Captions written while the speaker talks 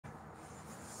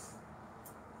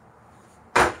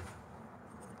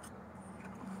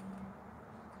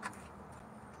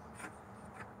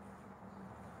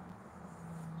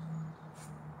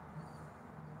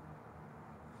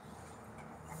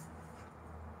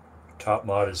Top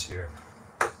mod is here.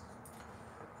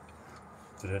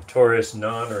 The notorious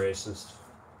non-racist.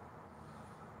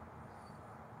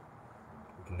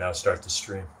 We can now start the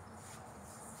stream.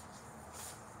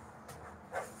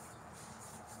 I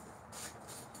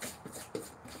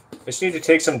just need to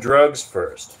take some drugs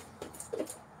first.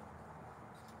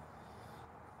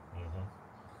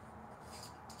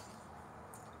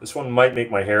 This one might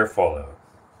make my hair fall out.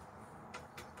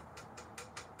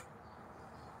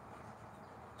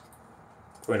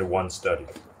 Going to one study.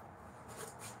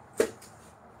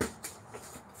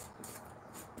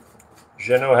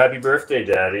 Jeno, happy birthday,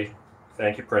 Daddy.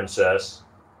 Thank you, Princess.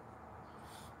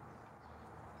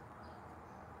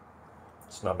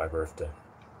 It's not my birthday.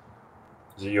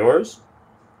 Is it yours?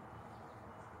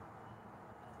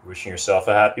 Wishing yourself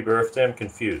a happy birthday? I'm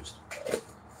confused.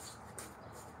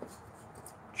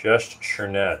 Just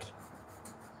Chernette.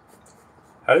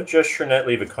 How did Just Chernette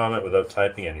leave a comment without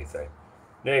typing anything?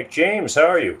 Nick, James, how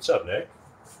are you? What's up, Nick?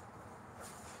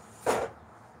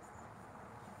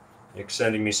 Nick's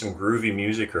sending me some groovy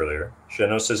music earlier.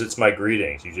 Jeno says it's my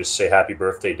greetings. You just say happy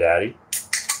birthday, Daddy.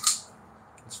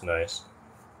 That's nice.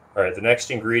 All right, the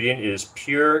next ingredient is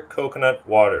pure coconut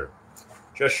water.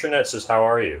 Just Chernette says, how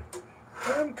are you?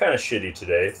 I'm kind of shitty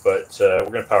today, but we're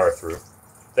going to power through.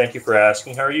 Thank you for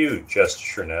asking. How are you, Just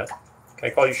Chernette? Can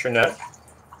I call you Chernette?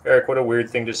 Eric, what a weird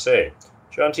thing to say.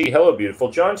 John T, hello, beautiful.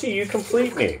 John T, you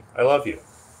complete me. I love you.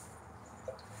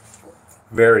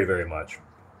 Very, very much.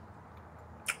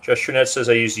 Just Chernette says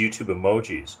I use YouTube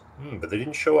emojis, but they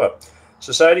didn't show up.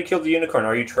 Society killed the unicorn.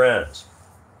 Are you trans?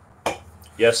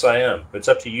 Yes, I am. But it's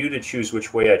up to you to choose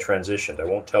which way I transitioned. I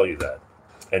won't tell you that.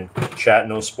 And chat,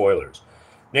 no spoilers.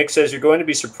 Nick says you're going to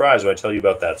be surprised when I tell you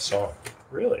about that song.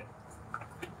 Really?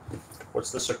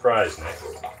 What's the surprise, Nick?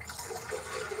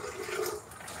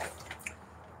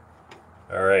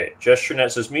 All right. Just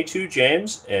Chernette says, me too,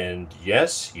 James. And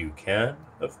yes, you can,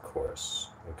 of course.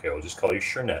 Okay, we'll just call you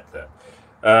Chernette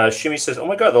then. Shimmy says, oh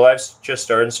my God, the live's just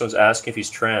started and someone's asking if he's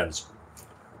trans.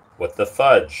 What the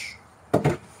fudge?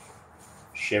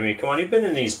 Shimmy, come on, you've been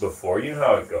in these before. You know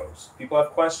how it goes. People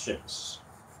have questions.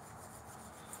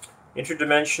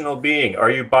 Interdimensional being, are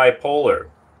you bipolar?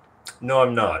 No,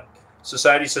 I'm not.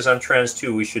 Society says I'm trans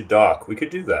too. We should dock. We could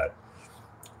do that.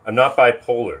 I'm not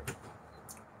bipolar,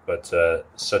 but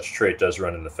such trait does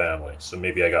run in the family, so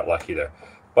maybe I got lucky there.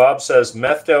 Bob says,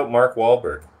 methed out Mark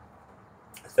Wahlberg.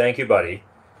 Thank you, buddy.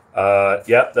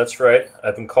 Yep, that's right.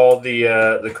 I've been called the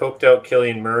coked out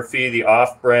Cillian Murphy, the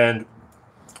off-brand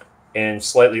and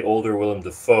slightly older Willem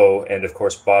Dafoe, and of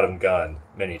course bottom gun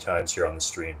many times here on the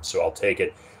stream, so I'll take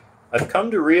it. I've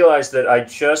come to realize that I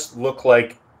just look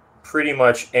like pretty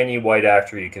much any white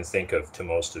actor you can think of to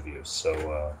most of you,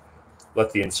 so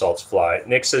let the insults fly.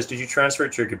 Nick says, did you transfer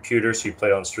it to your computer so you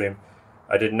played on stream?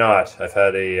 I did not. I've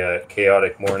had a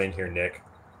chaotic morning here, Nick.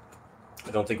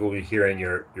 I don't think we'll be hearing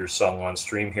your song on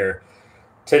stream here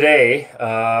today,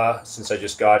 since I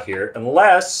just got here,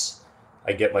 unless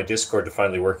I get my Discord to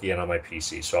finally work again on my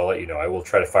PC, so I'll let you know. I will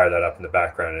try to fire that up in the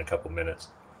background in a couple minutes.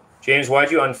 James, why'd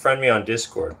you unfriend me on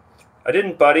Discord? I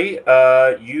didn't, buddy.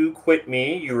 You quit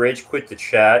me. You rage quit the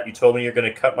chat. You told me you're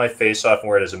going to cut my face off and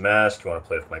wear it as a mask. You want to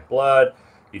play with my blood.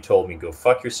 You told me go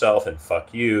fuck yourself and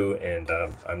fuck you, and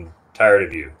I'm tired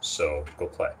of you, so go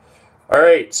play. All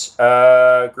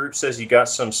right. Group says you got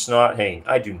some snot hanging.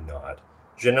 I do not.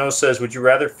 Jeno says, would you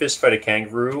rather fist fight a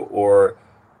kangaroo or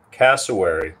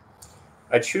cassowary?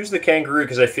 I choose the kangaroo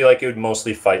because I feel like it would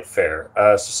mostly fight fair.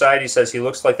 Society says he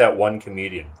looks like that one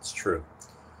comedian. It's true.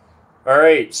 All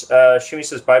right. Shimmy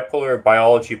says bipolar,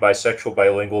 biology, bisexual,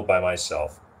 bilingual, by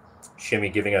myself. Shimmy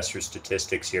giving us her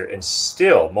statistics here, and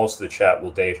still most of the chat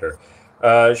will date her.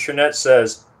 Chernette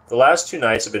says, the last 2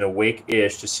 nights I've been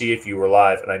awake-ish to see if you were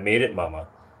live, and I made it, Mama.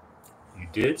 You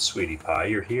did, sweetie pie.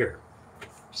 You're here.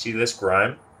 See this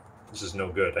grime? This is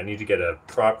no good. I need to get a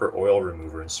proper oil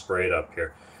remover and spray it up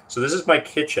here. So this is my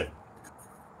kitchen,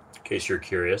 in case you're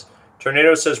curious.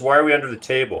 Tornado says, why are we under the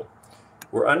table?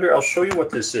 We're under, I'll show you what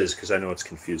this is because I know it's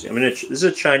confusing. I mean, this is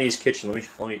a Chinese kitchen.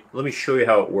 Let me show you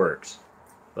how it works.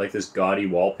 Like this gaudy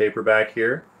wallpaper back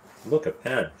here. Look, a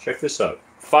pen. Check this out.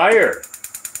 Fire!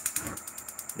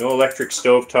 No electric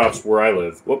stovetops where I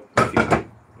live. Whoop. Let me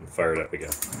fire it up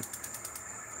again.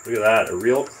 Look at that. A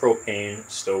real propane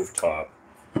stovetop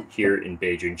here in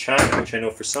Beijing, China, which I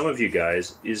know for some of you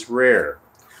guys is rare.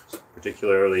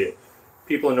 Particularly,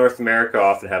 people in North America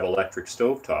often have electric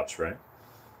stovetops, right?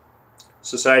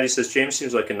 Society says, James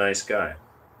seems like a nice guy.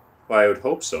 Well, I would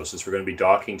hope so, since we're going to be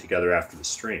docking together after the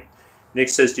stream. Nick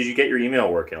says, did you get your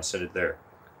email working? I'll send it there.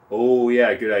 Oh,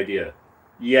 yeah, good idea.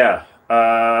 Yeah,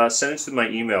 send it to my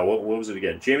email. What was it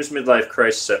again?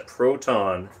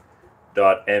 jamesmidlifecrisis@proton.me.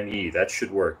 That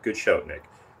should work. Good shout, Nick.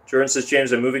 Jordan says,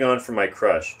 James, I'm moving on from my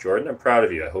crush. Jordan, I'm proud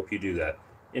of you. I hope you do that.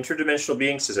 Interdimensional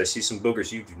Being says, I see some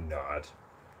boogers. You do not.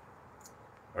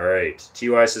 All right.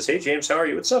 TY says, hey, James, how are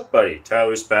you? What's up, buddy?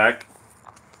 Tyler's back.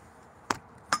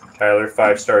 Tyler,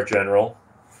 5-star general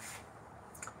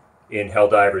in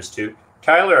Helldivers 2.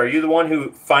 Tyler, are you the one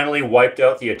who finally wiped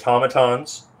out the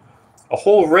automatons? A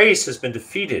whole race has been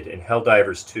defeated in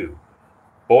Helldivers 2.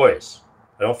 Boys,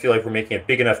 I don't feel like we're making a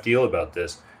big enough deal about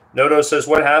this. Noto says,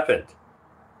 what happened?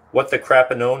 What the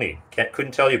crapinoni?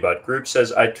 Couldn't tell you about. Group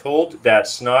says, I told that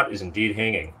snot is indeed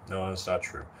hanging. No, that's not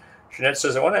true. Jeanette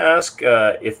says, I want to ask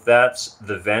if that's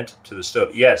the vent to the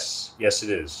stove. Yes. Yes, it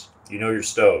is. You know your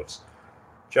stoves.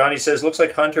 Johnny says, looks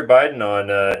like Hunter Biden on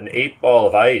an 8-ball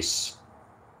of ice.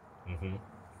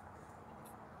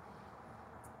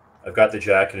 I've got the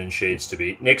jacket and shades to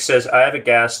beat. Nick says, I have a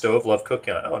gas stove. Love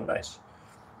cooking on it. Oh, nice.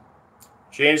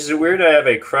 James, is it weird I have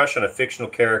a crush on a fictional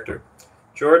character?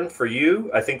 Jordan, for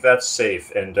you, I think that's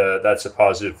safe, and that's a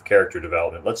positive character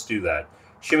development. Let's do that.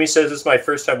 Shimmy says, this is my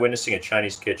first time witnessing a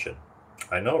Chinese kitchen.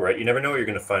 I know, right? You never know what you're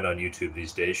going to find on YouTube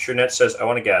these days. Shernette says, I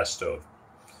want a gas stove.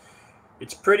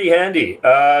 It's pretty handy.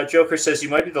 Joker says, you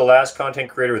might be the last content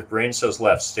creator with brain cells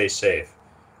left. Stay safe.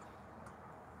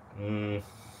 I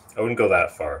wouldn't go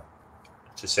that far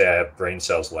to say I have brain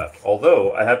cells left.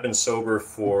 Although, I have been sober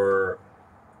for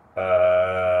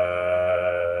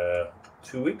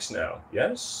 2 weeks now.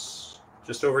 Yes?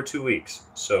 Just over 2 weeks.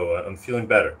 So I'm feeling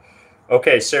better.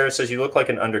 Okay, Sarah says, you look like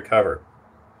an undercover.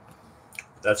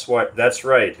 That's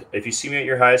right. If you see me at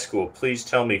your high school, please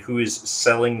tell me who is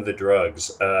selling the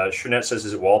drugs. Shernette says,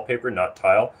 is it wallpaper, not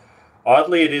tile?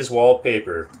 Oddly, it is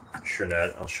wallpaper,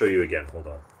 Shernette. I'll show you again. Hold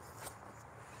on.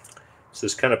 It's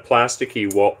this kind of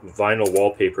plasticky vinyl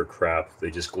wallpaper crap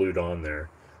they just glued on there.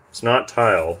 It's not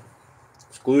tile.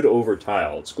 It's glued over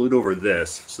tile. It's glued over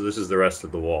this. So this is the rest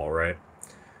of the wall, right?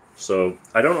 So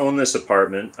I don't own this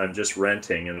apartment. I'm just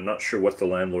renting, and I'm not sure what the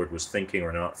landlord was thinking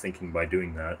or not thinking by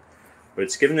doing that. But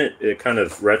it's given it a kind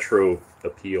of retro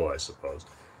appeal, I suppose.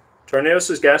 Tornado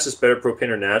says, gas is better, propane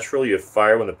or natural. You have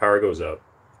fire when the power goes out.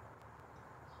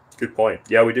 Good point.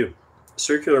 Yeah, we do.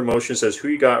 Circular Motion says, who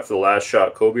you got for the last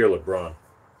shot, Kobe or LeBron?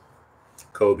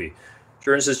 Kobe.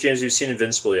 Jordan says, James, you've seen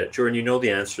Invincible yet? Jordan, you know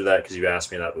the answer to that because you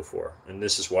asked me that before. And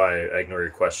this is why I ignore your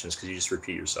questions, because you just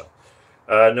repeat yourself.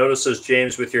 Noto says,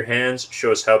 James, with your hands,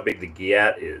 show us how big the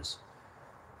gyat is.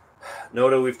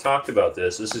 Noto, we've talked about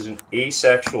this. This is an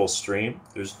asexual stream.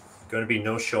 There's going to be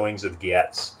no showings of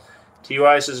gyats.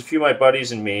 TY says, a few of my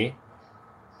buddies and me,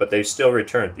 but they've still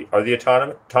returned. Are the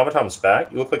automatons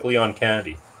back? You look like Leon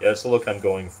Kennedy. Yeah, that's the look I'm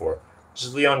going for. This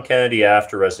is Leon Kennedy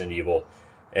after Resident Evil,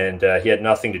 and he had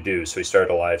nothing to do, so he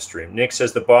started a live stream. Nick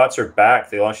says, the bots are back.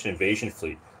 They launched an invasion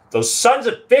fleet. Those sons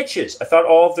of bitches! I thought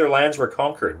all of their lands were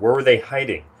conquered. Where were they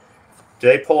hiding? Did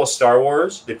they pull a Star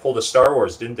Wars? They pulled a Star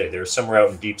Wars, didn't they? They were somewhere out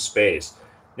in deep space.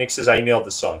 Nick says, I emailed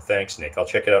the song. Thanks, Nick. I'll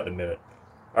check it out in a minute.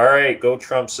 All right, go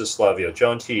Trump, says Slavio.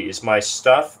 John T, is my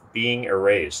stuff being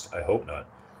erased? I hope not.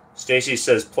 Stacy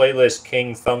says, playlist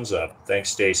king, thumbs up. Thanks,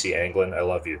 Stacy Anglin. I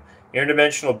love you.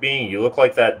 Interdimensional Being, you look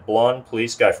like that blonde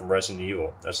police guy from Resident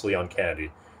Evil. That's Leon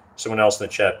Kennedy. Someone else in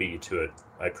the chat beat you to it.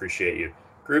 I appreciate you.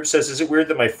 Group says, is it weird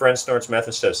that my friend snorts meth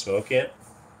instead of smoking it?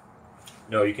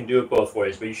 No, you can do it both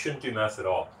ways, but you shouldn't do meth at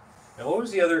all. Now, what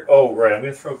was the other? Oh, right, I'm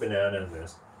going to throw a banana in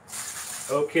this.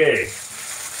 Okay.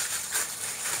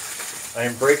 I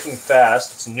am breaking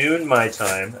fast. It's noon my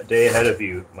time, a day ahead of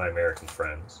you, my American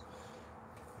friends.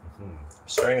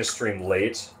 Starting the stream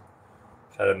late.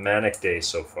 I've had a manic day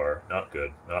so far. Not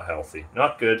good. Not healthy.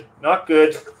 Not good. Not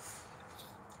good.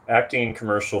 Acting in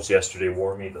commercials yesterday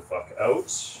wore me the fuck out.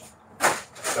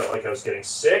 Felt like I was getting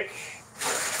sick.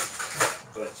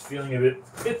 But it's feeling a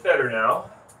bit better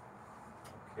now.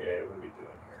 Okay, what are we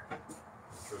doing here?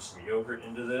 Throw some yogurt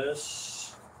into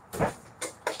this.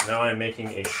 Now I'm making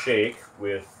a shake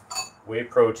with whey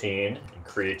protein and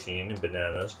creatine and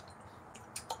bananas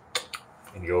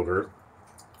and yogurt.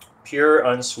 Pure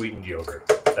unsweetened yogurt.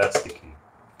 That's the key.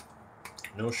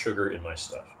 No sugar in my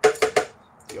stuff.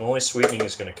 The only sweetening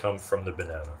is going to come from the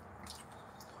banana.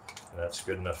 And that's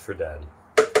good enough for Daddy.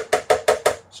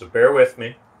 So bear with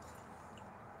me.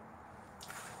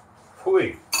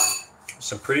 Hui.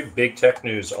 Some pretty big tech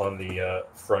news on the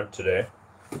front today.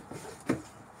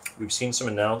 We've seen some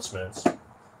announcements.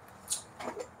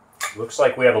 Looks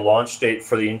like we have a launch date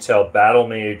for the Intel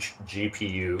Battlemage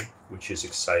GPU, which is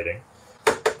exciting.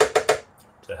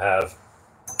 To have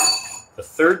the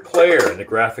third player in the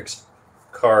graphics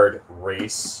card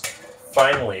race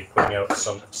finally putting out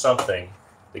something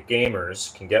the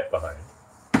gamers can get behind.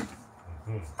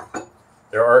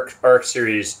 Their Arc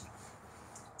series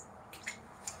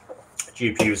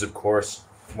GPUs, of course,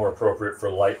 more appropriate for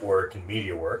light work and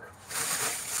media work.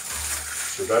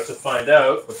 So we're about to find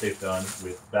out what they've done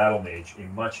with Battlemage, a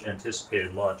much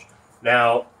anticipated launch.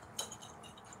 Now,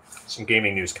 some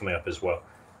gaming news coming up as well.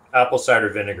 Apple cider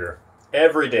vinegar.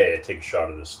 Every day I take a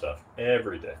shot of this stuff.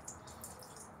 Every day.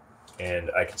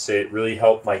 And I can say it really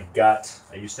helped my gut.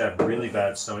 I used to have really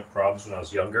bad stomach problems when I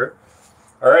was younger.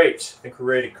 All right, I think we're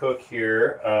ready to cook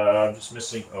here. I'm just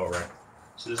missing, oh, right.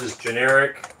 So this is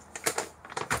generic,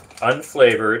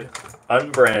 unflavored,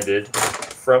 unbranded,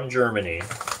 from Germany,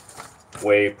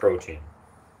 whey protein.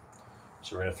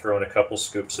 So we're going to throw in a couple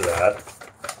scoops of that.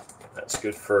 That's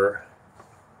good for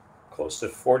close to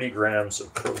 40 grams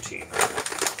of protein.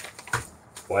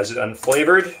 Why is it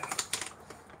unflavored?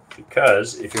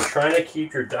 Because if you're trying to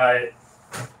keep your diet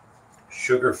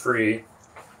sugar-free,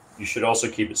 you should also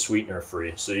keep it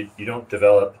sweetener-free, so you don't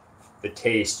develop the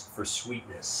taste for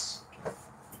sweetness.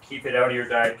 You keep it out of your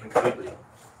diet completely.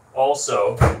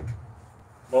 Also,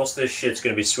 most of this shit's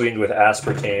going to be sweetened with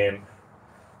aspartame,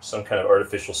 some kind of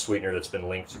artificial sweetener that's been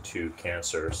linked to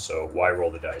cancer, so why roll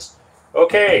the dice?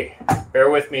 Okay, bear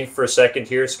with me for a second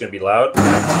here. It's going to be loud.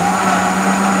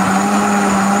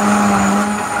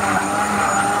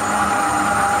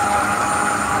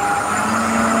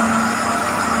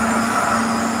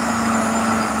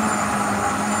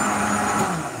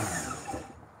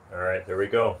 There we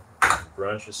go.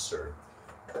 Brunch is served.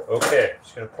 Okay,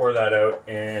 just going to pour that out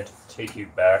and take you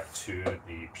back to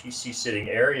the PC sitting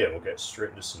area. We'll get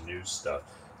straight into some news stuff.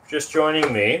 Just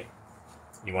joining me,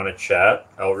 you want to chat?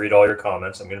 I'll read all your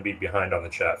comments. I'm going to be behind on the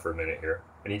chat for a minute here.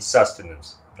 I need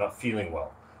sustenance. I'm not feeling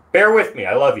well. Bear with me.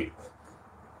 I love you.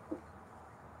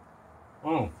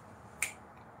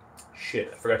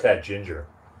 Shit, I forgot to add ginger.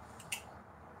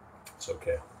 It's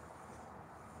okay.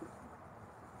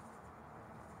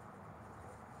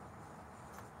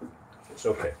 It's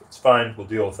okay. It's fine. We'll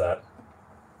deal with that.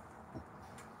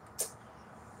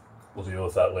 We'll deal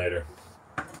with that later.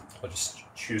 I'll just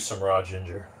chew some raw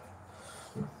ginger.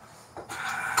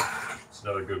 It's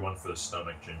another good one for the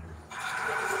stomach, ginger.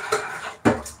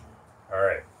 All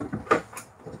right.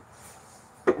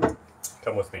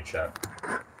 Come with me, chat.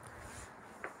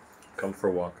 Come for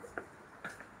a walk.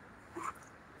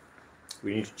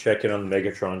 We need to check in on the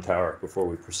Megatron Tower before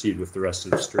we proceed with the rest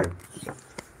of the stream.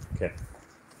 Okay.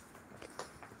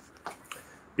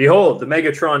 Behold, the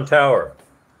Megatron Tower.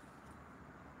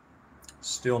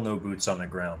 Still no boots on the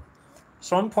ground.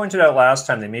 Someone pointed out last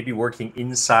time they may be working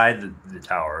inside the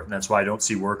tower, and that's why I don't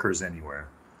see workers anywhere.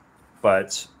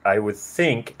 But I would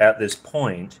think at this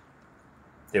point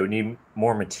they would need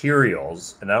more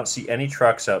materials, and I don't see any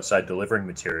trucks outside delivering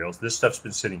materials. This stuff's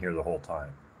been sitting here the whole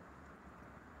time.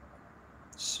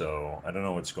 So I don't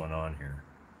know what's going on here.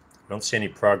 I don't see any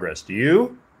progress. Do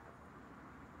you?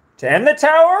 To end the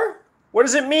tower? What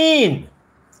does it mean?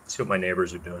 Let's see what my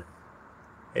neighbors are doing.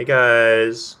 Hey,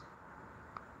 guys.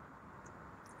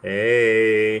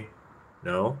 Hey.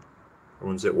 No?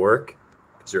 Everyone's at work?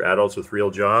 Because they're adults with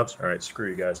real jobs? All right, screw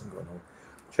you guys. I'm going home.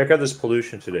 Check out this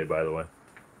pollution today, by the way.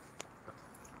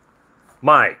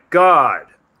 My God.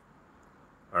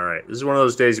 All right, this is one of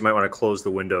those days you might want to close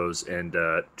the windows and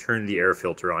turn the air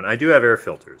filter on. I do have air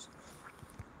filters.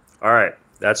 All right,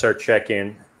 that's our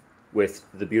check-in with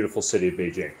the beautiful city of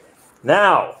Beijing.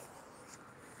 Now,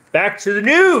 back to the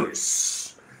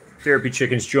news. Therapy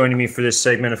Chicken's joining me for this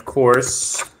segment, of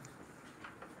course,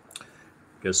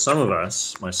 because some of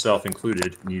us, myself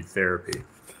included, need therapy.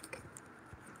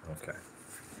 Okay.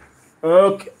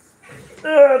 Okay.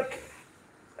 Okay.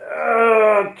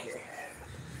 Okay.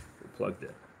 We're plugged in.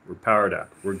 We're powered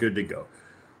up. We're good to go.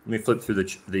 Let me flip through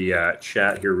the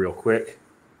chat here real quick.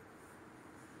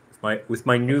 With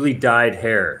my newly dyed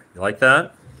hair. You like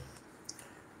that?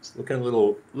 It's looking a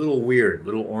little weird, a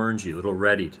little orangey, a little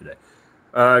reddy today.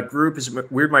 Group is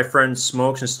weird. My friend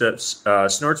smokes instead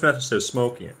of snorts meth instead of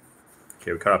smoking it.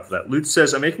 Okay, we caught up with that. Lutz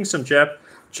says I'm making some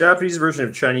Japanese version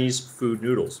of Chinese food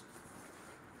noodles.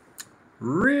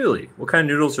 Really? What kind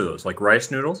of noodles are those? Like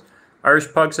rice noodles?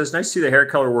 Irish Pug says nice to see the hair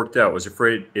color worked out. Was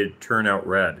afraid it'd turn out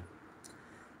red.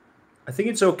 I think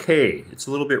it's okay. It's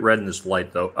a little bit red in this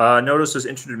light though. Noto says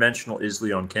interdimensional is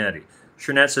Leon Kennedy.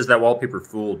 Shernette says that wallpaper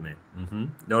fooled me.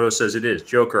 Noto says it is.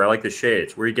 Joker, I like the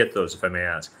shades. Where do you get those, if I may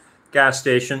ask? Gas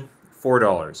station,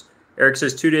 $4. Eric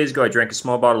says 2 days ago I drank a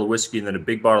small bottle of whiskey and then a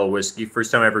big bottle of whiskey.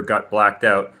 First time I ever got blacked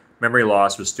out. Memory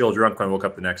loss. Was still drunk when I woke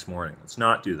up the next morning. Let's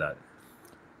not do that.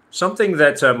 Something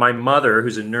that my mother,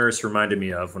 who's a nurse, reminded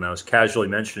me of when I was casually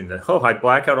mentioning that, oh, I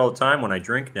black out all the time when I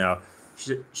drink now.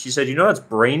 She said, you know, that's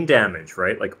brain damage,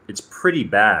 right? Like, it's pretty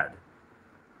bad.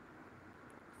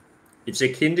 It's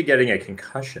akin to getting a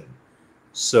concussion.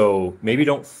 So maybe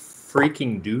don't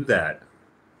freaking do that?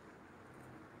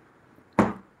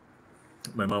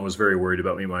 My mom was very worried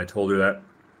about me when I told her that.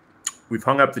 We've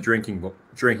hung up the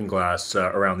drinking glass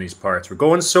around these parts. We're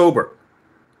going sober.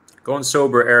 Going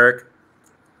sober, Eric.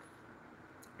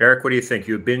 Eric, what do you think?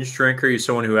 You a binge drinker? You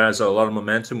someone who has a lot of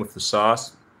momentum with the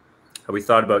sauce? Have we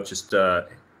thought about just not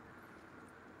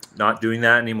doing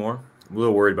that anymore? I'm a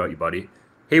little worried about you, buddy.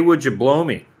 Hey, would you blow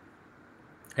me?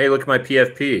 Hey, look at my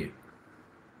PFP.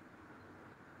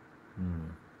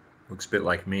 Looks a bit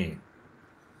like me.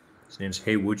 His name's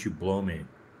Hey, would you blow me?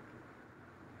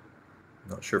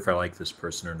 Not sure if I like this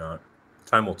person or not.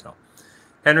 Time will tell.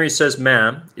 Henry says,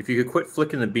 ma'am, if you could quit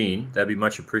flicking the bean, that'd be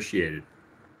much appreciated.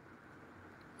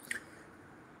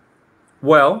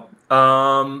 Well,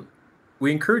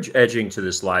 we encourage edging to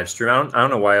this live stream. I don't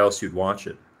know why else you'd watch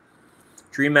it.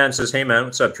 Dream Man says, hey, man,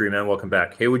 what's up, Dream Man? Welcome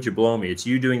back. Hey, would you blow me? It's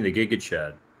you doing the Giga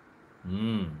Chad.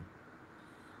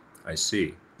 I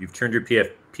see. You've turned your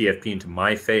PFP into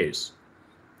my face.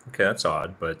 Okay, that's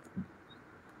odd, but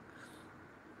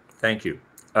thank you.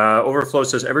 Overflow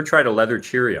says, ever tried a leather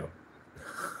Cheerio?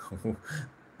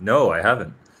 No, I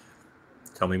haven't.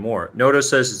 Tell me more. Noto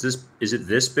says, is it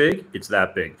this big? It's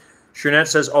that big. Shernette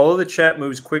says, all of the chat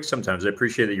moves quick sometimes. I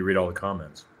appreciate that you read all the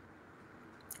comments.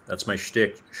 That's my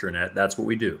shtick, Shernette. That's what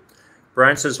we do.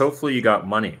 Brian says, hopefully you got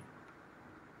money.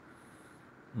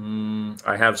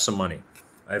 I have some money.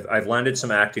 I've landed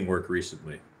some acting work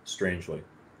recently, strangely.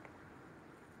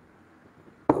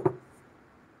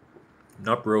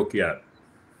 Not broke yet.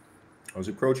 I was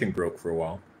approaching broke for a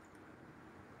while.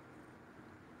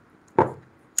 We're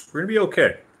going to be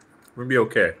okay. We're going to be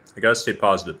okay. I got to stay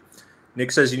positive.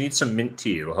 Nick says you need some mint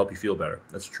tea. It'll help you feel better.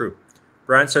 That's true.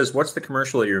 Brian says, what's the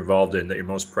commercial that you're involved in that you're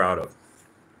most proud of?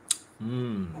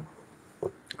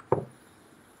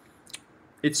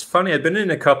 It's funny. I've been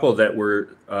in a couple that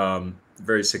were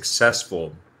very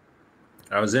successful.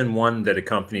 I was in one that a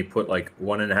company put like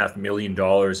 $1.5 million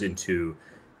into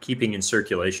keeping in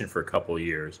circulation for a couple of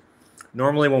years.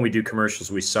 Normally when we do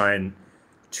commercials, we sign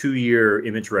 2-year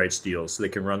image rights deals so they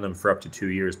can run them for up to 2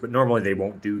 years. But normally they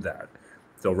won't do that.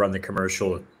 They'll run the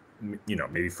commercial, you know,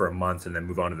 maybe for a month and then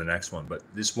move on to the next one. But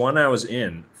this one I was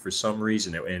in, for some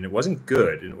reason, and it wasn't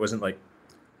good. And it wasn't like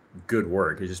good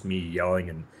work. It was just me yelling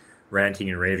and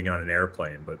ranting and raving on an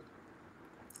airplane. But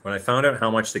when I found out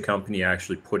how much the company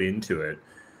actually put into it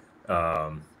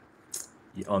on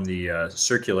the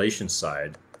circulation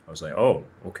side, I was like, oh,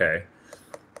 okay.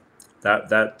 That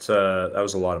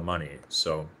was a lot of money.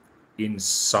 So in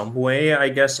some way, I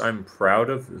guess I'm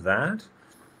proud of that.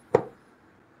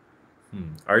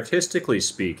 Artistically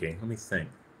speaking, let me think.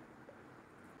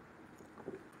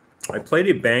 I played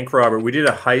a bank robber. We did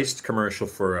a heist commercial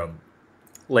for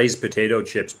Lay's potato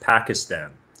chips,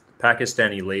 Pakistan.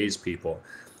 Pakistani Lay's people.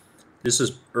 This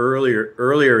was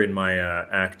earlier in my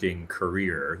acting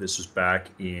career. This was back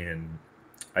in,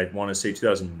 I want to say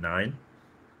 2009.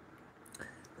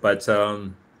 But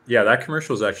yeah, that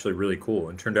commercial was actually really cool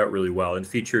and turned out really well and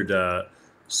featured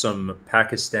some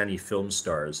Pakistani film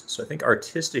stars. So I think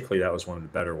artistically that was one of the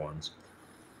better ones.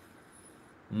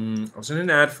 I was in an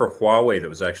ad for Huawei that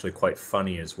was actually quite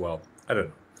funny as well. I don't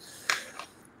know.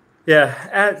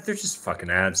 Yeah, they're just fucking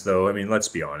ads, though. I mean, let's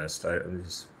be honest.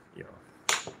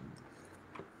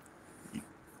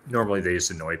 Normally they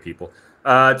just annoy people.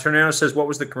 Tornado says, what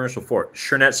was the commercial for?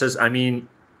 Shernette says, I mean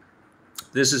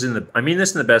this in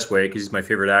the best way because he's my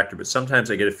favorite actor, but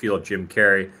sometimes I get a feel of Jim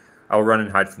Carrey. I'll run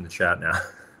and hide from the chat now.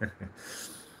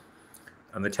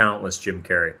 I'm the talentless Jim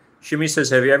Carrey. Shimmy says,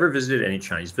 have you ever visited any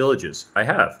Chinese villages? I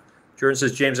have. Jordan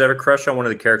says, James, I have a crush on one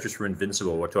of the characters from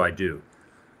Invincible. What do I do?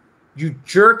 You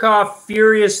jerk off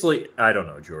furiously. I don't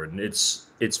know, Jordan.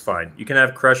 It's fine. You can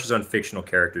have crushes on fictional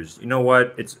characters. You know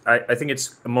what? I think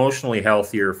it's emotionally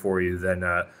healthier for you than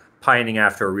pining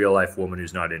after a real-life woman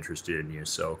who's not interested in you.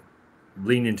 So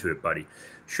lean into it, buddy.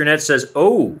 Shernette says,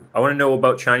 oh, I want to know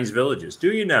about Chinese villages.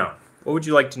 Do you now? What would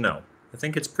you like to know? I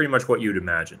think it's pretty much what you'd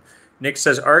imagine. Nick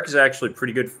says, Ark is actually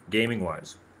pretty good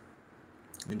gaming-wise.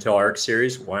 Intel Ark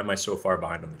series, why am I so far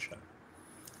behind on the chat?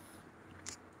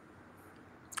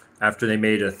 After they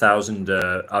made 1,000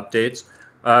 updates.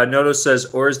 Noto says,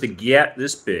 or is the GAT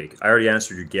this big? I already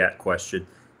answered your GAT question.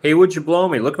 Hey, would you blow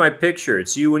me? Look at my picture.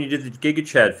 It's you when you did the Giga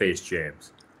Chad face,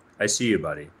 James. I see you,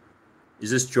 buddy.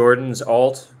 Is this Jordan's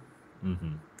alt?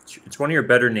 It's one of your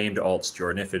better named alts,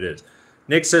 Jordan, if it is.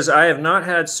 Nick says, I have not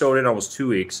had soda in almost 2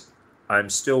 weeks. I'm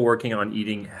still working on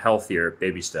eating healthier,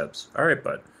 baby steps. All right,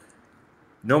 bud.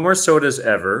 No more sodas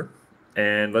ever.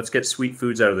 And let's get sweet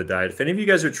foods out of the diet. If any of you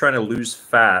guys are trying to lose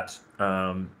fat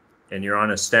and you're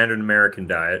on a standard American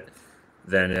diet,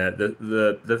 then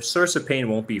the source of pain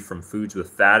won't be from foods with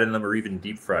fat in them or even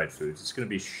deep fried foods. It's going to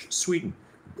be sweetened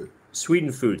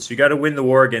foods. So you got to win the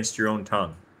war against your own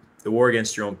tongue, the war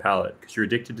against your own palate, because you're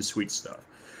addicted to sweet stuff.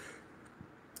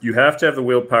 You have to have the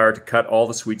willpower to cut all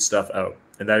the sweet stuff out.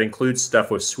 And that includes stuff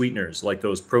with sweeteners, like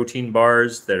those protein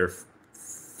bars that are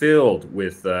filled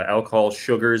with alcohol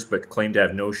sugars, but claim to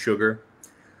have no sugar.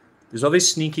 There's all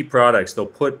these sneaky products. They'll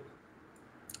put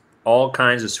all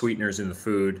kinds of sweeteners in the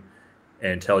food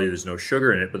and tell you there's no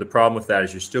sugar in it. But the problem with that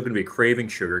is you're still going to be craving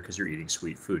sugar because you're eating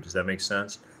sweet food. Does that make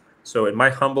sense? So in my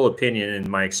humble opinion, in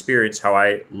my experience, how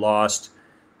I lost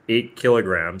 8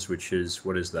 kilograms, which is,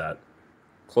 what is that?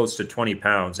 Close to 20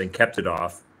 pounds, and kept it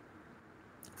off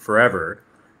forever,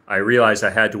 I realized I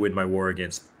had to win my war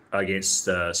against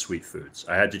sweet foods.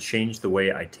 I had to change the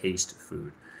way I taste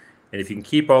food. And if you can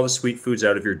keep all the sweet foods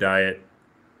out of your diet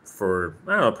for,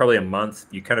 I don't know, probably a month,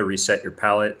 you kind of reset your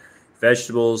palate.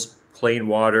 Vegetables, plain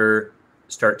water,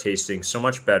 start tasting so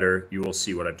much better. You will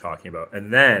see what I'm talking about.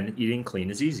 And then eating clean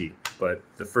is easy, but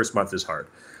the first month is hard.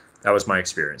 That was my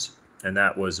experience. And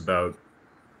that was about,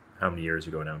 how many years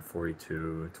ago now?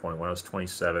 42, 20, when I was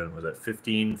 27, was that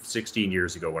 15, 16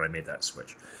 years ago when I made that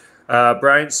switch.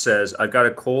 Brian says, I've got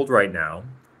a cold right now,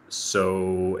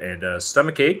 and a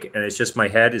stomach ache, and it's just my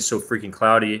head is so freaking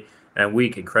cloudy and I'm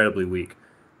weak, incredibly weak.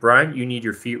 Brian, you need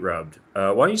your feet rubbed.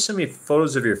 Why don't you send me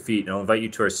photos of your feet, and I'll invite you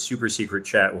to our super secret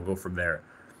chat. We'll go from there.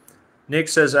 Nick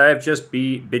says, I have just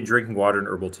been drinking water and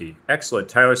herbal tea. Excellent.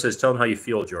 Tyler says, tell him how you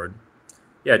feel, Jordan.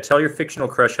 Yeah, tell your fictional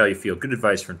crush how you feel. Good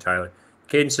advice from Tyler.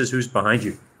 Caden says, who's behind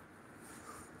you?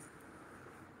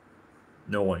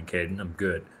 No one, Caden. I'm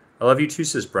good. I love you too,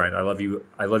 says Brian. I love you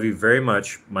very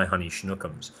much, my honey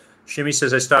schnookums. Shimmy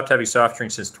says, I stopped having soft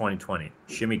drinks since 2020.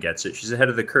 Shimmy gets it. She's ahead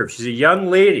of the curve. She's a young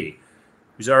lady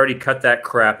who's already cut that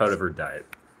crap out of her diet.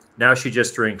 Now she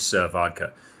just drinks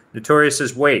vodka. Notorious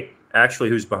says, wait, actually,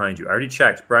 who's behind you? I already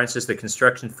checked. Brian says the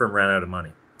construction firm ran out of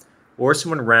money. Or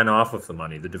someone ran off with the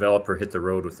money. The developer hit the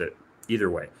road with it. Either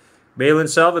way. Malin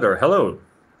Salvador, hello.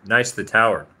 Nice, the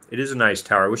tower. It is a nice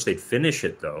tower. I wish they'd finish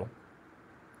it, though.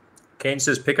 Kane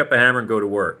says, pick up a hammer and go to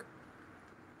work.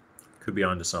 Could be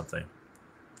onto something.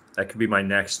 That could be my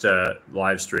next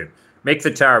live stream. Make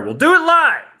the tower. We'll do it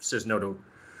live, says Noto.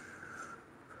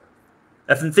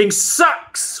 Effing thing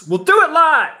sucks. We'll do it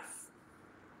live.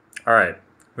 All right.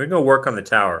 We're going to go work on the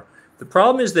tower. The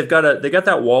problem is they got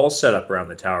that wall set up around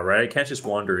the tower, right? I can't just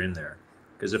wander in there.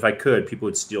 Because if I could, people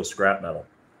would steal scrap metal.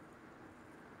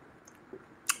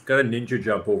 Got a ninja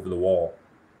jump over the wall.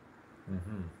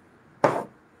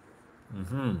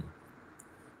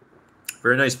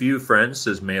 Very nice view, friends,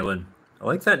 says Malin. I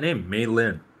like that name,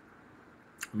 Malin.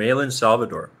 Malin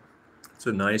Salvador. It's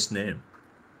a nice name.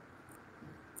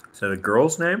 Is that a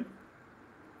girl's name?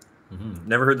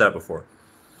 Never heard that before.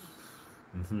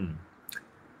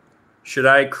 Should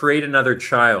I create another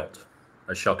child?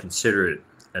 I shall consider it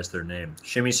as their name.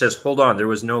 Shimmy says, hold on, there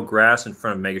was no grass in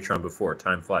front of Megatron before.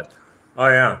 Time flies. Oh,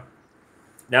 yeah.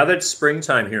 Now that it's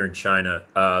springtime here in China,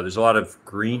 there's a lot of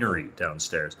greenery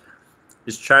downstairs.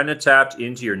 Is China tapped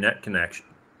into your net connection?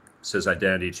 Says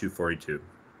Identity242.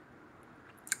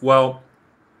 Well,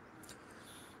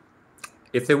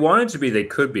 if they wanted to be, they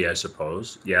could be, I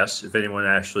suppose. Yes, if anyone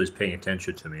actually is paying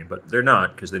attention to me. But they're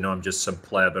not, because they know I'm just some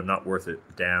pleb. I'm not worth a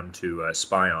damn to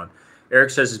spy on. Eric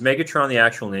says, is Megatron the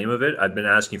actual name of it? I've been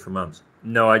asking for months.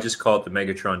 No, I just call it the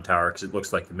Megatron Tower because it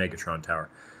looks like the Megatron Tower,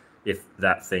 if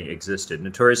that thing existed.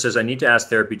 Notorious says, I need to ask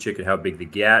Therapy Chicken how big the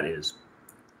GAT is.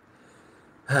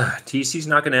 TC's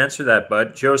not going to answer that,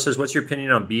 bud. Joe says, what's your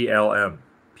opinion on BLM?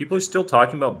 People are still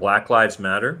talking about Black Lives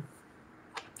Matter?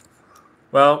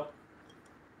 Well,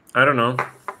 I don't know.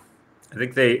 I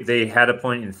think they had a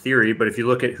point in theory, but if you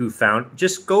look at who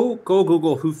just go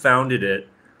Google who founded it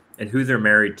and who they're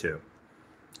married to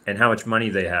and how much money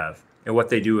they have and what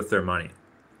they do with their money.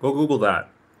 Go Google that.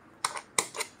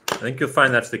 I think you'll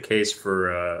find that's the case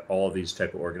for all of these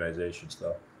type of organizations,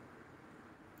 though.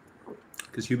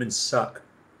 Because humans suck.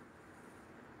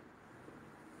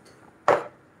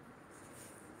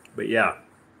 But yeah.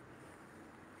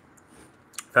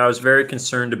 If I was very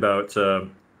concerned about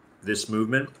this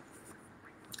movement,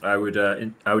 I would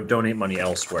donate money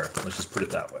elsewhere. Let's just put it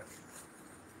that way.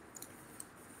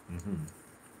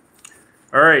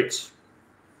 All right.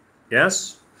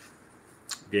 Yes?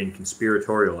 Being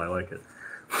conspiratorial, I like it.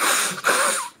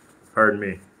 Pardon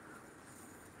me.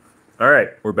 All right,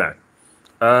 we're back.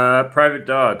 Private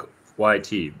Dog,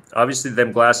 YT. Obviously,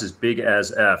 them glasses big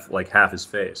as F, like half his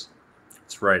face.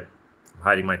 That's right. I'm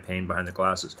hiding my pain behind the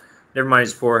glasses. Never mind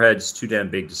his forehead. It's too damn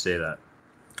big to say that.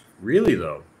 Really,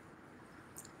 though?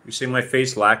 You say my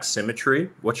face lacks symmetry.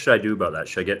 What should I do about that?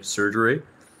 Should I get surgery?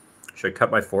 Should I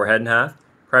cut my forehead in half?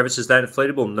 Private says that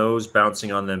inflatable nose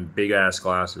bouncing on them big ass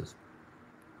glasses.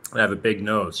 I have a big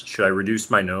nose. Should I reduce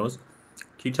my nose?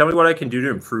 Can you tell me what I can do to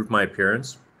improve my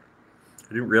appearance?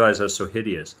 I didn't realize I was so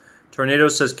hideous. Tornado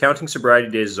says counting sobriety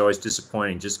days is always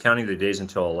disappointing. Just counting the days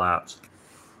until it elapsed.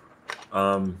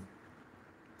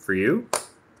 For you?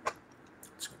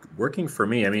 It's working for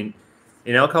me. I mean,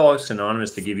 in Alcoholics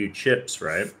Anonymous, they give you chips,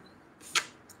 right?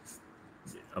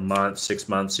 A month, 6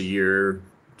 months, a year,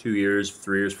 2 years,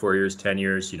 3 years, 4 years, 10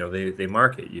 years. You know, they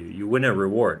mark it. You win a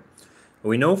reward. But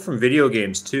we know from video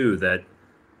games, too, that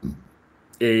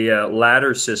a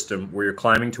ladder system where you're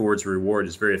climbing towards a reward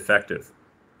is very effective.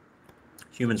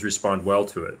 Humans respond well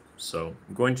to it. So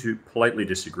I'm going to politely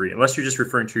disagree, unless you're just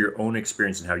referring to your own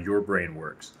experience and how your brain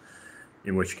works,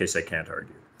 in which case I can't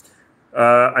argue.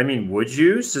 I mean, would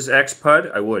you? Says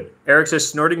XPUD. I would. Eric says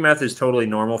snorting meth is totally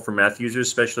normal for meth users,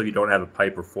 especially if you don't have a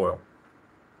pipe or foil.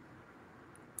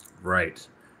 Right.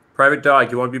 Private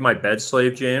Dog, you want to be my bed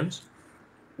slave, James?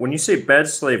 When you say bed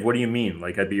slave, what do you mean?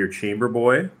 Like I'd be your chamber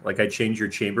boy? Like I'd change your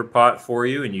chamber pot for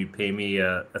you and you'd pay me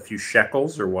a few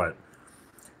shekels or what?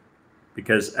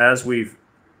 Because as we've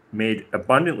made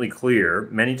abundantly clear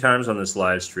many times on this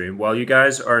live stream, while you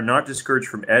guys are not discouraged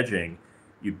from edging,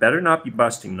 you better not be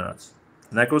busting nuts.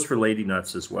 And that goes for lady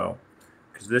nuts as well.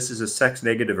 Because this is a sex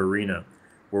negative arena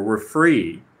where we're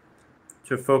free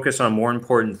to focus on more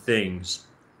important things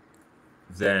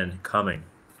than coming.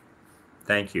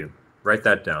 Thank you. Write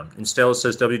that down. And Stella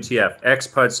says, WTF.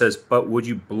 XPUD says, but would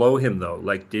you blow him, though,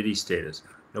 like Diddy status?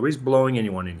 Nobody's blowing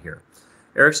anyone in here.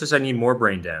 Eric says, I need more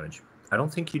brain damage. I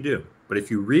don't think you do. But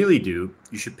if you really do,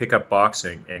 you should pick up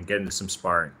boxing and get into some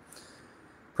sparring.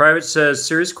 Private says,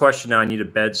 serious question now, I need a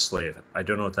bed slave. I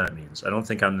don't know what that means. I don't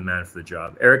think I'm the man for the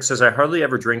job. Eric says, I hardly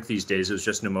ever drink these days. It was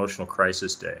just an emotional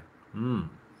crisis day. And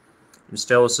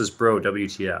Stella says, bro,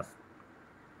 WTF.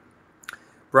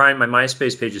 Brian, my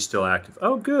MySpace page is still active.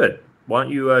 Oh, good. Why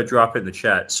don't you drop it in the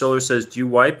chat? Solar says, do you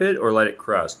wipe it or let it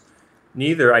crust?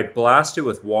 Neither. I blast it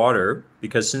with water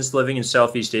because since living in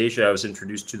Southeast Asia, I was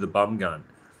introduced to the bum gun.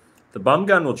 The bum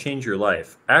gun will change your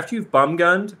life. After you've bum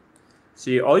gunned,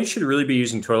 see, all you should really be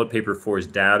using toilet paper for is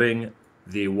dabbing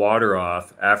the water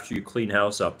off after you clean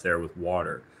house up there with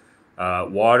water.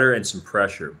 Water and some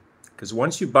pressure. Because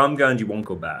once you bum gunned, you won't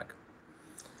go back.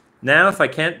 Now, if I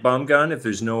can't bum gun, if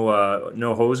there's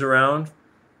no hose around,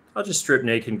 I'll just strip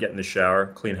naked and get in the shower,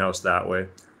 clean house that way. I'm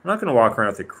not going to walk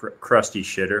around with a crusty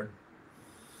shitter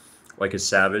like a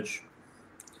savage,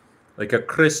 like a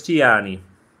Christiani.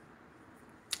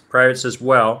 Private says,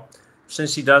 well,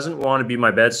 since he doesn't want to be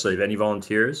my bed slave, any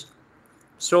volunteers?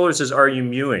 Solar says, are you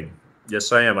mewing?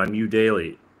 Yes, I am. I mew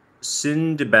daily.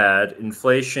 Sindbad,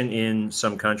 inflation in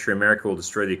some country, America will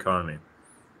destroy the economy.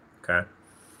 Okay.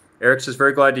 Eric says,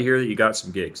 very glad to hear that you got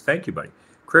some gigs. Thank you, buddy.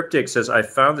 Cryptic says, I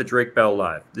found the Drake Bell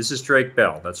live. This is Drake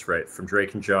Bell. That's right, from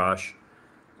Drake and Josh.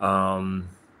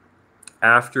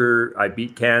 After I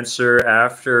beat cancer,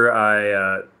 after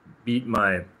I beat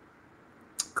my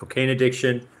cocaine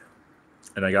addiction,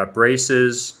 and I got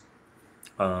braces,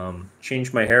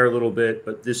 changed my hair a little bit,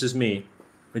 but this is me.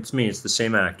 It's me. It's the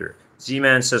same actor.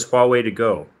 Z-Man says, Huawei to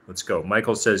go. Let's go.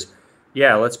 Michael says,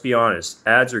 yeah, let's be honest.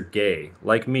 Ads are gay.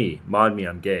 Like me. Mod me,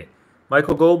 I'm gay.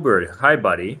 Michael Goldberg, hi,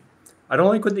 buddy. I don't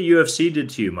like what the UFC did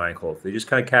to you, Michael. They just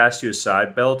kind of cast you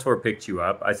aside. Bellator picked you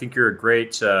up. I think you're a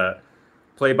great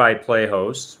play-by-play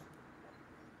host.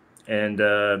 And,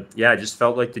 yeah, I just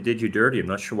felt like they did you dirty. I'm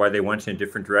not sure why they went in a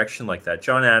different direction like that.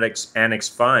 John Annex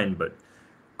fine, but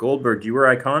Goldberg, you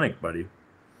were iconic, buddy.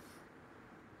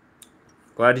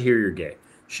 Glad to hear you're gay.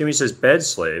 Shimmy says, bed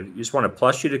slave. You just want a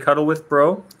plushie to cuddle with,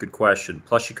 bro? Good question.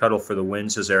 Plushie cuddle for the win,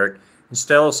 says Eric. And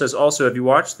Stella says, also, have you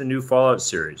watched the new Fallout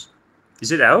series?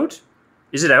 Is it out?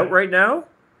 Is it out right now?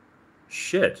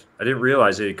 Shit. I didn't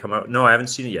realize it had come out. No, I haven't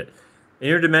seen it yet.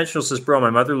 Interdimensional says, bro, my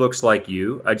mother looks like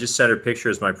you. I just set her picture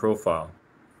as my profile.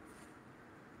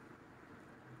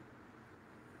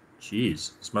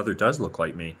 Jeez, his mother does look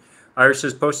like me. Irish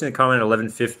says, posting a comment at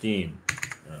 11:15.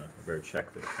 I better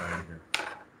check the time here.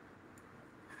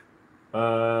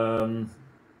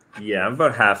 Yeah, I'm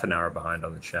about half an hour behind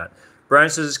on the chat. Brian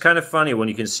says, it's kind of funny when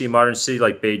you can see a modern city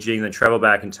like Beijing, then travel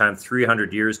back in time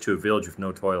 300 years to a village with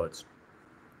no toilets.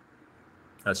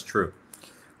 That's true.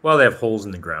 Well, they have holes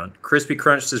in the ground. Crispy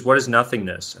Crunch says, what is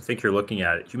nothingness? I think you're looking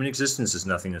at it. Human existence is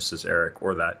nothingness, says Eric,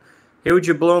 or that. Hey, would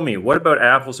you blow me? What about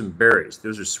apples and berries?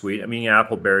 Those are sweet. I'm eating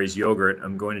apple, berries, yogurt.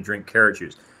 I'm going to drink carrot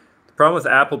juice. The problem with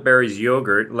apple, berries,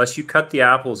 yogurt, unless you cut the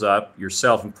apples up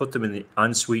yourself and put them in the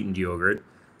unsweetened yogurt,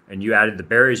 and you added the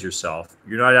berries yourself,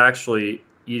 you're not actually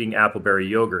eating appleberry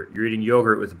yogurt. You're eating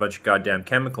yogurt with a bunch of goddamn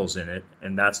chemicals in it,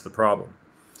 and that's the problem.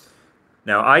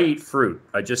 Now, I eat fruit.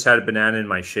 I just had a banana in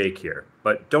my shake here.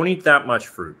 But don't eat that much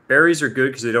fruit. Berries are good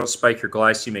because they don't spike your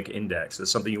glycemic index.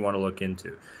 That's something you want to look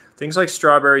into. Things like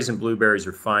strawberries and blueberries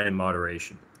are fine in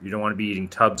moderation. You don't want to be eating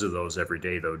tubs of those every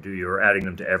day, though, do you? Or adding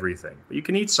them to everything. But you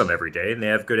can eat some every day, and they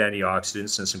have good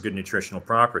antioxidants and some good nutritional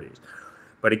properties.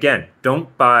 But again,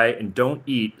 don't buy and don't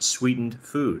eat sweetened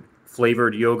food.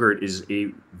 Flavored yogurt is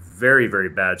a very, very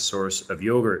bad source of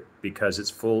yogurt because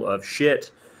it's full of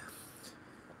shit.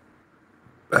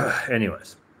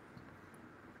 Anyways,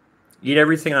 eat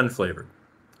everything unflavored.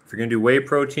 If you're going to do whey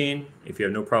protein, if you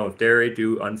have no problem with dairy,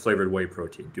 do unflavored whey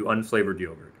protein. Do unflavored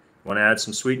yogurt. You want to add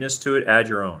some sweetness to it, add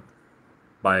your own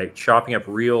by chopping up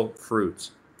real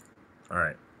fruits. All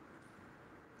right.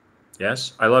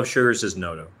 Yes? I love sugar, says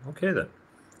Noto. Okay, then.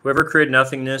 Whoever created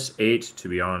nothingness ate, to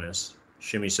be honest.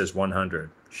 Shimmy says 100.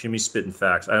 Shimmy spitting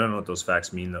facts. I don't know what those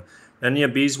facts mean, though.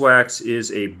 Nanya Beeswax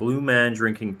is a blue man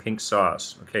drinking pink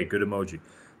sauce. Okay, good emoji.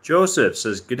 Joseph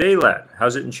says, "G'day, lad.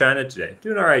 How's it in China today?"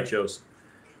 Doing all right, Joseph.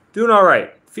 Doing all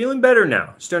right. Feeling better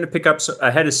now. Starting to pick up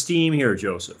a head of steam here,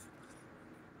 Joseph.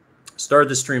 Started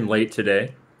the stream late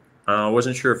today.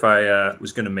 Wasn't sure if I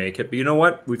was going to make it. But you know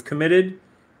what? We've committed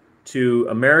to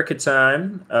America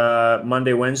time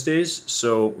Monday, Wednesdays.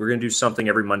 So we're going to do something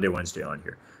every Monday, Wednesday on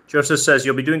here. Joseph says,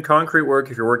 "You'll be doing concrete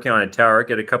work if you're working on a tower.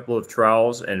 Get a couple of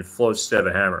trowels and floats instead of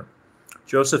a hammer."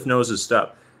 Joseph knows his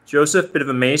stuff. Joseph, bit of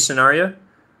a mason, are you?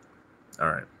 All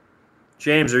right.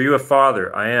 James, are you a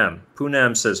father? I am.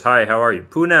 Poonam says, "Hi, how are you?"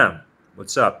 Poonam,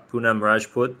 what's up? Poonam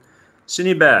Rajput.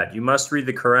 Sinibad, you must read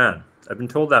the Quran. I've been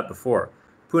told that before.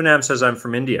 Poonam says, "I'm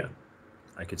from India."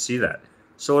 I could see that.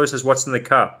 Solar says, "What's in the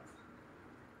cup?"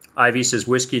 Ivy says,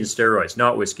 "Whiskey and steroids."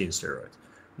 Not whiskey and steroids.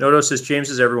 Noto says, "James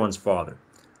is everyone's father."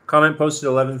 Comment posted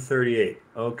 11:38.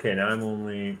 Okay, now I'm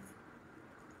only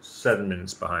 7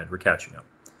 minutes behind. We're catching up.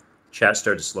 Chat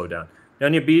started to slow down.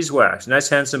 Nanya Beeswax. Nice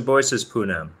handsome boy, says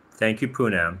Poonam. Thank you,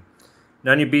 Poonam.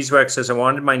 Nanya Beeswax says, "I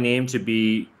wanted my name to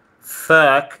be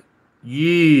fuck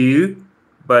you,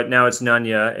 but now it's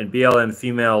Nanya." And BLM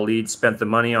female lead spent the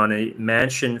money on a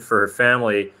mansion for her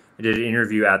family and did an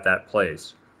interview at that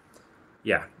place.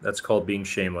 Yeah, that's called being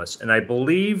shameless. And I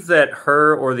believe that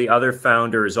her or the other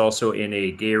founder is also in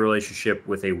a gay relationship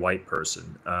with a white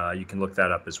person. You can look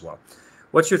that up as well.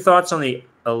 What's your thoughts on the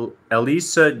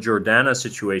Elisa Jordana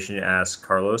situation, asks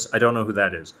Carlos. I don't know who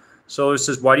that is. Solar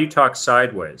says, "Why do you talk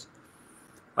sideways?"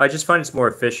 I just find it's more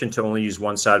efficient to only use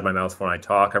one side of my mouth when I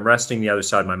talk. I'm resting the other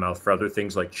side of my mouth for other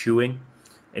things like chewing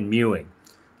and mewing.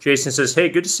 Jason says, "Hey,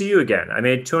 good to see you again. I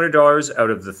made $200 out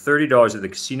of the $30 at the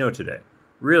casino today."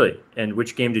 Really? And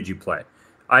which game did you play?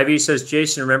 Ivy says,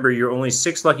 "Jason, remember, you're only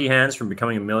 6 lucky hands from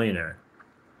becoming a millionaire."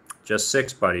 Just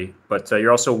 6, buddy. But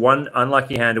you're also 1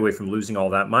 unlucky hand away from losing all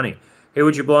that money. Hey,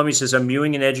 would you blow me? Says, "I'm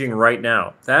mewing and edging right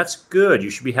now." That's good. You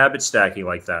should be habit stacking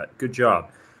like that. Good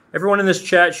job. Everyone in this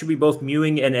chat should be both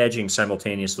mewing and edging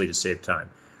simultaneously to save time.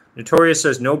 Notorious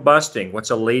says, "No busting. What's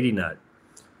a lady nut?"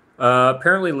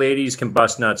 Apparently ladies can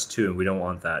bust nuts too, and we don't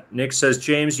want that. Nick says,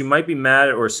 "James, you might be mad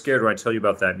or scared when I tell you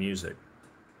about that music."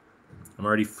 I'm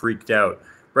already freaked out.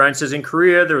 Brian says, "In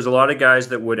Korea, there was a lot of guys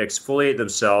that would exfoliate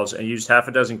themselves and used half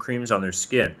a dozen creams on their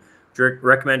skin.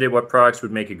 Recommended what products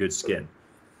would make a good skin."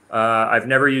 I've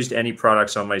never used any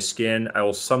products on my skin. I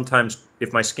will sometimes,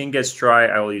 if my skin gets dry,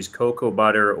 I will use cocoa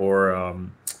butter or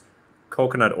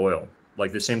coconut oil,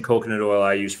 like the same coconut oil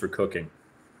I use for cooking.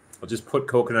 I'll just put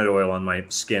coconut oil on my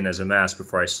skin as a mask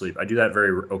before I sleep. I do that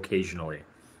very occasionally.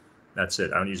 That's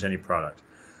it. I don't use any product.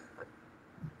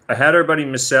 I had our buddy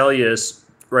Miselius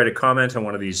write a comment on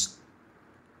one of these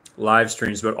live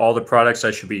streams about all the products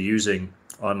I should be using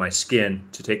on my skin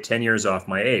to take 10 years off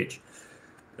my age.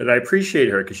 And I appreciate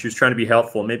her because she was trying to be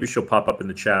helpful. Maybe she'll pop up in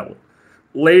the chat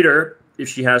later if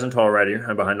she hasn't already.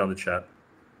 I'm behind on the chat.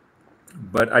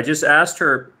 But I just asked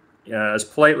her as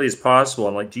politely as possible,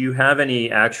 I'm like, "Do you have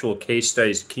any actual case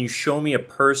studies? Can you show me a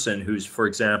person who's, for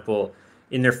example,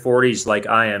 in their 40s like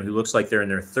I am, who looks like they're in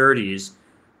their 30s,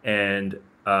 and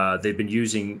they've been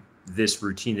using this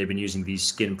routine, they've been using these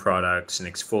skin products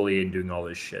and exfoliating and doing all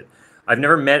this shit." I've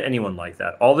never met anyone like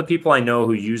that. All the people I know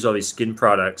who use all these skin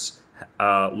products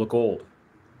look old.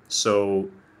 So,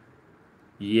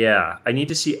 yeah, I need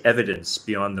to see evidence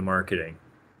beyond the marketing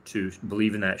to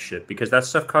believe in that shit, because that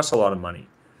stuff costs a lot of money.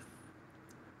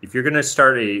 If you're going to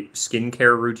start a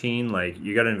skincare routine, like,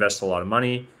 you got to invest a lot of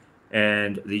money.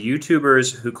 And the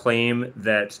YouTubers who claim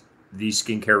that these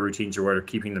skincare routines are what are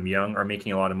keeping them young are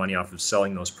making a lot of money off of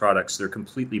selling those products. They're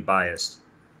completely biased.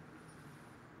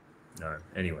 All right.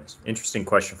 Anyways, interesting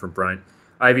question from Brian.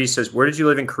 Ivy says, "Where did you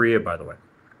live in Korea, by the way?"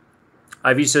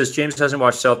 Ivy says, James hasn't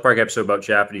watched South Park episode about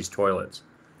Japanese toilets.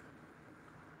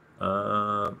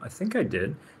 I think I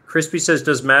did. Crispy says,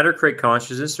 does matter create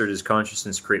consciousness or does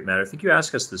consciousness create matter? I think you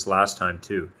asked us this last time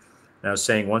too. And I was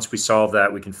saying once we solve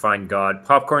that, we can find God.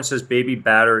 Popcorn says baby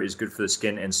batter is good for the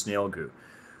skin and snail goo.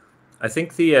 I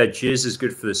think the jizz is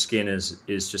good for the skin is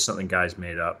just something guys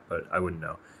made up, but I wouldn't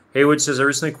know. Haywood says, I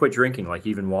recently quit drinking, like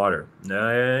even water.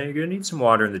 No, you're going to need some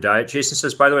water in the diet. Jason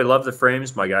says, by the way, love the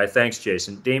frames, my guy. Thanks,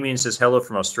 Jason. Damien says, hello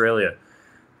from Australia.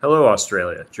 Hello,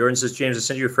 Australia. Jordan says, James, I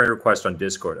sent you a friend request on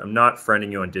Discord. I'm not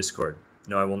friending you on Discord.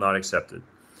 No, I will not accept it.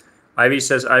 Ivy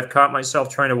says, I've caught myself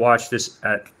trying to watch this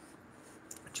at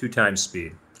 2x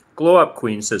speed. Glow up,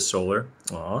 Queen, says Solar.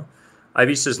 Aw.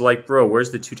 Ivy says, like, bro,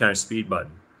 where's the 2x speed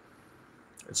button?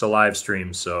 It's a live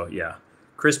stream, so yeah.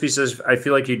 Crispy says, I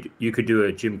feel like you could do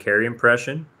a Jim Carrey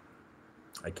impression.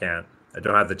 I can't. I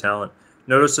don't have the talent.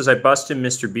 Noto says, I busted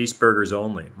Mr. Beast burgers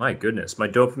only. My goodness, my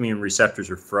dopamine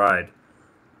receptors are fried.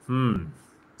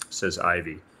 Says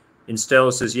Ivy.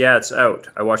 Instella says, yeah, it's out.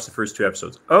 I watched the first 2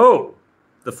 episodes. Oh,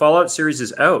 the Fallout series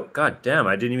is out. God damn,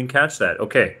 I didn't even catch that.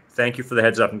 Okay, thank you for the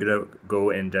heads up. I'm going to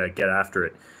go and get after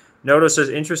it. Noto says,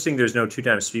 interesting, there's no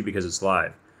 2x speed because it's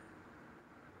live.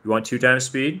 You want 2x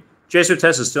speed? Jason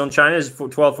Tessa still in China is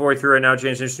 12:43 right now.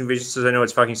 James Interesting Vision says, I know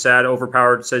it's fucking sad.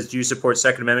 Overpowered says, do you support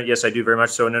Second Amendment? Yes, I do very much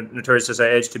so. Notorious says, I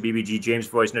edge to BBG. James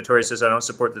Voice. Notorious says, I don't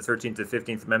support the 13th to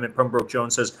 15th Amendment. Pembroke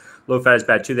Jones says, low fat is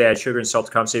bad too. They add sugar and salt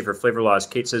to compensate for flavor laws.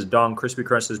 Kate says, Dong. Crispy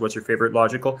Crunch says, what's your favorite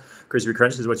logical? Crispy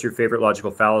Crunch says, what's your favorite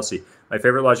logical fallacy? My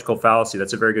favorite logical fallacy.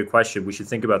 That's a very good question. We should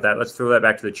think about that. Let's throw that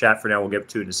back to the chat for now. We'll get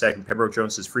to it in a second. Pembroke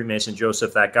Jones says, Freemason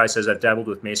Joseph. That guy says, I've dabbled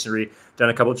with masonry, done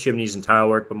a couple of chimneys and tile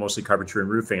work, but mostly carpentry and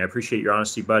roofing. I appreciate your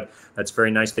honesty, bud. That's very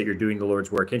nice that you're doing the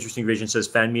Lord's work. Interesting Vision says,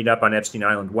 fan meetup on Epstein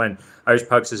Island. When? Irish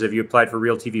Pug says, have you applied for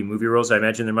real TV movie roles? I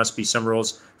imagine there must be some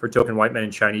roles for token white men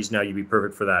in Chinese now. You'd be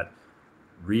perfect for that.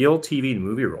 Real TV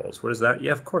movie roles? What is that?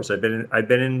 Yeah, of course. I've been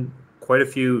in quite a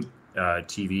few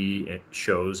TV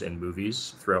shows and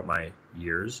movies throughout my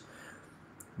years.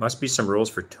 Must be some roles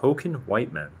for token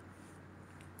white men.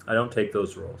 I don't take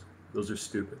those roles. Those are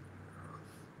stupid.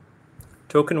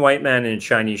 Token white man in a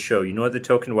Chinese show. You know what the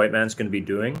token white man's going to be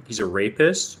doing? He's a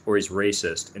rapist or he's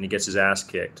racist, and he gets his ass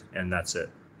kicked, and that's it.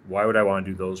 Why would I want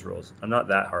to do those roles? I'm not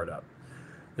that hard up.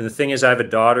 And the thing is, I have a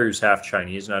daughter who's half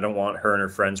Chinese, and I don't want her and her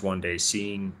friends one day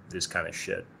seeing this kind of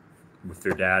shit with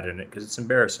their dad in it because it's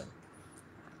embarrassing.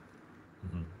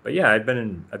 But yeah, I've been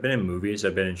in movies.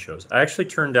 I've been in shows. I actually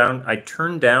turn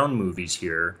down movies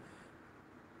here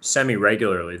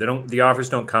semi-regularly. The offers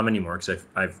don't come anymore because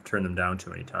I've turned them down too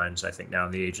many times. I think now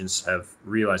the agents have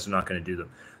realized I'm not going to do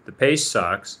them. The pay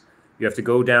sucks. You have to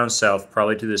go down south,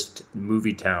 probably to this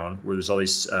movie town where there's all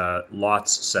these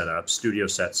lots set up, studio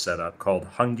sets set up called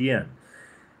Hongdian,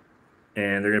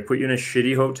 and they're going to put you in a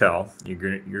shitty hotel. You're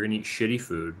going to eat shitty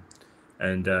food,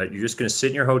 and you're just going to sit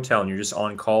in your hotel and you're just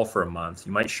on call for a month.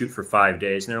 You might shoot for 5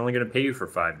 days, and they're only going to pay you for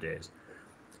 5 days.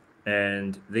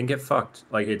 And then get fucked.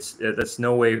 Like that's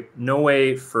no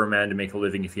way for a man to make a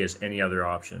living if he has any other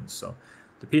options. So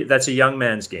that's a young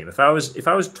man's game. If I was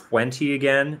 20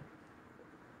 again,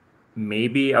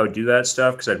 maybe I would do that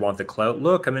stuff because I'd want the clout.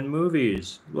 Look, I'm in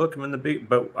movies. Look, I'm in the big.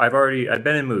 But I've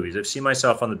been in movies. I've seen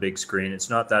myself on the big screen. It's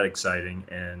not that exciting,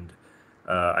 and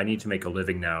I need to make a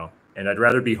living now. And I'd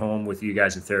rather be home with you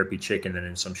guys in Therapy Chicken than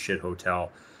in some shit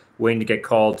hotel, waiting to get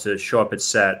called to show up at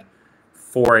set.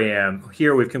 4 a.m.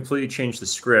 Here, we've completely changed the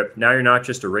script. Now you're not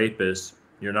just a rapist.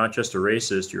 You're not just a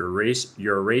racist. You're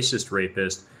a racist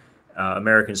rapist,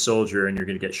 American soldier, and you're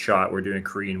going to get shot. We're doing a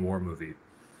Korean War movie.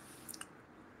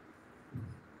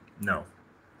 No.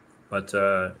 But,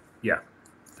 yeah.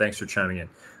 Thanks for chiming in.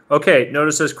 Okay,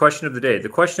 notice this question of the day. The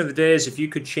question of the day is, if you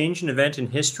could change an event in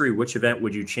history, which event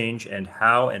would you change and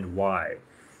how and why?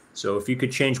 So if you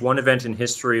could change one event in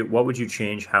history, what would you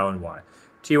change, how and why?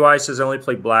 TY says, I only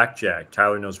play blackjack.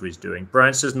 Tyler knows what he's doing.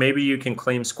 Brian says, maybe you can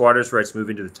claim squatters' rights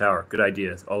moving to the tower. Good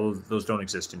idea. All of those don't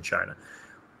exist in China.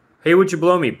 Hey, would you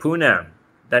blow me? Poonam.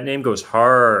 That name goes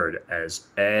hard as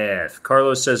F.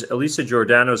 Carlos says, Elisa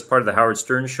Giordano is part of the Howard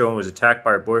Stern show and was attacked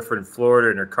by her boyfriend in Florida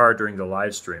in her car during the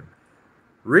live stream.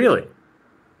 Really?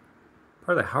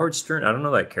 Part of the Howard Stern? I don't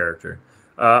know that character.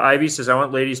 Ivy says, I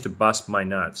want ladies to bust my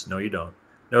nuts. No, you don't.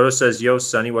 Noto says, yo,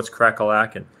 Sonny, what's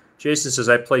crack-a-lackin'? Jason says,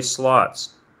 I play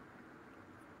slots.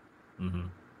 If you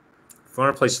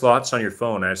want to play slots on your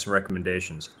phone, I have some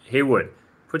recommendations. Haywood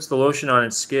puts the lotion on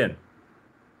its skin.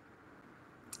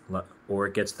 Or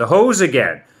it gets the hose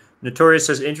again. Notorious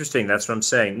says, interesting. That's what I'm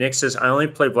saying. Nick says, I only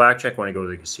play blackjack when I go to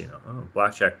the casino. Oh,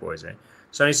 blackjack boys, eh?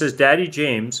 Sonny says, Daddy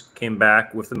James came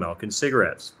back with the milk and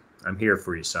cigarettes. I'm here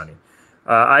for you, Sonny.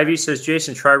 Ivy says,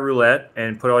 Jason, try roulette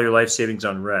and put all your life savings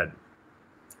on red.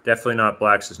 Definitely not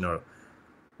black, says Noto.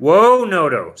 Whoa,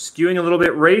 Noto. Skewing a little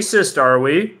bit racist, are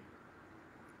we?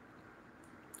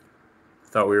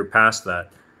 Thought we were past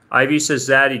that. Ivy says,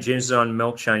 Zaddy, James is on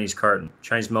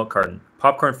Chinese milk carton.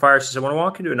 Popcorn Fire says, I want to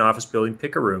walk into an office building,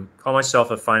 pick a room, call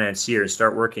myself a financier, and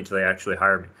start working until they actually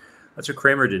hire me. That's what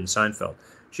Kramer did in Seinfeld.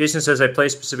 Jason says, I play a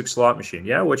specific slot machine.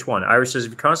 Yeah, which one? Iris says,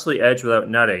 if you constantly edge without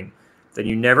nutting, then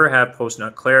you never have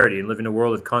post-nut clarity and live in a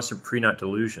world of constant pre-nut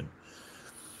delusion.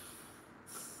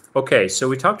 Okay, so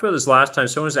we talked about this last time.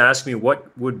 Someone was asking me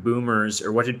what would boomers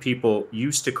or what did people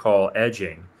used to call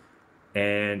edging?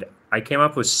 And I came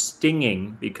up with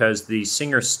stinging because the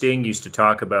singer Sting used to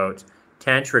talk about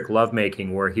tantric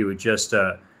lovemaking where he would just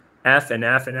F and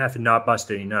F and F and not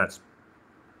bust any nuts.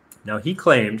 Now, he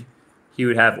claimed he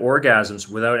would have orgasms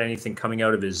without anything coming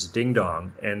out of his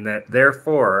ding-dong and that,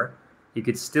 therefore, he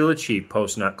could still achieve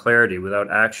post-nut clarity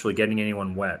without actually getting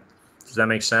anyone wet. Does that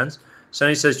make sense?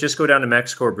 Sonny says, just go down to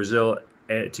Mexico or Brazil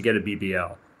to get a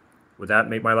BBL. Would that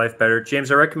make my life better?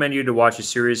 James, I recommend you to watch a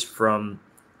series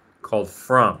called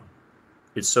From.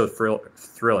 It's so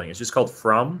thrilling. It's just called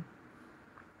From.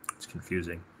 It's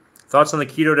confusing. Thoughts on the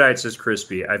keto diet, says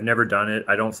Crispy. I've never done it.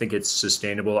 I don't think it's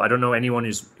sustainable. I don't know anyone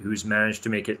who's managed to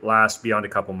make it last beyond a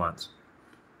couple months.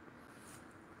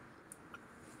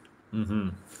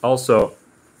 Also,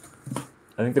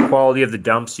 I think the quality of the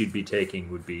dumps you'd be taking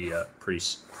would be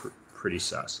pretty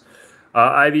sus.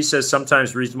 Ivy says,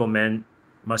 sometimes reasonable men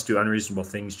must do unreasonable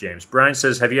things, James. Brian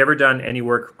says, have you ever done any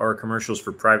work or commercials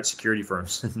for private security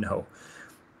firms? No.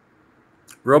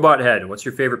 Robot Head, what's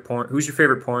your favorite porn? Who's your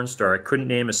favorite porn star? I couldn't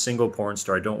name a single porn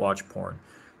star. I don't watch porn.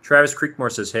 Travis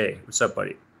Creekmore says, hey, what's up,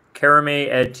 buddy? Karame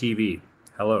Ed TV,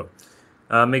 hello.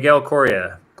 Miguel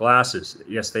Correa, glasses.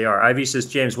 Yes, they are. Ivy says,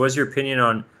 James, what's your opinion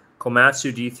on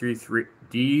Komatsu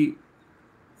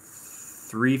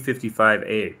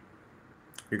D355A?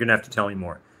 You're going to have to tell me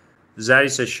more.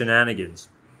 Zaddy says, shenanigans.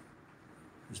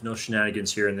 There's no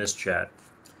shenanigans here in this chat.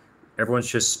 Everyone's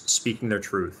just speaking their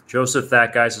truth. Joseph,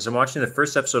 that guy, says, I'm watching the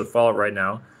first episode of Fallout right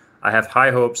now. I have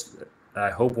high hopes that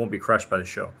I hope won't be crushed by the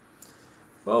show.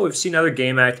 Well, we've seen other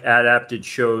game adapted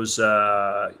shows,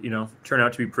 turn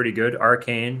out to be pretty good.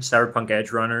 Arcane, Cyberpunk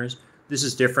Edge Runners. This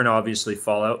is different, obviously,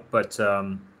 Fallout, but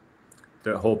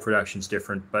the whole production's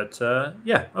different. But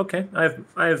yeah, okay.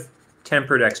 I have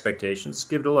tempered expectations.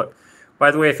 Give it a look.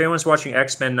 By the way, if anyone's watching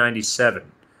X-Men 97,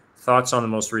 thoughts on the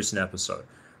most recent episode.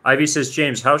 Ivy says,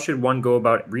 James, how should one go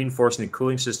about reinforcing the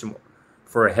cooling system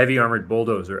for a heavy armored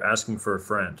bulldozer asking for a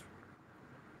friend?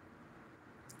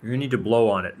 You're going to need to blow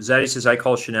on it. Zaddy says, I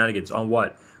call shenanigans. On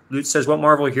what? Lute says, what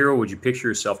Marvel hero would you picture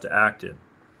yourself to act in?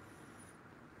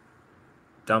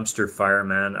 Dumpster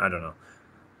Fireman. I don't know.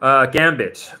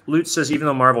 Gambit. Lute says, even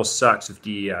though Marvel sucks with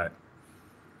DEI.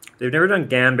 They've never done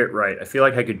Gambit right. I feel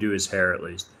like I could do his hair at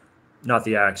least. Not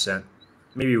the accent.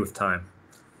 Maybe with time.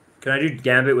 Can I do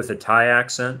Gambit with a Thai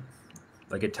accent?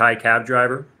 Like a Thai cab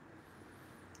driver?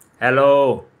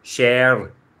 Hello,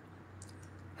 Cher.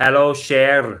 Hello,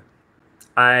 Cher.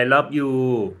 I love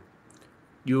you.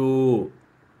 You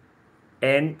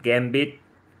and Gambit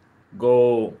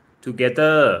go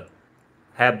together.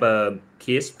 Have a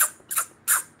kiss.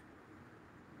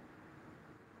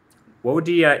 What would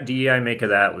DEI make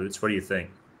of that, Lutz? What do you think?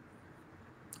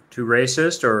 Too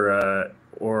racist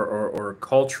or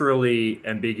culturally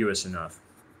ambiguous enough?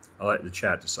 I'll let the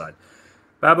chat decide.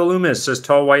 Babalumis says,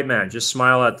 tall white man, just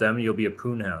smile at them and you'll be a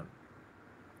poonhound.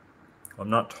 I'm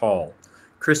not tall.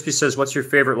 Crispy says, what's your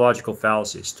favorite logical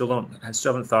fallacy? I still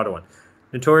haven't thought of one.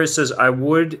 Notorious says, I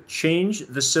would change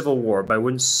the Civil War, but I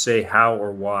wouldn't say how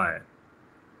or why.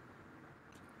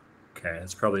 Okay,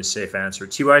 that's probably a safe answer.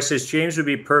 TY says, James would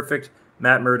be perfect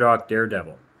Matt Murdock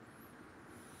Daredevil.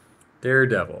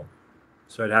 Daredevil.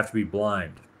 So I'd have to be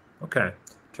blind. Okay.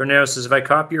 Tornado says, if I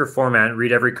copy your format and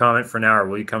read every comment for an hour,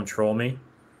 will you come troll me?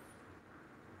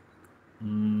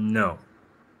 No.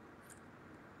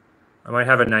 I might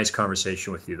have a nice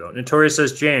conversation with you, though. Notorious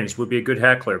says, James would be a good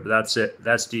heckler, but that's it.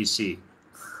 That's DC.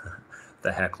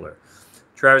 The heckler.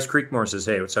 Travis Creekmore says,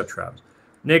 hey, what's up, Travis?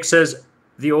 Nick says,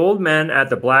 the old men at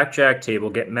the blackjack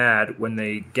table get mad when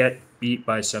they get beat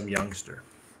by some youngster.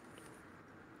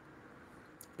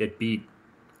 Get beat.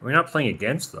 We're not playing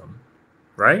against them,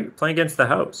 right? You're playing against the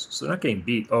house. So they're not getting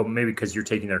beat. Oh, maybe because you're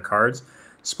taking their cards.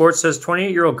 Sports says,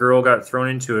 28-year-old girl got thrown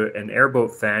into an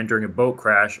airboat fan during a boat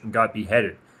crash and got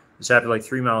beheaded. This happened like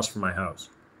 3 miles from my house.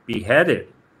 Beheaded.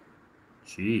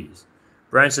 Jeez.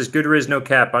 Brian says, good riz, no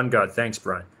cap, on God. Thanks,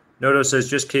 Brian. Noto says,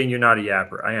 just kidding, you're not a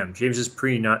yapper. I am. James is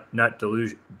pre-nut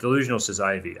delusional, says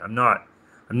Ivy. I'm not.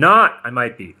 I'm not. I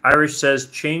might be. Irish says,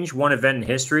 change one event in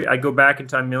history. I'd go back in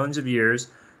time millions of years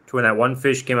to when that one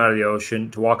fish came out of the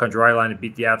ocean to walk on dry land and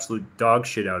beat the absolute dog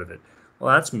shit out of it.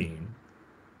 Well, that's mean.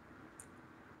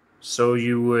 So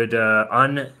you would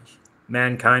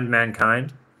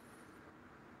mankind.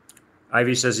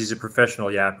 Ivy says he's a professional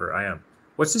yapper. I am.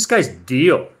 What's this guy's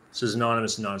deal? Says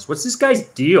Anonymous. What's this guy's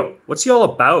deal? What's he all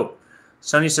about?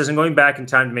 Sonny says, I'm going back in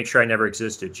time to make sure I never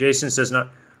existed. Jason says,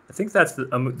 not. I think that's the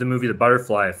movie The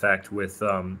Butterfly Effect with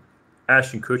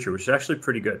Ashton Kutcher, which is actually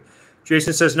pretty good.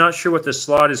 Jason says, not sure what the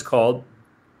slot is called,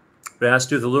 but it has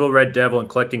to do with the little red devil and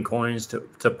collecting coins to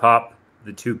pop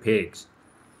the two pigs.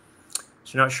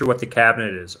 So not sure what the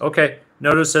cabinet is. Okay.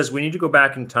 Noto says, we need to go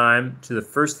back in time to the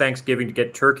first Thanksgiving to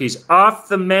get turkeys off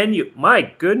the menu.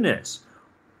 My goodness.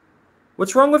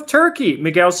 What's wrong with turkey?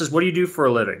 Miguel says, what do you do for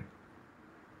a living?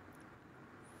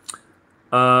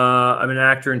 I'm an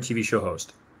actor and TV show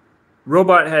host.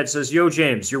 Robot Head says, yo,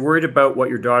 James, you're worried about what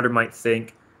your daughter might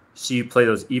think. See you play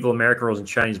those evil American roles in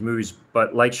Chinese movies,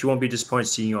 but like she won't be disappointed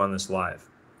seeing you on this live.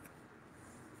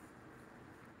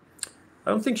 I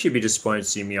don't think she'd be disappointed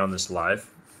seeing me on this live.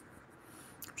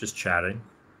 Just chatting.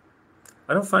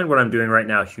 I don't find what I'm doing right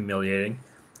now humiliating.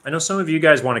 I know some of you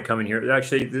guys want to come in here.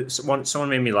 Actually, someone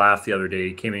made me laugh the other day.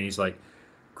 He came in, he's like,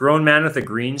 grown man with a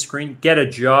green screen? Get a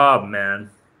job,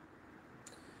 man.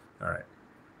 All right.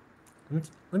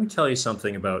 Let me tell you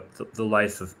something about the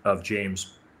life of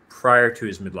James prior to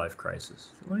his midlife crisis.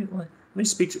 Let me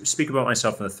speak about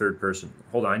myself in the third person.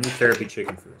 Hold on, I need therapy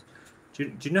chicken for this. Do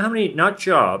you know how many, not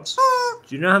jobs,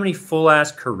 do you know how many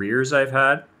full-ass careers I've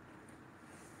had?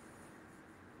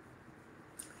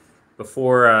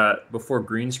 Before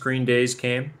green screen days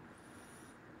came?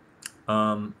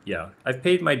 Yeah, I've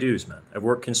paid my dues, man. I've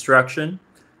worked construction.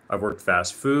 I've worked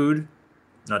fast food.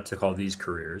 Not to call these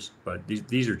careers, but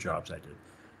these are jobs I did.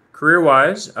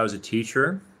 Career-wise, I was a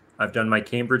teacher. I've done my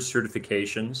Cambridge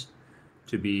certifications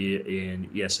to be an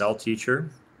ESL teacher.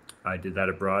 I did that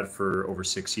abroad for over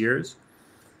 6 years.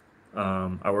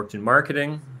 I worked in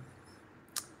marketing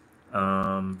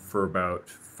for about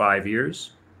 5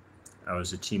 years. I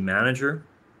was a team manager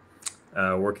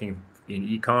working in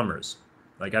e-commerce.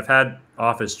 Like, I've had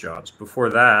office jobs. Before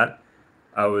that,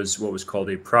 I was what was called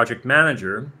a project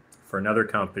manager for another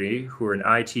company who are an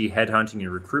IT headhunting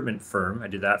and recruitment firm. I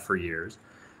did that for years.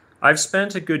 I've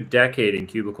spent a good decade in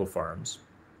cubicle farms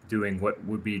doing what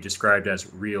would be described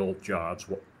as real jobs,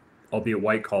 albeit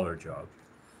white-collar jobs.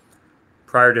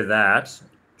 Prior to that,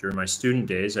 during my student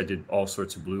days, I did all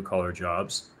sorts of blue-collar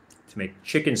jobs to make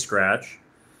chicken scratch.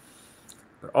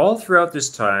 But all throughout this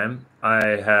time, I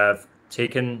have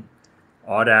taken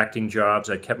odd acting jobs.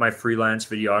 I kept my freelance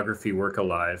videography work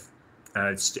alive.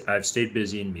 I've stayed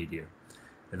busy in media.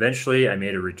 Eventually, I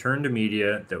made a return to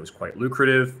media that was quite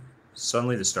lucrative.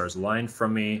 Suddenly, the stars aligned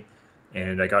from me,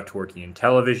 and I got to working in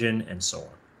television and so on.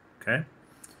 Okay?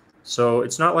 So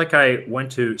it's not like I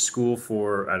went to school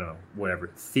for, I don't know, whatever,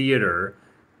 theater,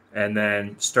 and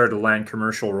then started to land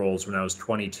commercial roles when I was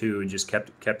 22 and just kept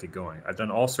it going. I've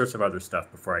done all sorts of other stuff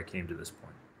before I came to this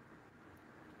point.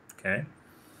 Okay?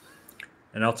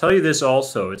 And I'll tell you this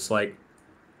also, it's like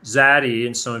Zaddy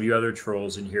and some of you other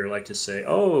trolls in here like to say,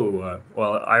 oh,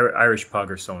 well, Irish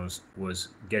Pug or someone was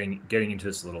getting into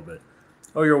this a little bit.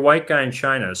 Oh, you're a white guy in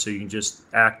China, so you can just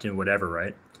act in whatever,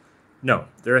 right? No,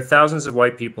 there are thousands of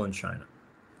white people in China.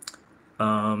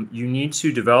 You need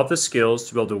to develop the skills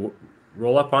to be able to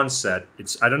roll up on set.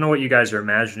 I don't know what you guys are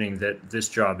imagining that this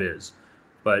job is,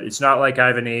 but it's not like I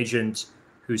have an agent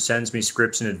who sends me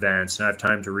scripts in advance and I have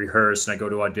time to rehearse and I go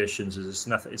to auditions.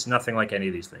 It's nothing like any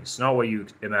of these things. It's not what you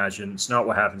imagine. It's not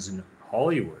what happens in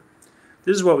Hollywood.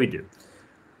 This is what we do.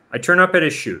 I turn up at a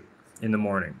shoot in the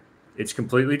morning. It's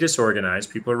completely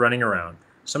disorganized. People are running around.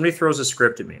 Somebody throws a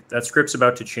script at me. That script's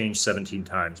about to change 17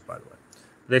 times, by the way.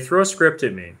 They throw a script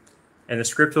at me, and the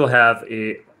script will have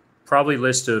a probably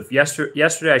list of,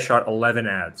 yesterday I shot 11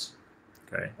 ads,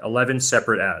 okay? 11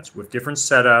 separate ads with different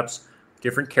setups,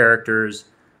 different characters,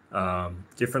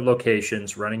 different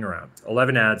locations running around.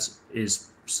 11 ads is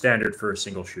standard for a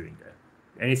single shooting day.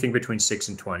 Anything between 6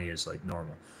 and 20 is like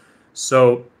normal.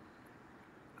 So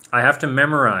I have to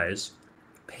memorize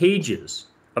pages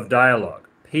of dialogue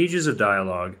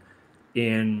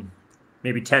in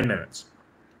maybe 10 minutes,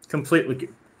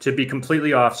 to be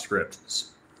completely off script.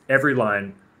 Every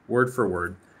line, word for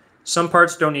word. Some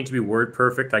parts don't need to be word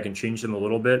perfect. I can change them a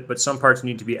little bit, but some parts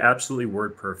need to be absolutely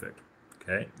word perfect.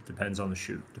 Okay, it depends on the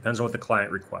shoot. Depends on what the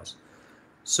client requests.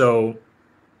 So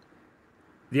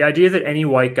the idea that any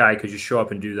white guy could just show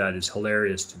up and do that is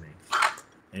hilarious to me.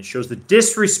 And it shows the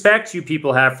disrespect you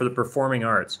people have for the performing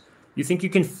arts. You think you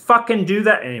can fucking do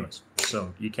that? Anyways,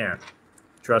 so you can't.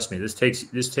 Trust me, this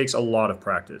takes a lot of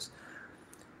practice.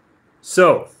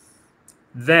 So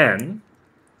then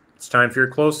it's time for your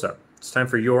close-up. It's time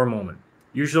for your moment.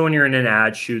 Usually when you're in an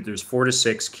ad shoot, there's 4 to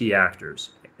 6 key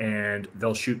actors, and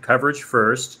they'll shoot coverage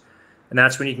first, and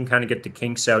that's when you can kind of get the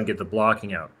kinks out and get the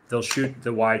blocking out. They'll shoot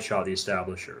the wide shot, the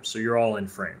establisher, so you're all in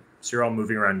frame. So you're all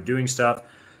moving around and doing stuff.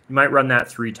 You might run that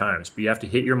 3 times, but you have to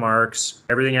hit your marks.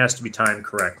 Everything has to be timed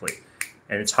correctly.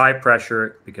 And it's high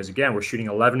pressure because, again, we're shooting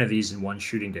 11 of these in one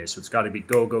shooting day. So it's got to be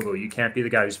go, go, go. You can't be the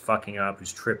guy who's fucking up,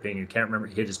 who's tripping, who can't remember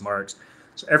to hit his marks.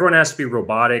 So everyone has to be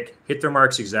robotic, hit their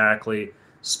marks exactly,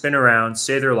 spin around,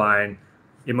 say their line,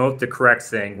 emote the correct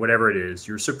thing, whatever it is.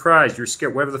 You're surprised, you're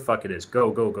scared, whatever the fuck it is. Go,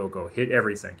 go, go, go. Hit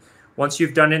everything. Once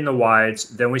you've done it in the wides,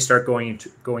 then we start going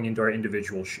into our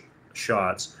individual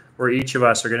shots, where each of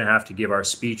us are going to have to give our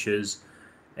speeches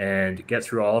and get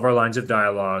through all of our lines of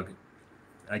dialogue.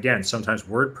 Again, sometimes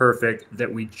word perfect, that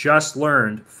we just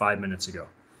learned 5 minutes ago.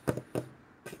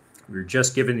 We were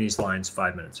just given these lines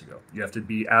 5 minutes ago. You have to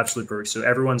be absolutely perfect. So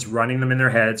everyone's running them in their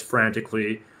heads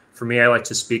frantically. For me, I like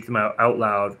to speak them out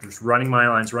loud, just running my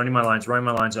lines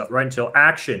up right until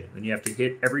action. Then you have to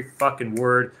hit every fucking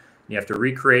word. You have to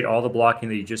recreate all the blocking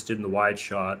that you just did in the wide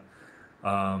shot.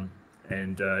 And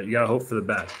you got to hope for the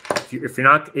best. If you're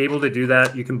not able to do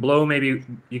that, you can blow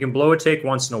a take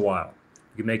once in a while.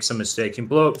 You can make some mistakes. You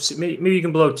can maybe you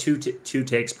can blow two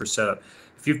takes per setup.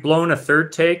 If you've blown a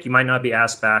 3rd take, you might not be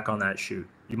asked back on that shoot.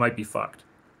 You might be fucked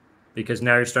because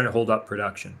now you're starting to hold up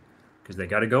production because they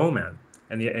got to go, man.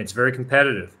 And it's very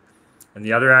competitive. And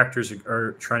the other actors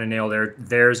are trying to nail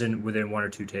theirs within 1 or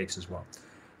 2 takes as well.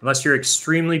 Unless you're an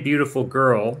extremely beautiful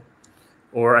girl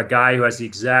or a guy who has the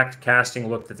exact casting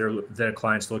look that a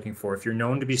client's looking for. If you're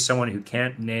known to be someone who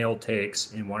can't nail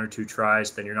takes in 1 or 2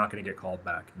 tries, then you're not going to get called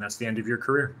back. And that's the end of your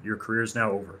career. Your career is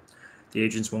now over. The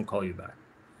agents won't call you back.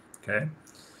 Okay?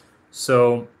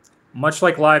 So much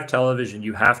like live television,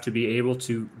 you have to be able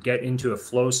to get into a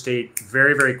flow state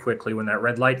very, very quickly when that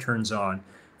red light turns on.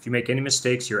 If you make any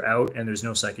mistakes, you're out, and there's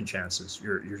no second chances.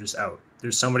 You're just out.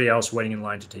 There's somebody else waiting in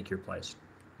line to take your place.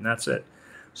 And that's it.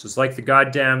 So it's like the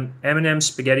goddamn Eminem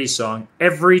spaghetti song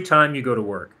every time you go to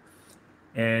work.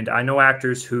 And I know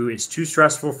actors who it's too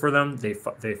stressful for them. They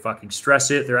fucking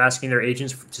stress it. They're asking their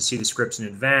agents to see the scripts in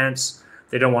advance.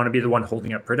 They don't want to be the one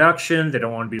holding up production. They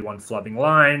don't want to be the one flubbing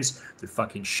lines. They're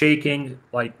fucking shaking.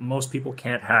 Like, most people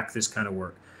can't hack this kind of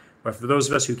work. But for those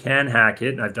of us who can hack it,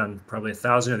 and I've done probably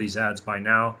 1,000 of these ads by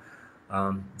now,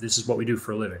 this is what we do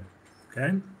for a living.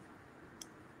 Okay?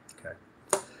 Okay.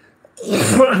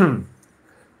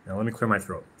 Now let me clear my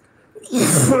throat.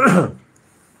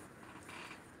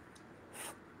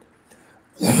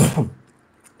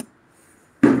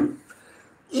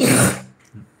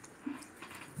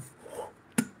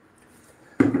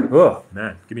 Oh,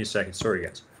 man. Give me a second. Sorry,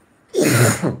 guys.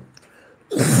 All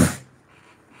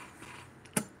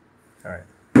right.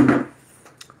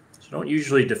 So I don't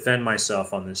usually defend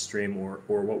myself on this stream or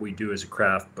what we do as a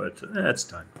craft, but that's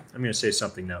time. I'm going to say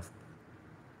something now.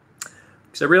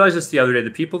 Because I realized this the other day, the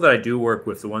people that I do work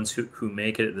with, the ones who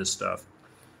make it at this stuff,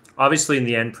 obviously in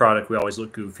the end product, we always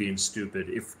look goofy and stupid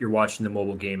if you're watching the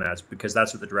mobile game ads, because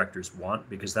that's what the directors want,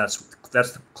 because that's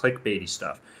the clickbaity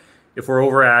stuff. If we're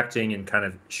overacting and kind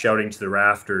of shouting to the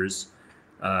rafters,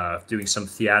 doing some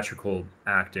theatrical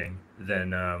acting,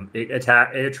 then it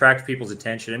attracts people's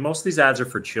attention. And most of these ads are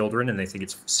for children, and they think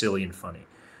it's silly and funny.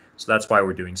 So that's why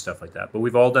we're doing stuff like that. But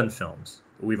we've all done films.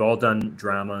 We've all done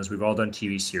dramas. We've all done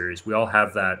TV series. We all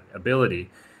have that ability.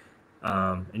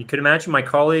 And you can imagine my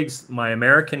colleagues, my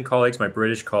American colleagues, my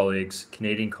British colleagues,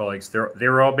 Canadian colleagues, they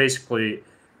were all basically,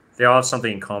 they all have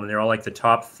something in common. They're all like the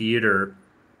top theater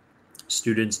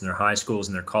students in their high schools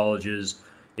and their colleges.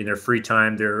 In their free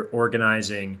time, they're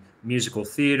organizing musical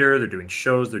theater. They're doing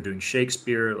shows. They're doing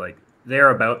Shakespeare. Like,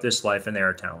 they're about this life, and they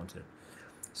are talented.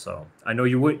 So I know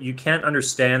you can't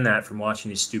understand that from watching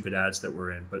these stupid ads that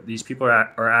we're in, but these people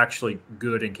are actually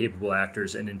good and capable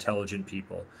actors and intelligent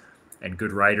people, and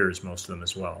good writers, most of them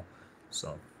as well.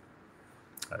 So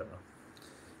I don't know.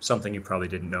 Something you probably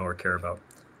didn't know or care about.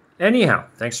 Anyhow,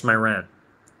 thanks for my rant.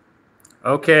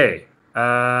 Okay,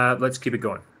 let's keep it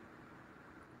going.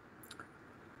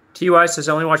 TY says,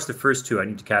 I only watched the first 2. I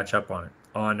need to catch up on it.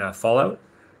 On Fallout?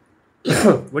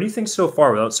 What do you think so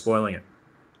far without spoiling it?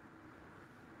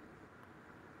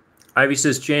 Ivy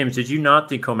says, James, did you knot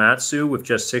the Komatsu with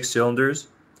just 6 cylinders?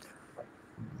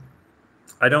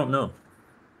 I don't know.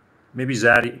 Maybe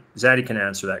Zaddy can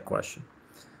answer that question.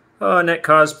 Oh, Net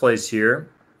Cosplay's here.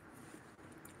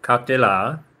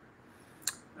 Cocktaila.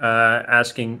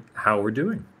 Asking how we're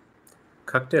doing.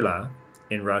 Cocktaila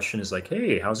in Russian is like,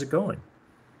 hey, how's it going?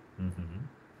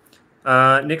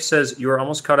 Nick says, you are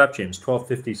almost caught up, James.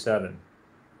 12:57.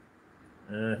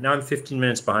 Now I'm 15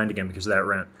 minutes behind again because of that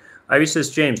rant. Ivy says,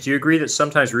 James, do you agree that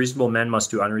sometimes reasonable men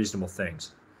must do unreasonable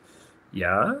things?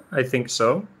 Yeah, I think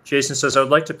so. Jason says, I would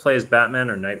like to play as Batman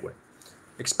or Nightwing.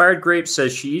 Expired Grape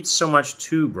says, she eats so much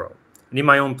too, bro. I need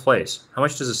my own place. How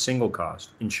much does a single cost?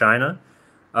 In China?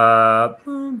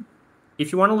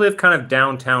 If you want to live kind of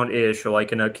downtown-ish or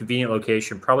like in a convenient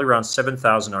location, probably around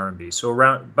 7,000 RMB. So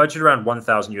budget around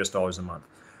 1,000 US dollars a month.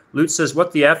 Loot says,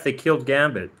 what the F? They killed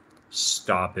Gambit.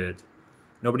 Stop it.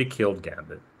 Nobody killed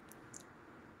Gambit.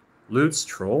 Loot's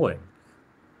trolling.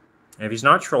 And if he's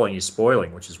not trolling, he's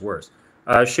spoiling, which is worse.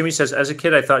 Shimmy says, as a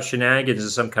kid, I thought shenanigans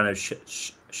is some kind of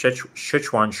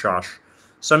Sichuan shosh.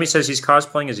 Somebody says he's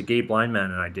cosplaying as a gay blind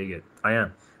man, and I dig it. I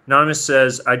am. Anonymous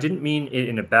says, I didn't mean it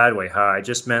in a bad way, huh? I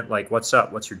just meant, like, what's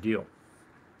up? What's your deal?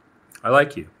 I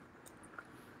like you.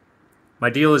 My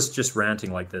deal is just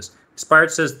ranting like this.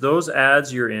 Expired says, those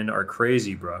ads you're in are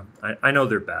crazy, bro. I know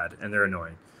they're bad, and they're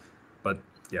annoying. But,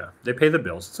 yeah, they pay the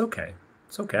bills. It's okay.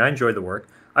 It's okay. I enjoy the work.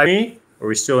 Or are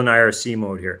we still in IRC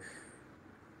mode here?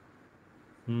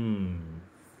 I'm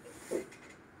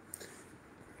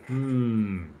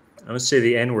going to say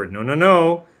the N-word.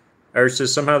 No. Irish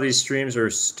says somehow these streams are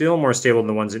still more stable than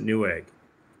the ones at Newegg.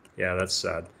 Yeah, that's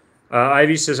sad.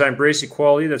 Ivy says, I embrace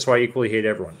equality. That's why I equally hate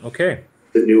everyone. Okay.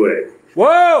 The Newegg.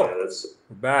 Whoa! Yeah,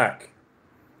 we're back.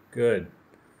 Good.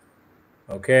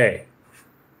 Okay.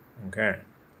 All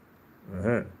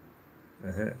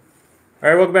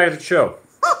right, welcome back to the show.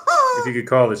 If you could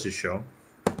call this a show.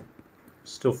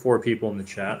 Still 4 people in the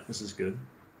chat. This is good.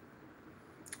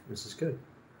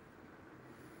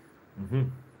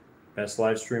 Best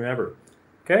live stream ever.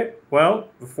 Okay, well,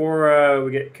 before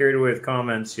we get carried away with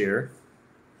comments here,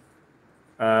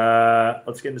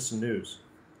 let's get into some news.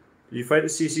 Did you fight the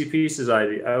CCP, says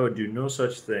Ivy? I would do no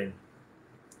such thing.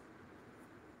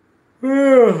 My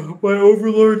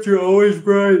overlords are always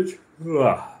right.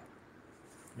 Ugh.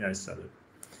 Yeah, I said it.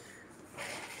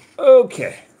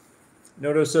 Okay.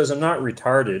 Noto says, I'm not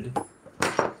retarded.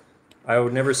 I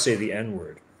would never say the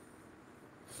N-word.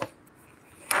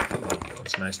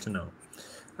 It's nice to know.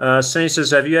 Sunny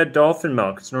says, have you had dolphin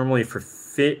milk? It's normally for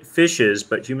fishes,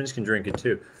 but humans can drink it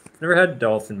too. I've never had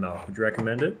dolphin milk. Would you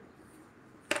recommend it?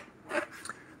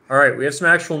 All right, we have some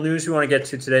actual news we want to get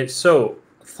to today. So,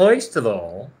 first of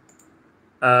all,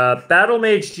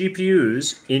 BattleMage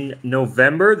GPUs in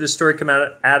November. This story came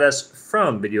out at us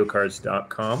from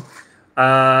videocards.com.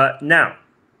 Now,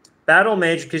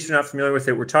 BattleMage, in case you're not familiar with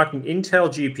it, we're talking Intel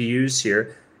GPUs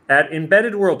here. At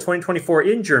Embedded World 2024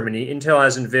 in Germany, Intel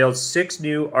has unveiled 6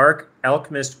 new Arc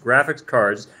Alchemist graphics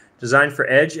cards designed for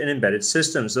edge and embedded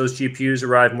systems. Those GPUs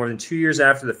arrived more than 2 years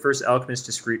after the first Alchemist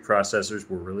discrete processors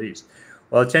were released.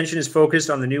 While attention is focused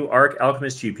on the new Arc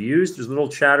Alchemist GPUs, there's little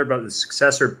chatter about the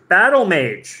successor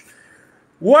BattleMage.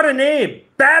 What a name!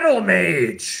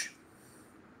 BattleMage!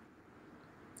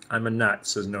 I'm a nut,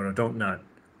 says No, don't nut.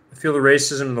 I feel the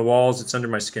racism in the walls. It's under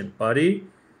my skin. Buddy,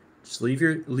 just leave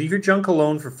your junk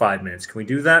alone for 5 minutes. Can we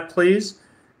do that, please?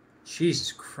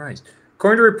 Jesus Christ.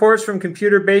 According to reports from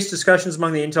computer-based discussions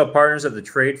among the Intel partners at the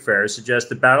trade fair, suggest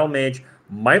that BattleMage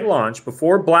might launch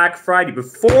before Black Friday.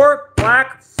 Before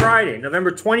Black Friday,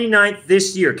 November 29th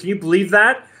this year. Can you believe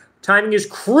that? Timing is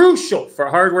crucial for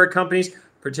hardware companies,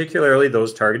 particularly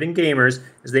those targeting gamers,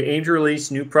 as they aim to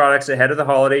release new products ahead of the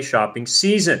holiday shopping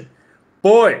season.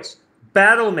 Boys,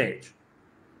 BattleMage.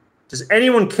 Does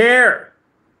anyone care?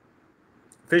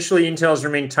 Officially, Intel has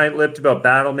remained tight-lipped about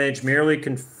BattleMage, merely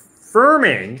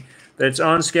confirming that it's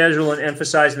on schedule and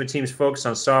emphasizing the team's focus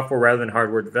on software rather than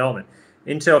hardware development.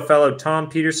 Intel fellow Tom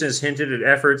Peterson has hinted at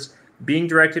efforts being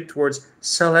directed towards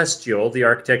Celestial, the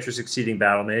architecture succeeding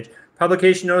BattleMage.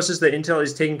 Publication notices that Intel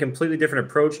is taking a completely different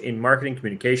approach in marketing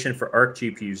communication for Arc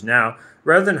GPUs now.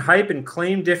 Rather than hype and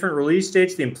claim different release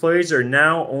dates, the employees are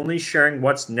now only sharing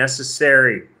what's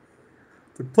necessary.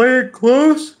 They're playing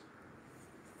close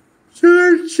to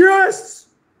their chests.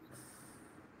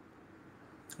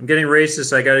 I'm getting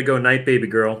racist. I gotta go night, baby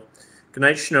girl. Good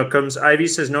night, Schnookums. Ivy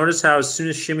says, notice how as soon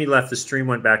as Shimmy left, the stream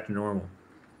went back to normal.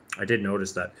 I did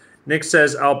notice that. Nick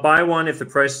says, I'll buy one if the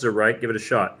prices are right. Give it a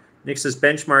shot. Nick says,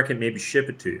 benchmark it, maybe ship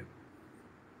it to you.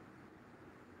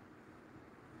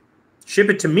 Ship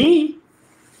it to me?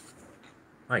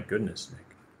 My goodness,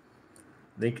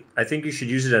 Nick. I think you should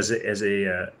use it as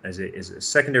a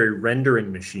secondary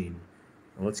rendering machine.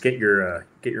 Well, let's get your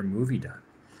movie done.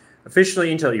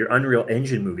 Officially, Intel, your Unreal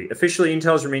Engine movie. Officially,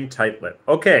 Intel has remained tight-lipped.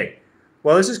 Okay,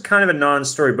 well, this is kind of a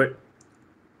non-story, but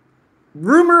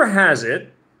rumor has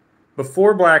it,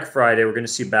 before Black Friday, we're going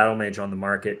to see BattleMage on the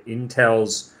market.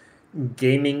 Intel's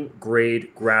gaming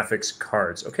grade graphics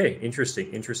cards. Okay,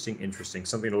 interesting.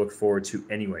 Something to look forward to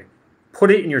anyway.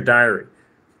 Put it in your diary.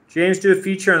 James, do a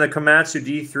feature on the Komatsu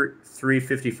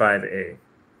D355A.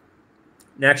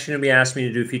 Next, you're going to be asking me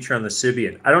to do a feature on the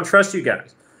Sibian. I don't trust you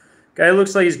guys. Guy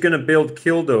looks like he's going to build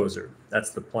Killdozer.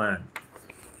 That's the plan.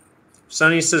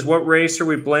 Sonny says, what race are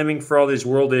we blaming for all these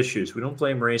world issues? We don't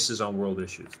blame races on world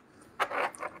issues.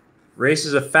 Race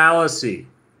is a fallacy.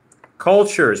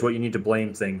 Culture is what you need to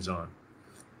blame things on.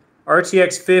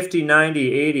 RTX 50,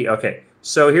 90, 80. Okay,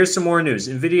 so here's some more news.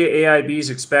 NVIDIA AIB is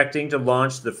expecting to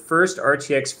launch the first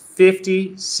RTX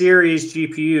 50 series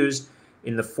GPUs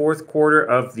in the fourth quarter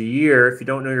of the year. If you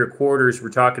don't know your quarters, we're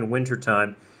talking winter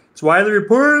time. It's widely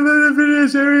reported that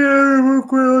NVIDIA's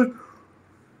area.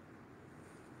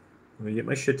 Let me get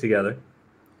my shit together.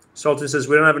 Sultan says,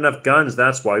 we don't have enough guns.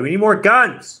 That's why. We need more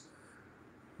guns.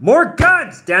 More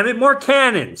guns, damn it. More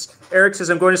cannons. Eric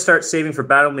says, I'm going to start saving for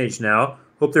Battle Mage now.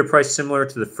 Hope they're priced similar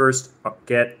to the first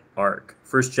gen ARC.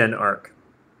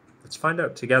 Let's find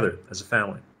out together as a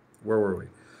family. Where were we?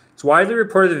 It's widely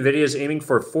reported that NVIDIA is aiming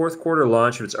for a fourth quarter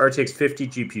launch of its RTX 50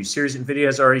 GPU series. NVIDIA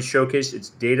has already showcased its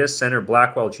data center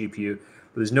Blackwell GPU,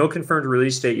 but there's no confirmed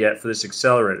release date yet for this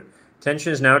accelerator.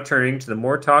 Attention is now turning to the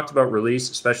more talked about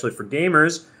release, especially for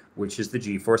gamers, which is the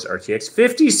GeForce RTX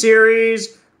 50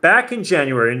 series. Back in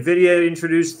January, NVIDIA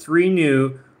introduced 3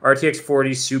 new RTX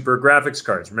 40 Super graphics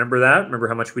cards. Remember that? Remember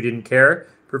how much we didn't care?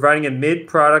 Providing a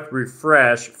mid-product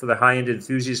refresh for the high-end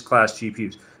enthusiast class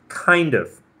GPUs. Kind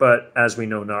of, but as we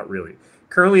know, not really.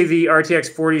 Currently, the RTX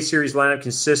 40 series lineup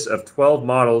consists of 12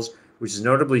 models, which is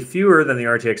notably fewer than the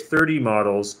RTX 30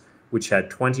 models, which had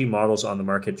 20 models on the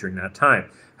market during that time.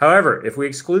 However, if we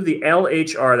exclude the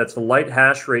LHR, that's the light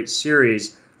hash rate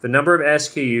series, the number of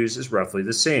SKUs is roughly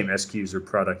the same. SKUs are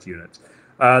product units.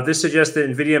 This suggests that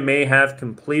NVIDIA may have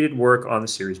completed work on the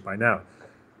series by now.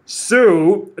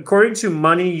 So, according to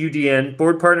Money UDN,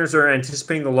 board partners are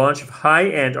anticipating the launch of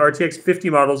high-end RTX 50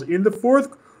 models in the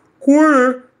fourth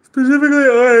quarter, specifically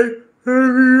the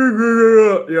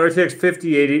RTX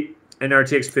 5080 and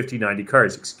RTX 5090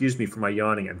 cards. Excuse me for my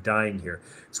yawning. I'm dying here.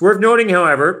 It's worth noting,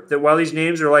 however, that while these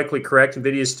names are likely correct,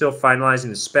 NVIDIA is still finalizing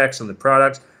the specs on the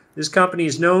products. This company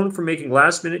is known for making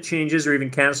last-minute changes or even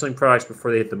canceling products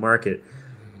before they hit the market.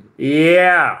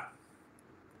 Yeah,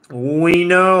 we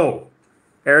know.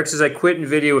 Eric says, I quit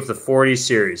NVIDIA with the 40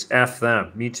 series. F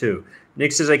them. Me too.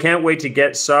 Nick says, I can't wait to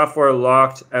get software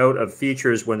locked out of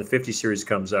features when the 50 series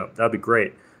comes out. That'll be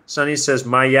great. Sonny says,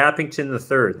 my Yappington the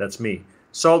third. That's me.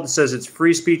 Sultan says, it's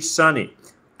free speech, Sonny.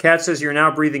 Kat says, you're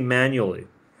now breathing manually.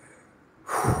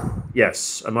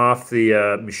 Yes, I'm off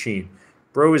the machine.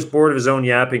 Bro is bored of his own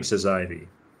yapping, says Ivy.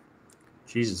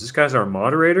 Jesus, this guy's our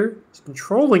moderator? He's been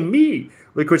trolling me.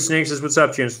 Liquid Snake says, what's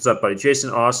up, James? What's up, buddy? Jason,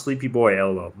 aw, sleepy boy,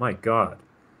 LOL. My God.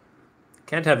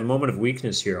 Can't have a moment of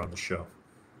weakness here on the show.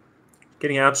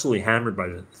 Getting absolutely hammered by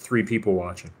the 3 people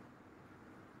watching.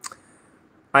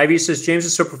 Ivy says, James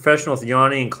is so professional with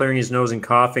yawning and clearing his nose and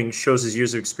coughing, shows his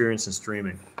years of experience in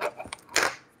streaming.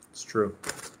 It's true.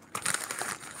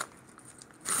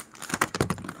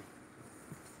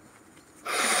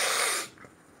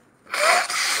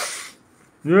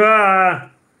 Ah!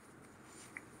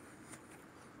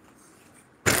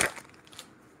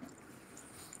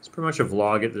 It's pretty much a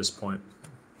vlog at this point.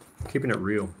 Keeping it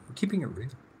real. We're keeping it real.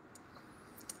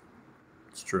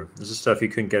 It's true. This is stuff you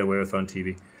couldn't get away with on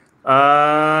TV.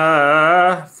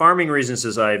 Farming reasons,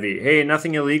 says Ivy. Hey,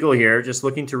 nothing illegal here. Just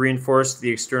looking to reinforce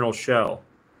the external shell.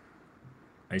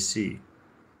 I see.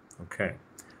 Okay.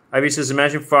 Ivy says,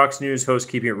 imagine Fox News hosts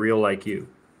keeping it real like you.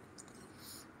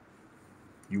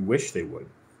 You wish they would.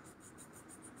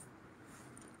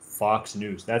 Fox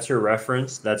News. That's your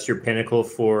reference. That's your pinnacle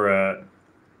for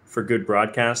good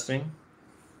broadcasting.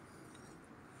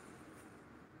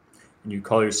 And you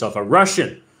call yourself a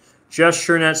Russian. Just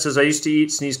Surenet says, I used to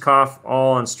eat, sneeze, cough,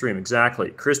 all on stream. Exactly.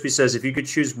 Crispy says, if you could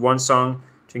choose one song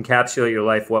to encapsulate your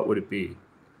life, what would it be?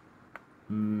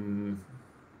 Venga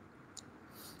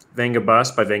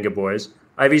Bus by Venga Boys.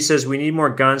 Ivy says, we need more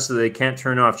guns so they can't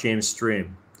turn off James'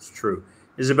 stream. It's true.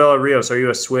 Isabella Rios, are you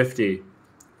a Swiftie?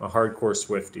 A hardcore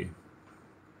Swiftie.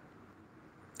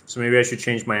 So maybe I should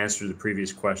change my answer to the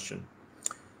previous question.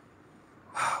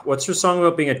 What's her song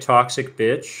about being a toxic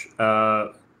bitch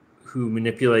who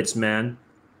manipulates men?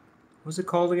 What's it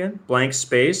called again? Blank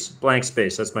Space? Blank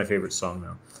Space. That's my favorite song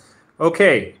now.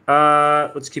 Okay,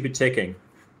 let's keep it ticking.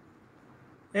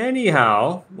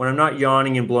 Anyhow, when I'm not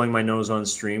yawning and blowing my nose on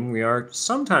stream, we are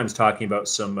sometimes talking about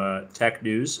some tech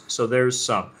news. So there's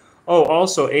some. Oh,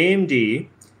 also AMD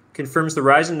confirms the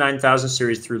Ryzen 9000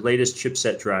 series through latest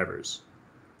chipset drivers.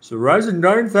 So Ryzen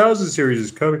 9000 series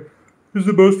is coming. This is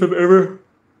the most I've ever,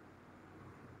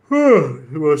 the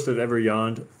most I've ever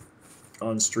yawned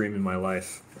on stream in my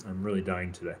life. I'm really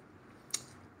dying today.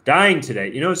 Dying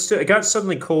today. You know, it got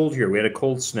suddenly cold here. We had a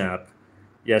cold snap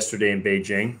yesterday in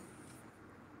Beijing.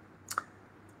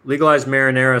 Legalize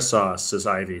marinara sauce, says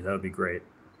Ivy. That would be great.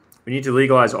 We need to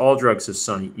legalize all drugs, says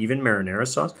Sunny, even marinara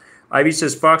sauce. Ivy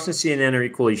says Fox and CNN are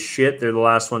equally shit. They're the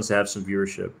last ones to have some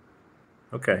viewership.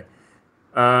 Okay.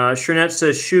 Shernette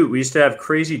says, shoot, we used to have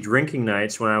crazy drinking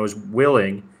nights when I was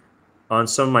willing on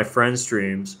some of my friends'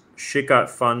 streams. Shit got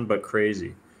fun but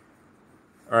crazy.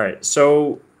 All right,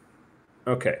 so,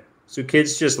 okay. So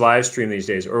kids just live stream these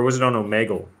days, or was it on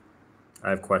Omegle?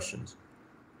 I have questions.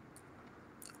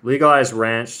 Legalize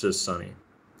ranch, says Sunny.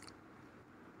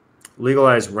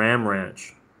 Legalize Ram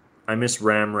Ranch. I miss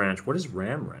Ram Ranch. What is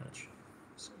Ram Ranch?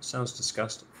 Sounds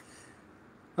disgusting.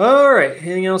 All right.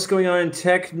 Anything else going on in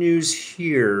tech news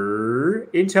here?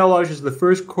 Intel launches the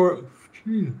first Core.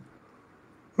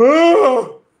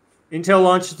 Intel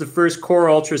launches the first Core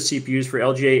Ultra CPUs for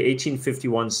LGA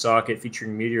 1851 socket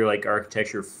featuring Meteor-like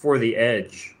architecture for the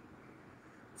edge.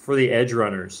 For the edge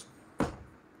runners.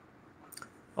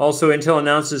 Also, Intel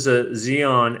announces a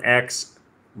Xeon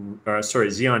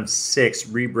 6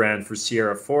 rebrand for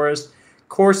Sierra Forest.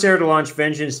 Corsair to launch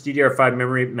Vengeance DDR5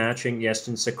 memory matching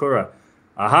Yeston Sakura.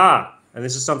 Aha! And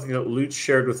this is something that Lutz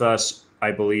shared with us,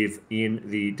 I believe, in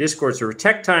the Discord server.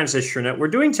 Tech Time, says Shernette. We're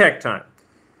doing Tech Time.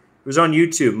 It was on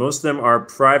YouTube. Most of them are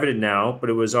privated now, but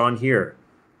it was on here.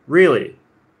 Really?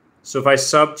 So if I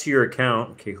sub to your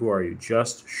account, okay, who are you?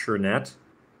 Just Shernette?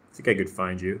 I think I could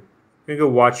find you. I'm going to go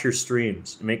watch your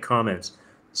streams and make comments.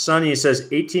 Sonny says,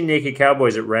 18 naked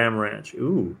cowboys at Ram Ranch.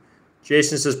 Ooh.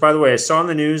 Jason says, by the way, I saw in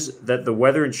the news that the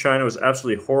weather in China was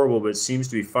absolutely horrible, but it seems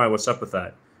to be fine. What's up with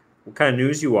that? What kind of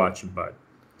news you watching, bud?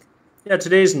 Yeah,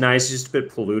 today's nice. It's just a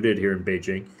bit polluted here in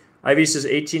Beijing. Ivy says,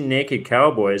 18 naked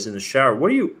cowboys in the shower.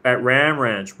 What are you at Ram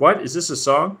Ranch? What? Is this a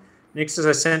song? Nick says,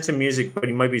 I sent him music, but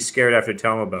he might be scared after I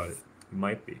tell him about it. He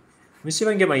might be. Let me see if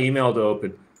I can get my email to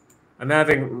open. I'm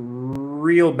having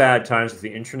real bad times with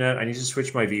the internet. I need to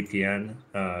switch my VPN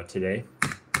today.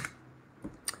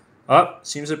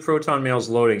 Seems that Proton Mail's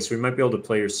loading, so we might be able to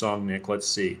play your song, Nick. Let's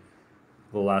see.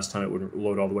 The last time it wouldn't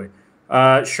load all the way.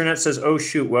 Shernette says, oh,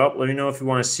 shoot. Well, let me know if you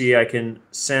want to see. I can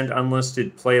send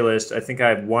unlisted playlist. I think I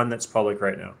have one that's public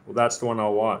right now. Well, that's the one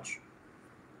I'll watch.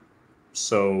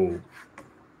 So,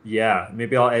 yeah,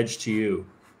 maybe I'll edge to you,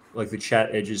 like the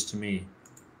chat edges to me,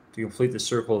 to complete the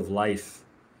circle of life.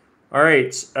 All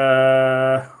right.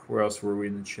 Where else were we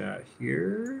in the chat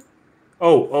here?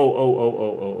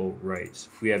 Oh, right.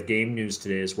 We have game news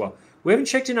today as well. We haven't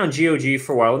checked in on GOG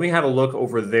for a while. Let me have a look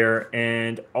over there.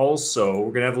 And also,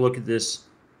 we're going to have a look at this.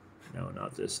 No,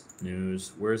 not this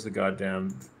news. Where's the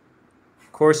goddamn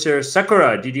Corsair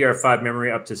Sakura DDR5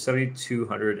 memory up to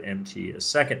 7200 MT a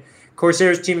second.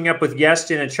 Corsair is teaming up with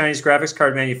Yeston, a Chinese graphics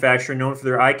card manufacturer known for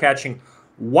their eye-catching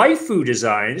waifu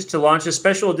designs, to launch a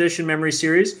special edition memory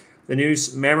series. The new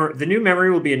memory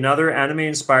will be another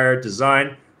anime-inspired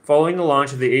design following the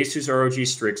launch of the Asus ROG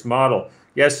Strix model.